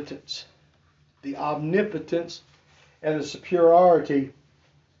omnipotence and the superiority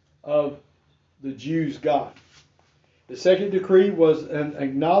of the Jews' God. The second decree was an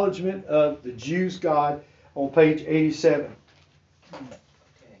acknowledgement of the Jews' God on page 87.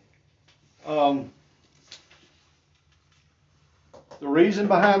 The reason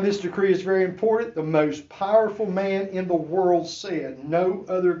behind this decree is very important. The most powerful man in the world said, no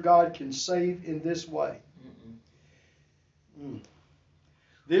other God can save in this way.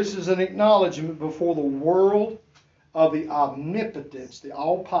 This is an acknowledgement before the world of the omnipotence, the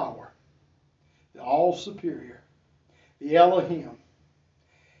all-power, the all-superior, the Elohim,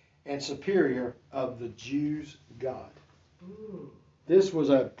 and superior of the Jews' God. Ooh. This was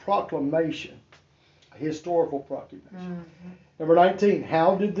a proclamation, a historical proclamation. Number 19,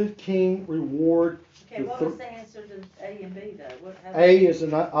 how did the king reward Okay, the what was the answer to A and B though? A is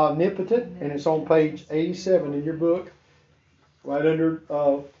an omnipotent, and it's on page 87 in your book, right under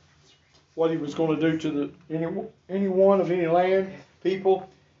what he was going to do to anyone of any land, people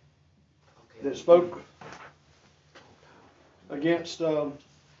that spoke against the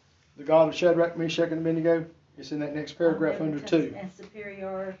God of Shadrach, Meshach, and Abednego. It's in that next paragraph under 2. And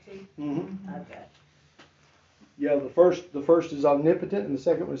superiority. Okay. Yeah, the first is omnipotent, and the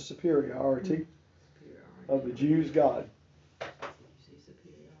second was superiority of the Jews' God.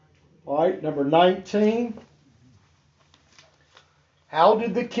 All right, number 19. How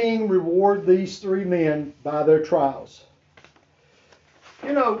did the king reward these three men by their trials?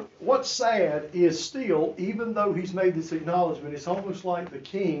 You know, what's sad is still, even though he's made this acknowledgement, it's almost like the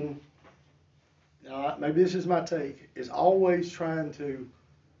king, maybe this is my take, is always trying to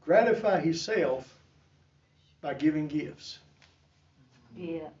gratify himself by giving gifts.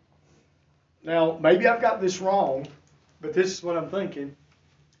 Yeah. Now, maybe I've got this wrong, but this is what I'm thinking.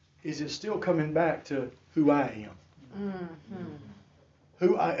 Is it still coming back to who I am? Mm-hmm.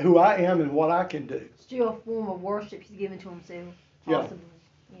 Who I am and what I can do. Still a form of worship he's giving to himself. Yeah. Possibly.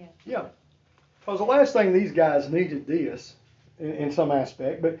 Yeah. Yeah. Because the last thing these guys needed this in some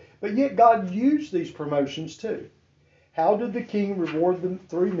aspect, but yet God used these promotions too. How did the king reward the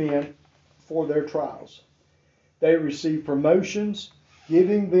three men for their trials? They received promotions,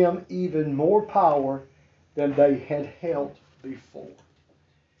 giving them even more power than they had held before.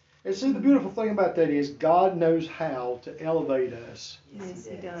 And see, the beautiful thing about that is God knows how to elevate us Yes,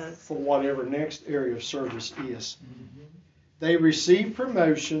 He does. for whatever next area of service is. They received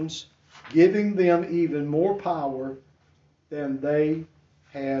promotions, giving them even more power than they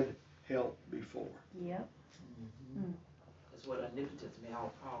had held before. Yep. That's what omnipotence means,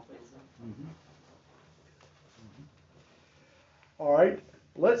 all powerful, isn't it? All right,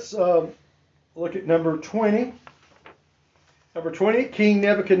 let's look at number 20. Number 20, King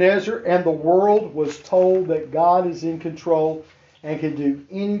Nebuchadnezzar and the world was told that God is in control and can do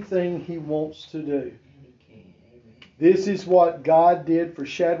anything He wants to do. This is what God did for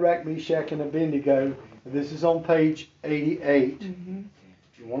Shadrach, Meshach, and Abednego. And this is on page 88.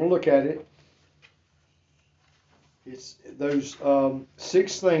 If you want to look at it, it's those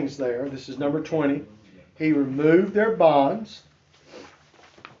 6 things there. This is number 20. He removed their bonds.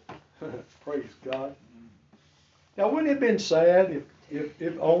 Praise God. Now, wouldn't it have been sad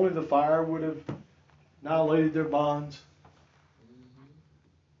if only the fire would have annihilated their bonds?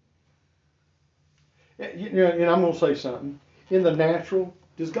 You know, and I'm going to say something. In the natural,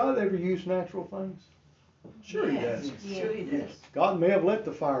 does God ever use natural things? Sure He does. Sure He does. God may have let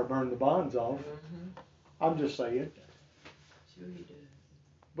the fire burn the bonds off. I'm just saying. Sure He does.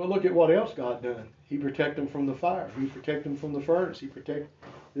 But look at what else God done. He protected them from the fire. He protected them from the furnace.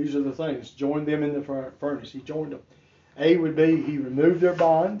 These are the things. Joined them in the furnace. He joined them. A would be He removed their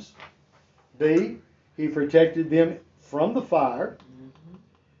bonds. B, He protected them from the fire.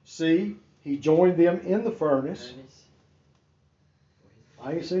 C, He joined them in the furnace.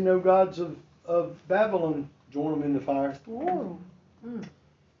 I ain't seen no gods of Babylon join them in the fire.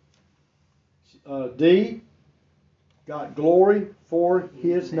 D, got glory for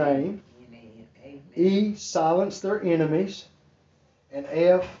His name. E, silenced their enemies. And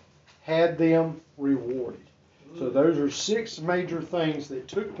F, had them rewarded. So those are 6 major things that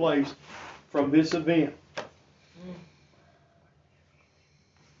took place from this event.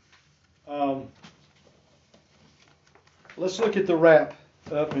 Let's look at the wrap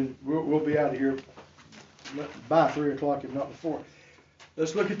up, and we'll be out of here by 3 o'clock, if not before.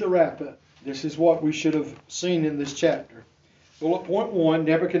 Let's look at the wrap up. This is what we should have seen in this chapter. Bullet point 1,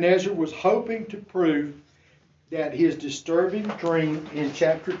 Nebuchadnezzar was hoping to prove that his disturbing dream in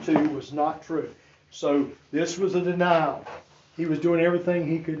chapter 2 was not true. So this was a denial. He was doing everything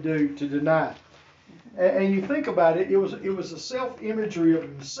he could do to deny it. And you think about it, it was a self-imagery of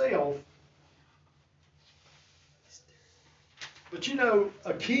himself. But you know,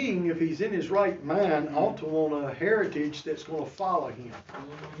 a king, if he's in his right mind, ought to want a heritage that's going to follow him.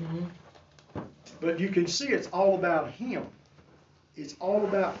 But you can see it's all about him. It's all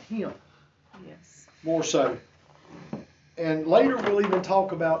about him. Yes. More so. And later we'll even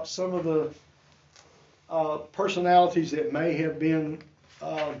talk about some of the personalities that may have been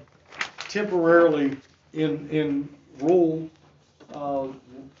temporarily in rule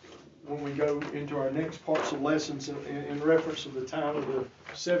when we go into our next parts of lessons in reference to the time of the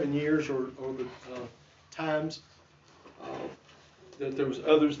 7 years or the times that there was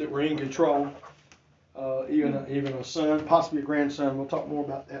others that were in control, even a son, possibly a grandson. We'll talk more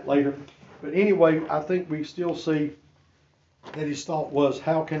about that later. But anyway, I think we still see that his thought was,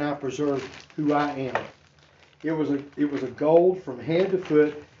 how can I preserve who I am? It was a gold from head to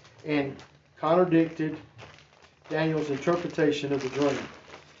foot and contradicted Daniel's interpretation of the dream.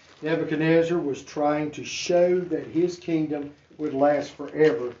 Nebuchadnezzar was trying to show that his kingdom would last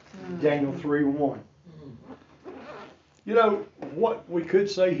forever. Daniel 3:1. You know, what we could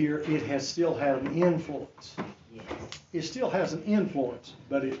say here, it has still had an influence. It still has an influence,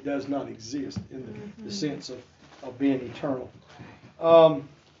 but it does not exist in the sense of being eternal. Bullet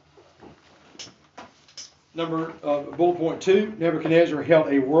point 2, Nebuchadnezzar held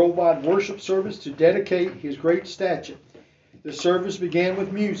a worldwide worship service to dedicate his great statue. The service began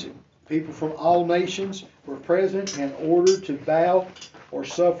with music. People from all nations were present and ordered to bow or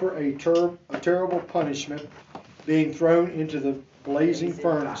suffer a terrible punishment, being thrown into the blazing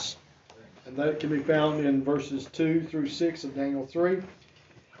furnace. And that can be found in verses 2 through 6 of Daniel 3.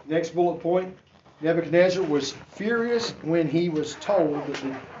 Next bullet point, Nebuchadnezzar was furious when he was told that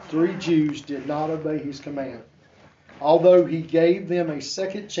the 3 Jews did not obey his command. Although he gave them a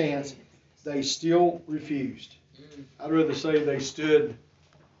second chance, they still refused. I'd rather say they stood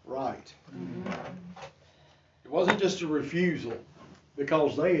right. It wasn't just a refusal,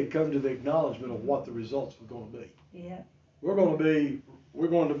 because they had come to the acknowledgement of what the results were going to be. Yeah. We're going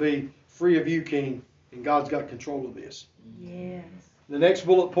to be free of you, King, and God's got control of this. Yes. The next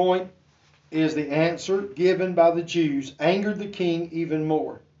bullet point is the answer given by the Jews angered the king even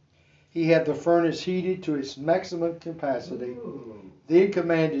more. He had the furnace heated to its maximum capacity, then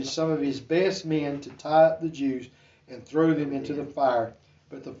commanded some of his best men to tie up the Jews and throw them into the fire,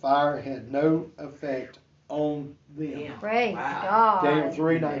 but the fire had no effect on them. Praise Wow. God. Daniel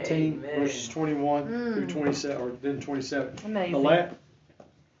 3:19 Amen. verses 21 through 27, or then 27. Amazing.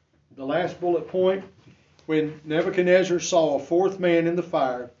 The last bullet point, when Nebuchadnezzar saw a fourth man in the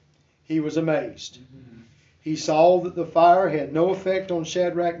fire, he was amazed. He saw that the fire had no effect on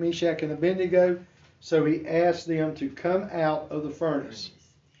Shadrach, Meshach, and Abednego, so he asked them to come out of the furnace.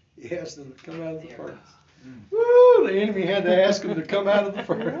 He asked them to come out of the furnace. Woo! The enemy had to ask him to come out of the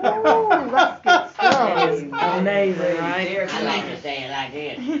furnace. Ooh, that's good stuff. Amazing, right? Their I like to God. say it like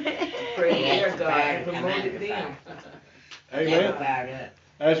this. Praise their Yes, God. fire, come Promoted out the them. Never Amen. fired up.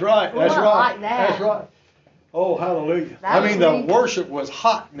 That's right. That's Ooh, I right. like that. That's right. Oh, hallelujah. That I mean, the was neat. worship was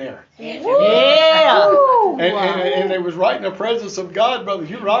hot in there. Yes, Woo! Yeah. Woo! And it was right in the presence of God, brother.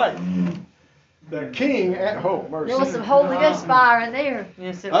 You're right. The king at home. Mercy. There was some Holy Ghost fire in there.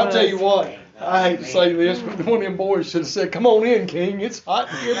 Yes, it I'll was. tell you what, I hate to say this, but one of them boys should have said, "Come on in, King. It's hot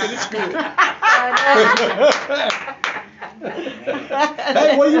in here, but it's good."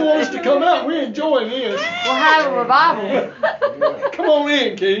 Hey, what do you want us to come out? We're enjoying this. We'll have a revival. Come on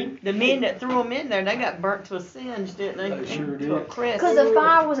in, King. The men that threw them in there, they got burnt to a singe, didn't they? They sure To a did. crisp. Because the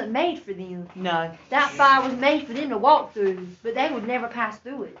fire wasn't made for them. No. That fire was made for them to walk through, but they would never pass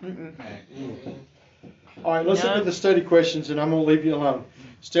through it. Mm-mm. All right, let's look at the study questions, and I'm going to leave you alone.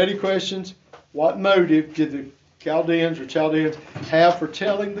 Study questions. What motive did the Chaldeans have for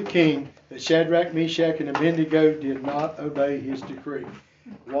telling the king that Shadrach, Meshach, and Abednego did not obey his decree?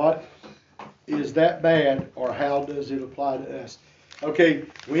 What is that bad, or how does it apply to us? Okay,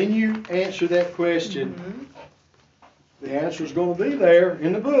 when you answer that question, the answer is going to be there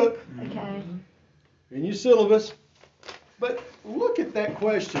in the book, Okay. in your syllabus. But look at that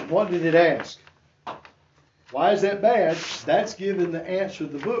question. What did it ask? Why is that bad? That's given the answer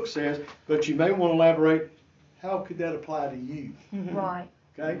the book says, but you may want to elaborate, how could that apply to you? Right.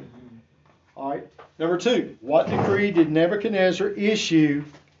 Okay? All right. Number 2, what decree did Nebuchadnezzar issue,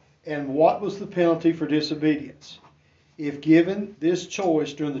 and what was the penalty for disobedience? If given this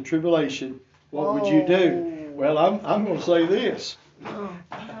choice during the tribulation, what would you do? Well, I'm going to say this.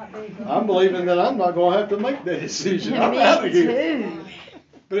 I'm believing that I'm not going to have to make that decision. I'm out of Me here. too.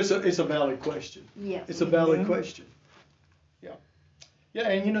 But it's a valid question. Yeah. It's a valid question. Yeah. Yeah,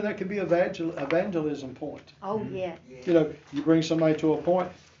 and you know, that could be evangelism point. Oh, yeah. You know, you bring somebody to a point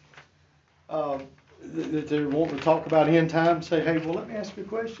that they're wanting to talk about end time, say, hey, well, let me ask you a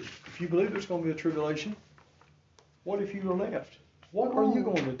question. If you believe there's going to be a tribulation, what if you were left? What are you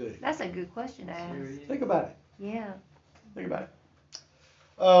going to do? That's a good question to ask. Think about it. Yeah. Think about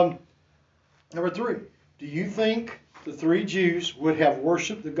it. Number 3, do you think the 3 Jews would have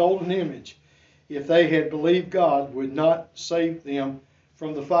worshipped the golden image if they had believed God would not save them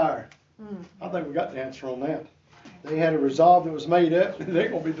from the fire? I think we got the answer on that. They had a resolve that was made up, and they're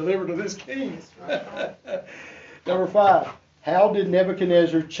going to be delivered to this king. Number 5, how did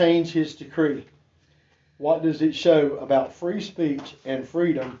Nebuchadnezzar change his decree? What does it show about free speech and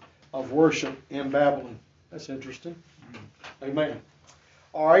freedom of worship in Babylon? That's interesting. Amen.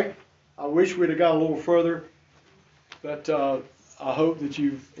 All right. I wish we'd have got a little further, but I hope that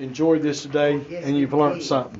you've enjoyed this today and you've learned something.